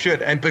 You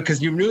should, and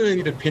because you really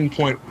need to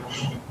pinpoint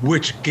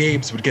which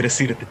Gabes would get a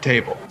seat at the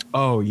table.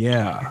 Oh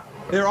yeah.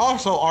 There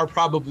also are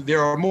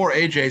more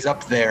AJs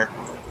up there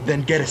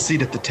than get a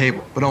seat at the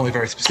table, but only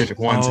very specific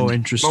ones. Oh,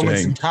 interesting.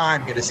 Moments in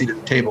time, get a seat at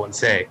the table and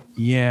say.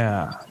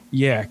 Yeah,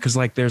 because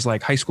like there's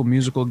like High School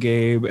Musical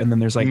Gabe, and then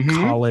there's like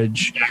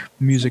college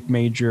music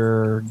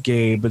major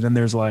Gabe, but then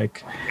there's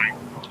like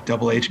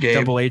Double H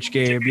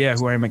Gabe, yeah,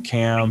 who I am at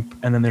camp,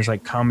 and then there's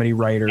like comedy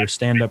writer,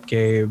 stand-up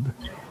Gabe.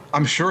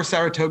 I'm sure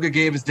Saratoga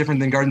Gabe is different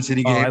than Garden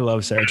City Gabe. Oh, I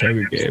love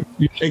Saratoga Gabe.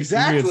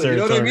 Exactly. You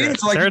know what I mean?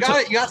 It's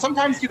like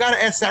sometimes you gotta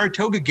ask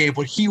Saratoga Gabe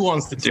what he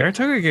wants to do.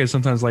 Saratoga Gabe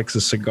sometimes likes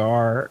a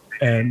cigar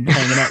and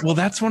hanging out. Well,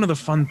 that's one of the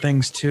fun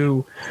things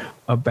too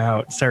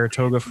about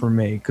Saratoga for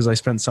me, because I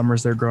spent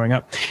summers there growing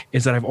up,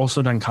 is that I've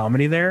also done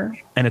comedy there,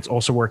 and it's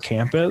also where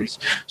camp is.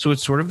 So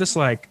it's sort of this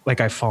like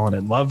I've fallen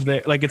in love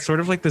there. Like it's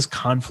sort of like this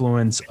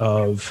confluence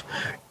of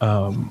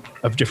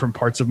different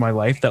parts of my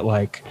life that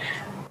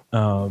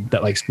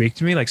that like speak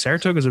to me. Like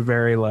Saratoga is a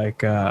very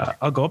like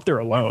I'll go up there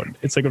alone.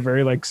 It's like a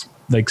very like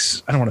I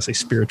don't want to say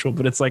spiritual,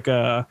 but it's like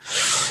I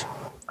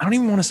don't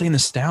even want to say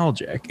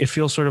nostalgic. It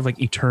feels sort of like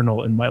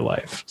eternal in my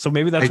life. So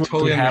maybe that's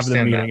what we have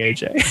the meeting,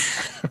 AJ.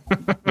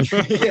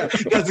 Yeah,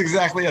 that's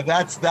exactly it.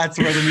 That's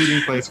where the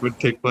meeting place would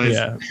take place.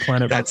 Yeah,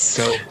 Planet. That's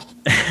so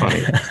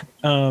funny.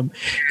 God,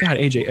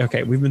 AJ.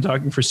 Okay, we've been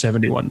talking for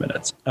 71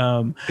 minutes.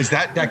 Is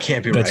that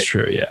can't be right? That's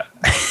true. Yeah.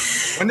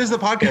 When does the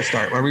podcast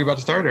start? Are we about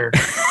to start or?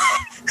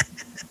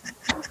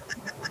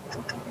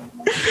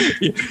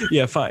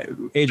 Yeah,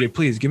 fine. AJ,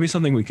 please give me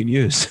something we can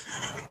use.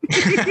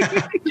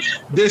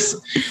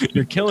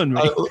 You're killing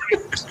me.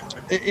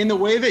 In the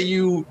way that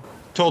you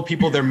told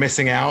people they're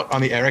missing out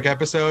on the Eric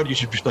episode, you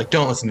should be like,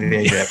 don't listen to the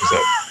AJ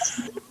episode.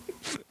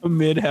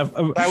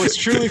 That was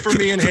truly for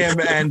me and him,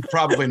 and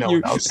probably no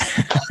one else.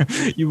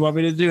 You want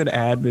me to do an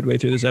ad midway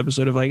through this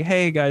episode of like,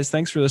 hey guys,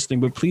 thanks for listening,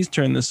 but please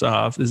turn this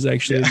off. This is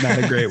actually not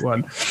a great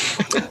one.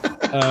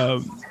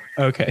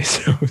 Okay,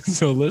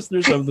 so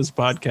listeners of this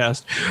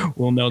podcast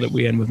will know that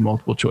we end with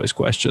multiple choice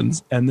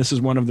questions. And this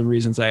is one of the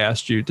reasons I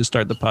asked you to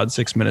start the pod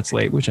 6 minutes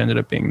late, which ended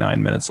up being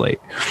 9 minutes late.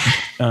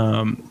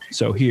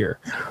 So here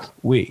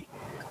we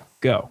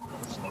go.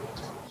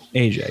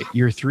 AJ,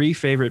 your 3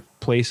 favorite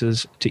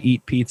places to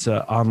eat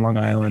pizza on Long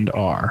Island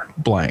are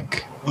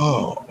blank.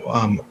 Well,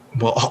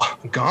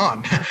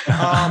 gone.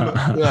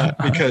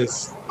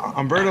 Because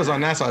Umberto's on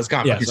Nassau is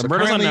gone. Yes,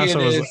 Umberto's on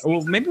Nassau.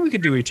 Well, maybe we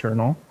could do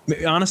Eternal.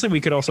 Honestly, we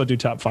could also do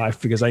top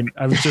 5 because I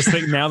was just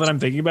thinking, now that I'm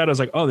thinking about it, I was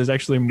like, oh, there's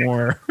actually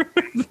more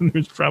than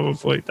there's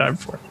probably time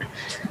for.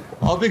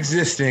 Of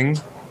existing,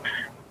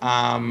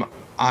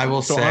 I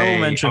will So say. I will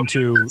mention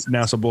to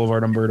NASA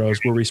Boulevard Umberto's,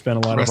 where we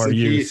spent a lot of Rest our in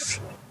youth. peace.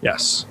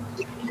 Yes.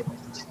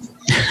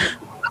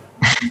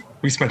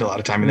 We spent a lot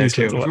of time in there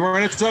too. If we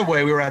weren't at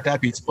Subway, we were at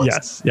that pizza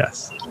place.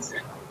 Yes.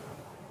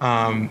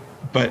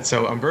 But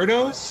so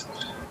Umberto's.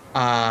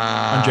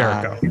 On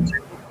Jericho.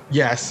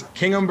 Yes,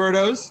 King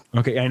Umberto's.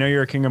 Okay, I know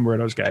you're a King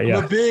Umberto's guy. I'm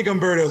Yeah. a big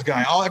Umberto's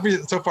guy.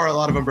 So far, a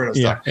lot of Umberto's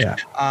stuff. Yeah.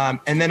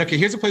 And then, okay,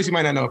 here's a place you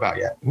might not know about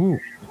yet. Ooh.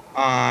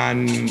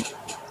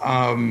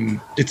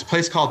 It's a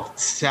place called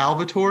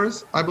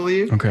Salvatore's, I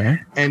believe. Okay.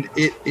 And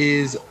it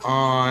is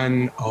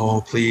on.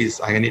 Oh,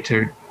 please! I need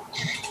to.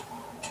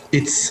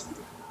 It's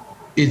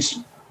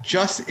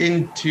just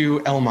into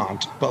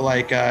Elmont, but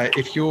like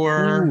if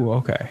you're. Ooh,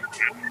 okay.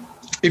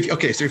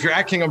 So if you're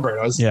at King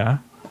Umberto's. Yeah.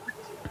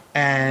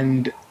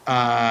 And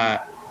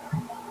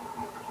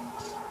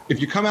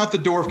if you come out the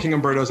door of King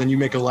Umberto's and you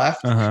make a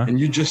left and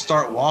you just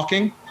start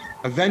walking,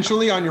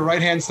 eventually on your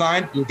right-hand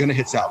side, you're going to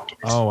hit Salvatore's.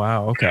 Oh,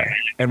 wow. Okay.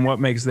 And what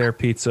makes their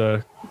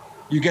pizza?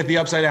 You get the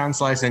upside-down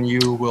slice and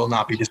you will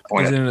not be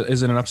disappointed.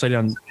 Is it an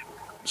upside-down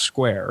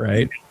square,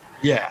 right?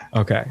 Yeah.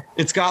 Okay.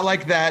 It's got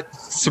like that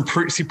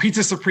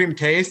pizza supreme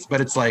taste,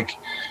 but it's like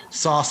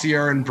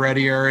saucier and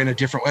breadier in a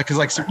different way. Because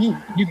like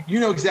you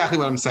know exactly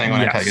what I'm saying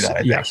when I tell you that.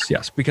 I think.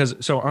 Yes. Because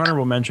so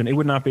honorable mention, it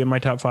would not be in my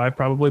top 5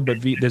 probably, but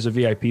there's a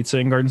VI Pizza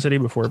in Garden City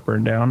before it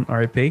burned down,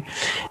 RIP,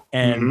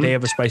 and they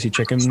have a spicy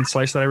chicken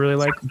slice that I really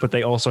like. But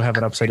they also have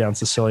an upside down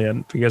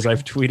Sicilian, because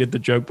I've tweeted the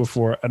joke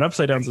before. An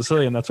upside down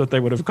Sicilian. That's what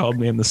they would have called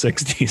me in the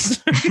 '60s.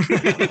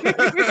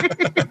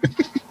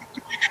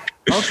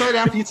 Upside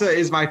down pizza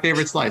is my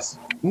favorite slice.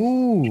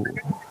 Ooh,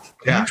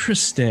 Yeah.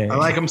 interesting. I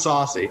like them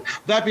saucy.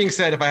 That being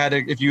said,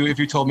 if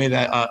you told me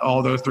that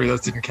all those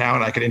didn't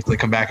count, I could instantly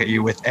come back at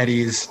you with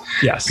Eddie's,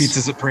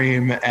 Pizza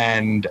Supreme,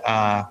 and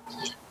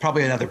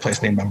probably another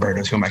place named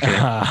Umberto's. Who am I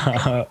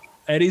kidding?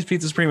 Eddie's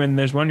Pizza Supreme, and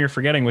there's one you're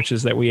forgetting, which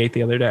is that we ate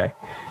the other day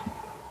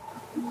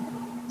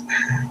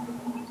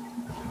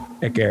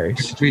at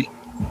Gary's.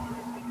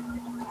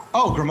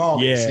 Oh,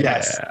 Grimaldi's.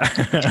 Yeah. Yes.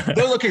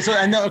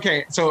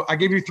 So I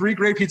gave you 3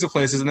 great pizza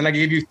places, and then I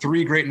gave you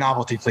 3 great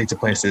novelty pizza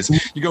places.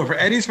 You go for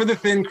Eddie's for the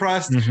thin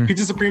crust,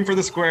 Pizza Supreme for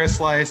the square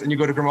slice, and you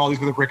go to Grimaldi's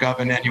for the brick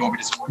oven, and you won't be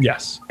disappointed.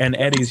 Yes. And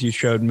Eddie's, you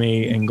showed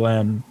me and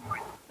Glenn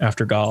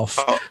after golf,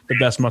 the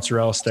best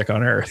mozzarella stick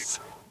on earth.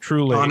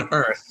 Truly. On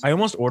earth. I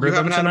almost ordered You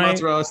them haven't had a tonight.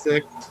 mozzarella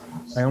stick?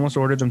 I almost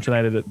ordered them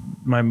tonight.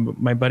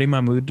 My buddy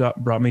Mahmoud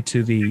brought me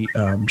to the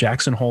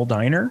Jackson Hole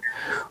Diner,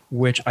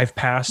 which I've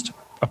passed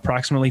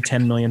approximately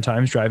 10 million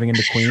times driving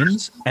into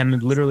Queens,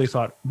 and literally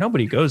thought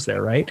nobody goes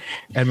there, right?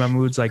 And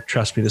Mahmoud's like,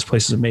 trust me, this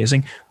place is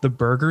amazing. The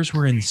burgers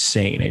were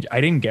insane.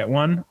 I didn't get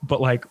one, but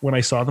like when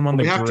I saw them on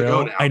the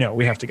grill, I know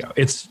we have to go.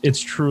 It's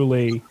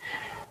truly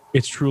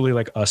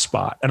like a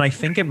spot. And I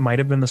think it might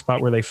have been the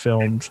spot where they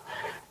filmed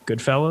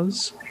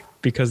Goodfellas,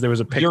 because there was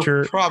a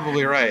picture. You're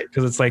probably right.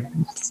 Because it's like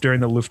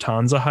during the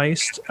Lufthansa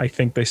heist, I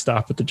think they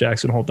stopped at the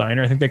Jackson Hole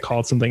Diner. I think they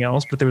called something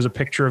else, but there was a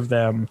picture of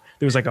them.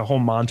 There was like a whole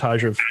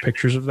montage of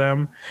pictures of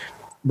them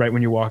right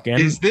when you walk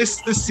in. Is this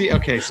the scene?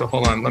 Okay, so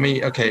hold on.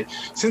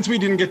 Since we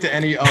didn't get to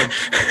any of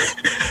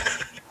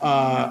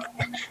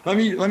let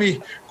me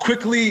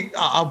quickly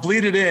I'll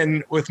bleed it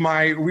in with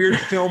my weird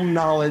film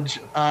knowledge.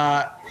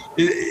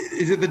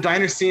 Is it the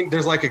diner scene?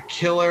 There's like a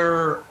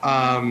killer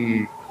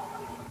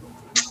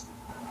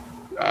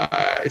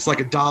it's like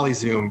a dolly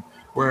zoom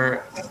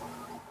where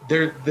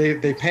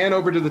they pan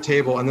over to the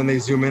table and then they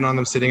zoom in on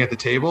them sitting at the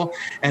table,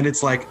 and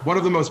it's like one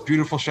of the most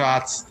beautiful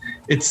shots.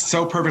 It's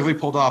so perfectly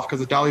pulled off, because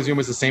the dolly zoom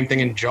is the same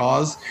thing in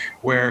Jaws,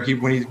 where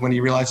when he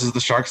realizes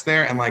the shark's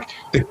there, and like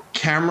the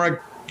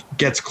camera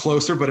gets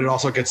closer but it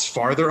also gets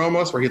farther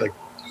almost, where he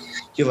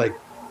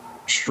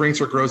shrinks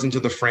or grows into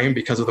the frame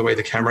because of the way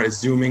the camera is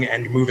zooming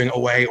and moving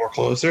away or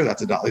closer.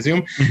 That's a dolly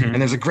zoom.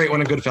 And there's a great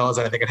one in Goodfellas,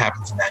 and I think it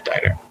happens in that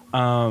diner.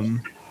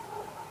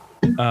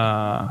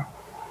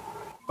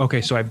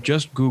 Okay, so I've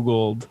just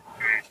Googled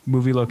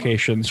movie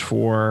locations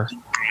for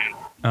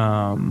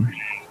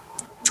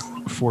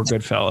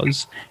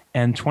Goodfellas,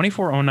 and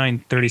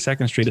 2409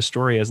 32nd Street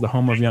Astoria is the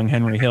home of young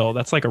Henry Hill.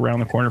 That's like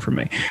around the corner from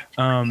me.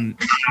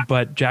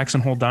 But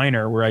Jackson Hole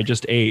Diner, where I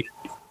just ate,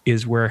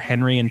 is where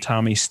Henry and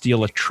Tommy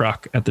steal a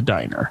truck at the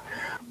diner.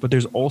 But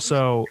there's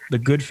also the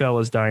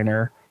Goodfellas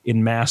Diner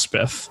in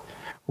Maspeth,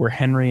 where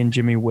Henry and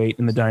Jimmy wait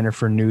in the diner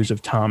for news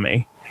of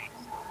Tommy.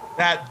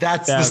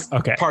 That's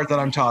the part that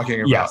I'm talking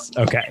about. Yes.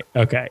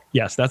 Okay.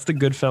 Yes, that's the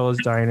Goodfellas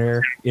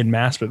Diner in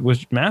Maspeth,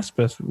 which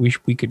Maspeth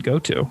we could go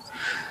to.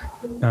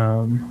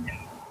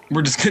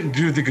 We're just going to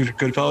do the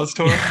Goodfellas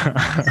tour?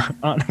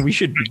 We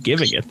should be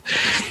giving it.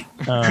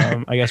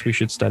 I guess we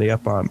should study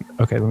up on...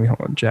 Okay, let me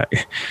hold on.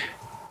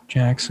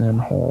 Jackson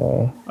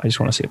Hole. I just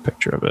want to see a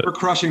picture of it. We're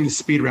crushing the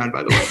speed round,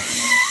 by the way.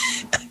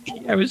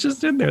 I was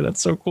just in there. That's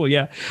so cool.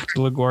 Yeah.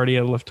 The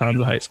LaGuardia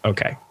Lufthansa Heights.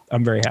 Okay.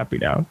 I'm very happy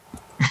now.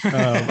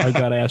 I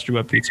got to ask you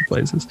about pizza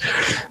places.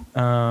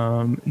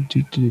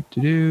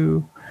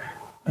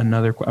 Another...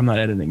 I'm not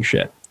editing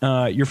shit.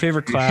 Your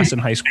favorite class in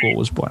high school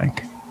was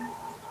blank.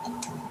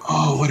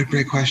 Oh, what a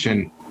great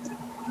question.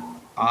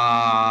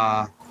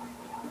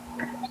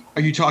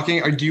 Are you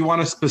talking, or do you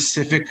want a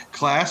specific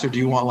class, or do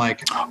you want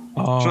like,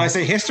 should I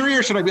say history,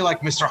 or should I be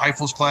like Mr.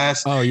 Heifel's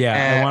class? Oh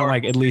yeah, I want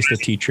like at least a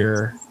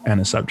teacher and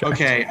a subject.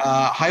 Okay,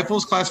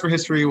 Heifel's class for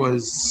history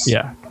was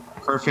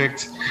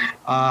perfect.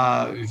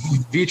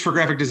 Veach for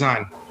graphic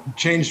design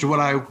changed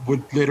what I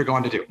would later go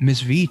on to do.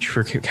 Miss Veach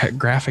for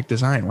graphic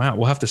design. Wow,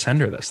 we'll have to send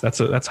her this.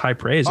 That's high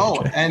praise.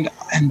 Oh, AJ.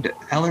 and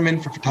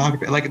Ellerman for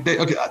photography. Like,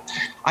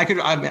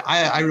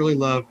 I really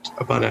loved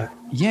a bunch of.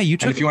 Yeah, you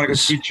took. And if you want to go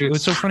teach it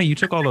was so funny. You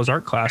took all those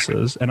art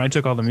classes, and I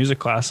took all the music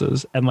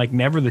classes, and like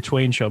never the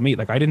twain shall meet.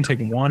 Like I didn't take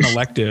one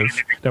elective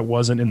that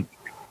wasn't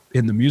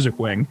in the music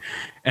wing,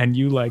 and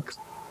you like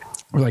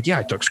were like, yeah,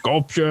 I took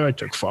sculpture, I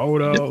took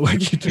photo.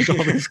 Like you took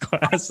all these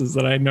classes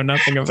that I know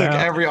nothing about. Took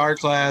every art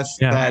class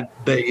that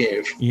they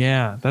gave.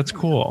 Yeah, that's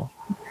cool.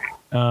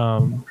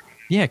 Yeah,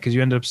 because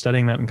you ended up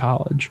studying that in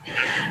college.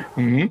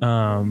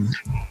 Mm-hmm.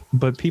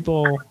 But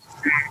people.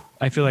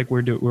 I feel like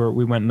we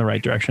went in the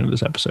right direction of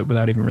this episode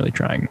without even really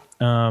trying.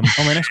 My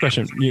next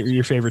question,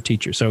 your favorite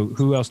teacher. So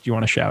who else do you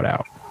want to shout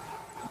out?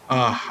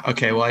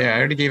 Okay. Well, yeah, I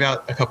already gave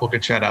out a couple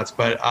good shout outs,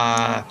 but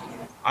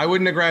I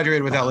wouldn't have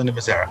graduated without Linda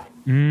Massera.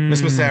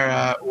 Miss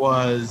Massera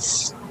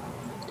was,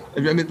 I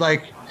mean,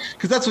 like,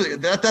 because that's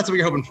what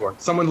you're hoping for.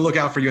 Someone to look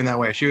out for you in that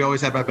way. She always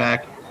had my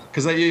back.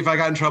 Because if I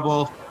got in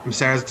trouble, Miss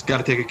Sarah's got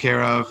to take it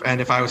care of.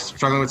 And if I was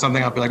struggling with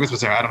something, I'll be like, Miss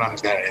Sarah, I don't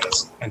understand any of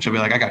this. And she'll be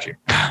like, I got you.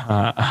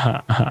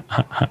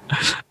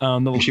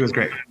 And she was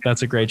great.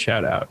 That's a great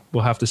shout out.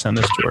 We'll have to send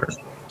this to her.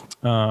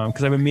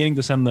 Because I've been meaning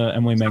to send the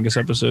Emily Mangus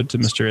episode to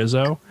Mr.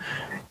 Izzo.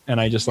 And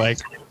I just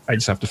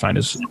have to find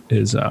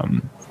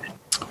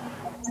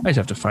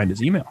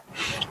his email.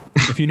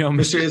 If you know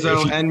Mr.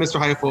 Izzo and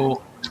Mr.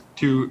 Heifel,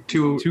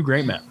 two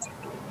great men.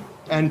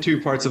 And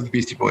 2 parts of the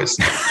Beastie Boys.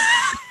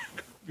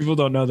 People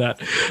don't know that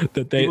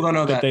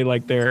they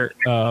like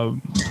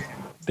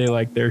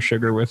their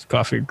sugar with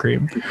coffee and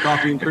cream.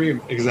 Coffee and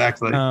cream,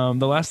 exactly.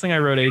 The last thing I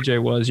wrote,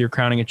 AJ, was your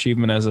crowning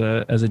achievement as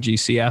a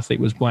GC athlete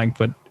was blank.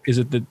 But is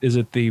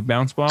it the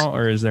bounce ball,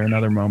 or is there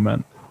another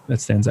moment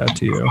that stands out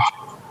to you?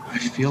 I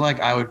feel like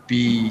I would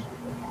be.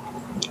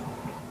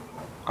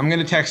 I'm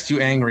gonna text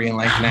you angry in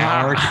like an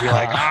hour to be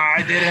like,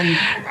 I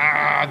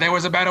didn't. There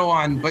was a better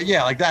one, but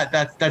yeah, like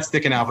that's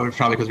sticking out. But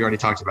probably because we already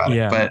talked about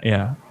it. But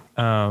yeah.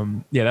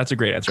 That's a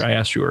great answer. I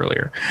asked you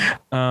earlier.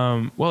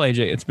 Well,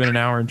 AJ, it's been an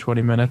hour and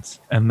 20 minutes,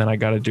 and then I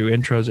got to do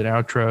intros and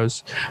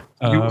outros.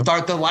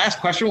 The last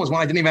question was one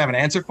I didn't even have an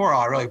answer for. Oh,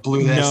 I really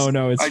blew this.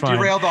 No, it's fine. I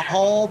derailed the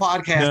whole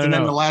podcast, and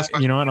then the last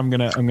question. You know what? I'm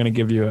gonna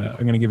give you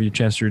a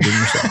chance to redeem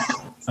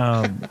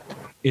yourself.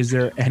 Is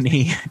there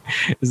any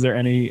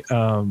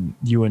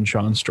you and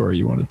Sean story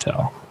you want to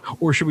tell,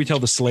 or should we tell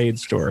the Slade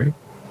story?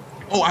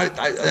 Oh,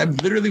 I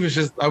literally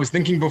was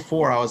thinking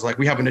before. I was like,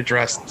 we haven't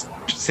addressed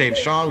Save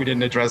Sean. We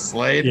didn't address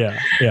Slade.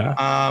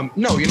 Yeah.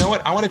 No, you know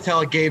what? I want to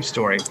tell a Gabe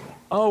story.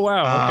 Oh,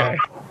 wow.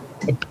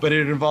 Okay. But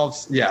it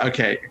involves,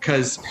 okay.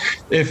 Because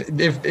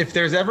if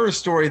there's ever a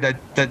story that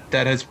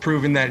has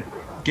proven that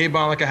Gabe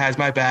Bonlica has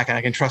my back and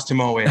I can trust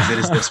him always, it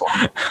is this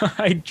one.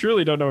 I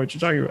truly don't know what you're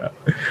talking about.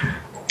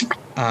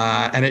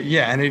 And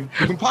it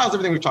compiles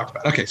everything we've talked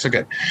about. Okay, so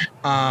good.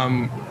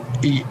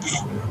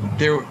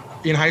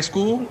 In high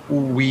school,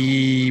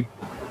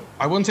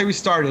 I wouldn't say we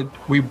started.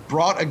 We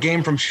brought a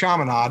game from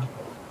Chaminade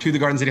to the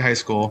Garden City High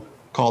School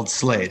called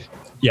Slade.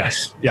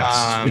 Yes.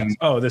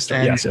 Oh, this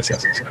story.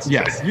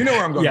 Yes. You know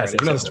where I'm going. Yes.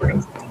 You know the story.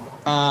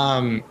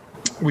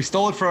 We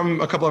stole it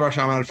from a couple of our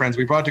Chaminade friends.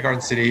 We brought it to Garden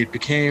City.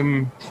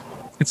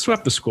 It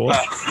swept the school.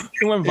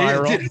 It went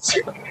viral.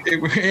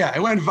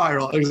 It went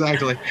viral.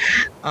 Exactly.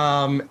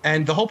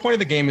 And the whole point of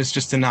the game is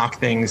just to knock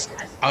things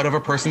out of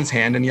a person's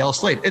hand and yell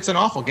Slade. It's an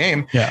awful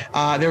game.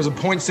 Yeah. There's a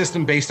point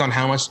system based on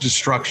how much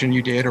destruction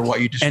you did or what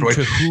you destroyed.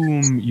 And to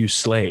whom you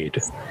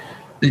slayed.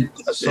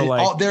 So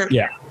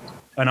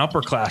an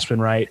upperclassman,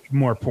 right?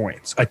 More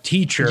points. A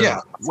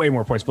teacher, way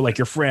more points. But like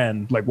your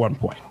friend, like 1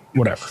 point.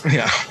 Whatever.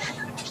 Yeah.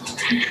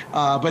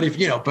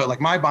 But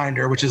like my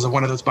binder, which is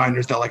one of those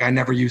binders that like I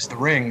never use the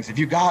rings. If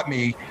you got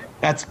me,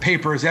 that's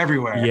papers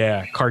everywhere.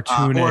 Yeah,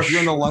 cartoonish. Or if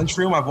you're in the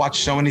lunchroom, I've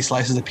watched so many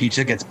slices of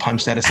pizza gets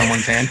punched out of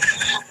someone's hand.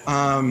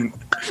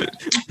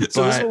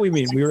 So this is what we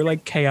mean. We were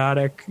like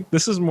chaotic.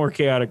 This is more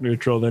chaotic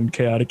neutral than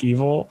chaotic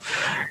evil.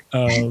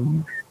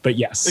 But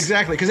yes,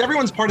 exactly, because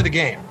everyone's part of the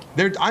game.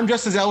 I'm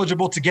just as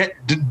eligible to get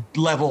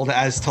leveled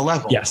as to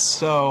level. Yes.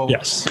 So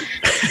yes,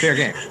 fair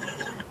game.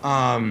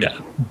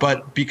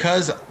 But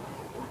because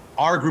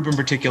our group in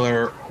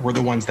particular were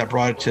the ones that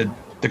brought it to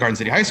the Garden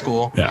City High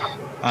School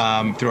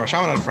through our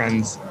Chaminade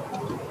friends,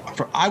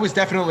 I was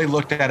definitely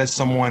looked at as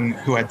someone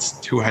who was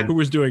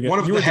doing it. One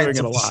of the heads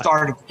of the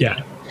start.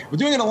 Yeah, we're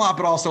doing it a lot,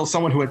 but also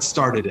someone who had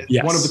started it.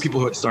 Yes. One of the people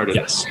who had started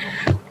it.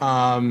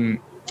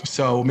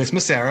 So Miss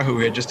Massera, who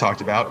we had just talked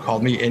about,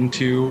 called me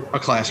into a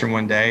classroom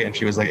one day, and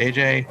she was like,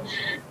 AJ,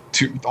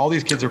 all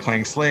these kids are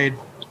playing Slade.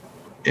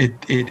 It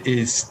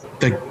is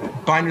the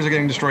binders are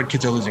getting destroyed.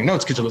 Kids are losing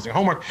notes. Kids are losing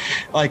homework.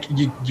 Like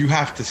you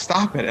have to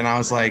stop it. And I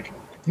was like,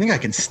 you think I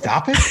can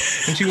stop it?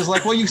 And she was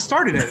like, well, you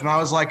started it. And I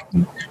was like,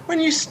 when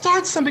you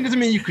start something doesn't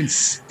mean you can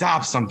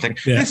stop something.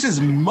 Yeah. This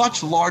is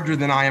much larger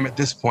than I am at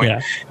this point.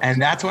 Yeah.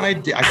 And that's when I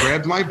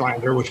grabbed my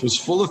binder, which was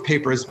full of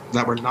papers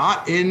that were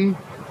not in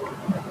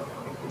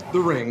the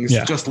rings,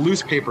 just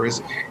loose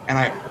papers. And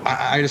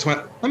I just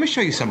went, let me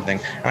show you something.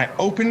 And I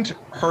opened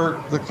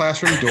the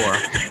classroom door,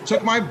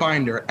 took my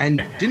binder, and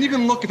didn't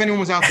even look if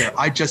anyone was out there.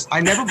 I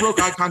never broke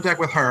eye contact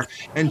with her,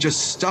 and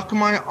just stuck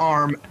my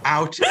arm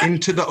out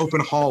into the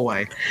open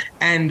hallway.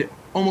 And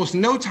almost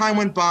no time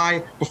went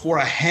by before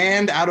a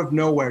hand out of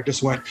nowhere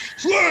just went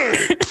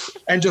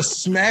and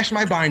just smashed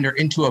my binder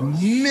into a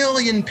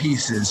million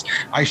pieces.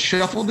 I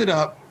shuffled it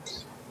up.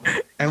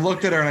 I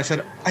looked at her and I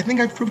said, I think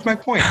I've proved my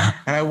point.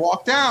 And I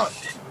walked out,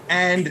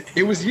 and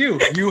it was you.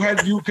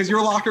 Because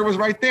your locker was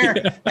right there.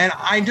 And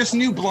I just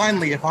knew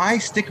blindly, if I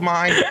stick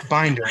my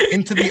binder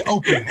into the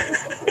open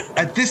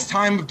at this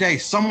time of day,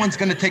 someone's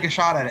going to take a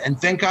shot at it. And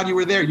thank God you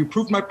were there. You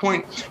proved my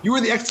point. You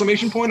were the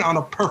exclamation point on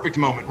a perfect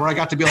moment where I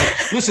got to be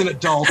like, listen,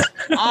 adult,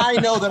 I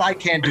know that I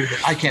can't do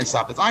this. I can't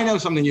stop this. I know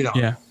something you don't.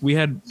 Yeah. We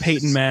had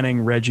Peyton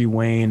Manning, Reggie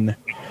Wayne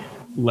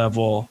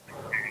level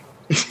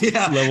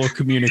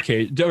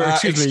communication.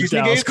 Excuse me,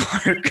 Dallas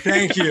Clark.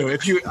 Thank you.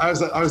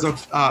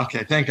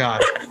 Okay. Thank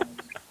God.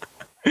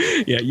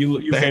 Yeah,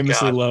 you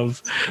famously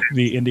love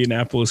the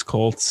Indianapolis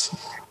Colts,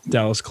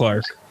 Dallas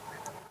Clark.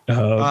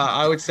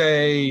 I would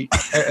say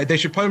they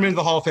should put him into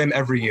the Hall of Fame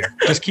every year.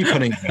 Just keep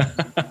putting him.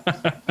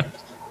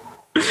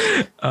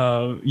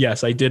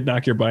 Yes, I did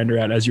knock your binder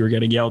out as you were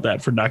getting yelled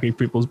at for knocking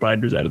people's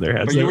binders out of their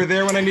heads. But you were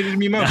there when I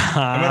needed you most.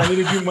 You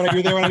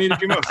were there when I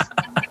needed you most.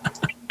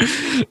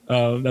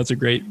 That's a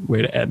great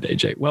way to end,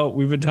 AJ. Well,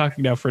 we've been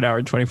talking now for an hour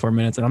and 24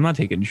 minutes, and I'm not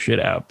taking shit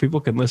out.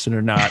 People can listen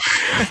or not.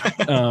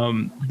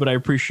 But I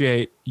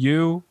appreciate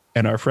you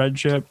and our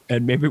friendship,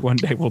 and maybe one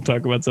day we'll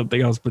talk about something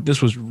else. But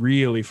this was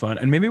really fun,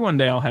 and maybe one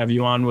day I'll have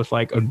you on with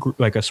like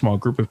a small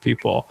group of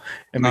people,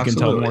 and we can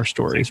tell more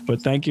stories.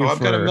 But thank you. I've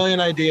got a million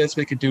ideas.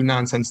 We could do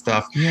nonsense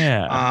stuff.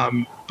 Yeah.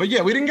 But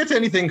yeah, we didn't get to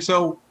anything,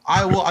 so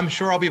I'm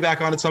sure I'll be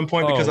back on at some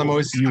point because I'm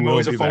always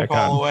a phone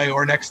call away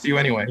or next to you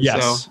anyway.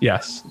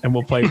 Yes. And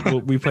we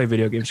play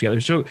video games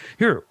together. So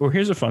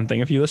here's a fun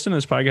thing. If you listen to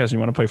this podcast and you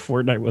want to play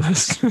Fortnite with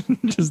us,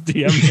 just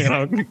DM me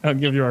and I'll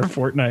give you our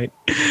Fortnite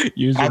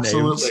usernames.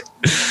 Absolutely.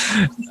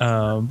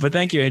 But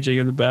thank you, AJ.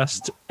 You're the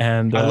best.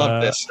 And I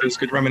love this. It was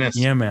good reminisce.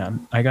 Yeah,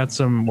 man. I got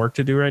some work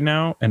to do right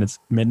now, and it's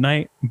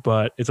midnight,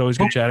 but it's always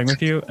good chatting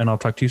with you, and I'll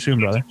talk to you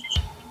soon, brother.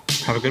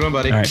 Have a good one,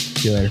 buddy. All right.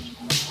 See you later.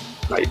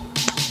 Bye.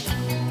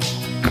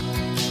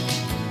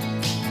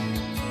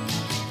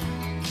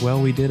 Well,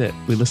 we did it.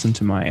 We listened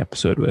to my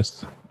episode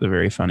with the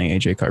very funny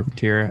AJ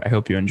Carpentier. I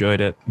hope you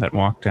enjoyed it. That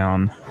walk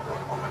down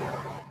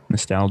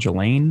Nostalgia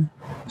Lane,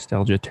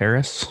 Nostalgia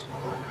Terrace,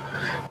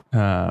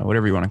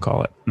 whatever you want to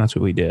call it. And that's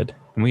what we did.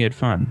 And we had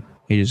fun.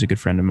 AJ's a good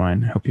friend of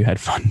mine. I hope you had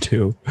fun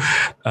too.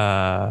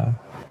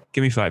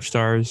 Give me 5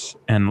 stars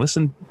and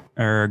listen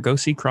or go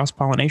see Cross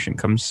Pollination.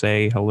 Come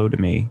say hello to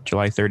me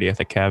July 30th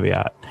at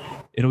Caveat.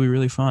 It'll be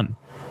really fun.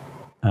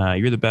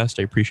 You're the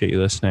best. I appreciate you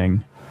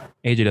listening.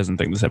 AJ doesn't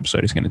think this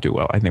episode is going to do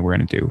well. I think we're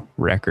going to do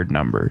record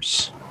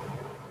numbers.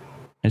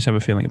 I just have a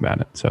feeling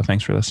about it. So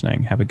thanks for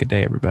listening. Have a good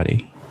day,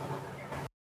 everybody.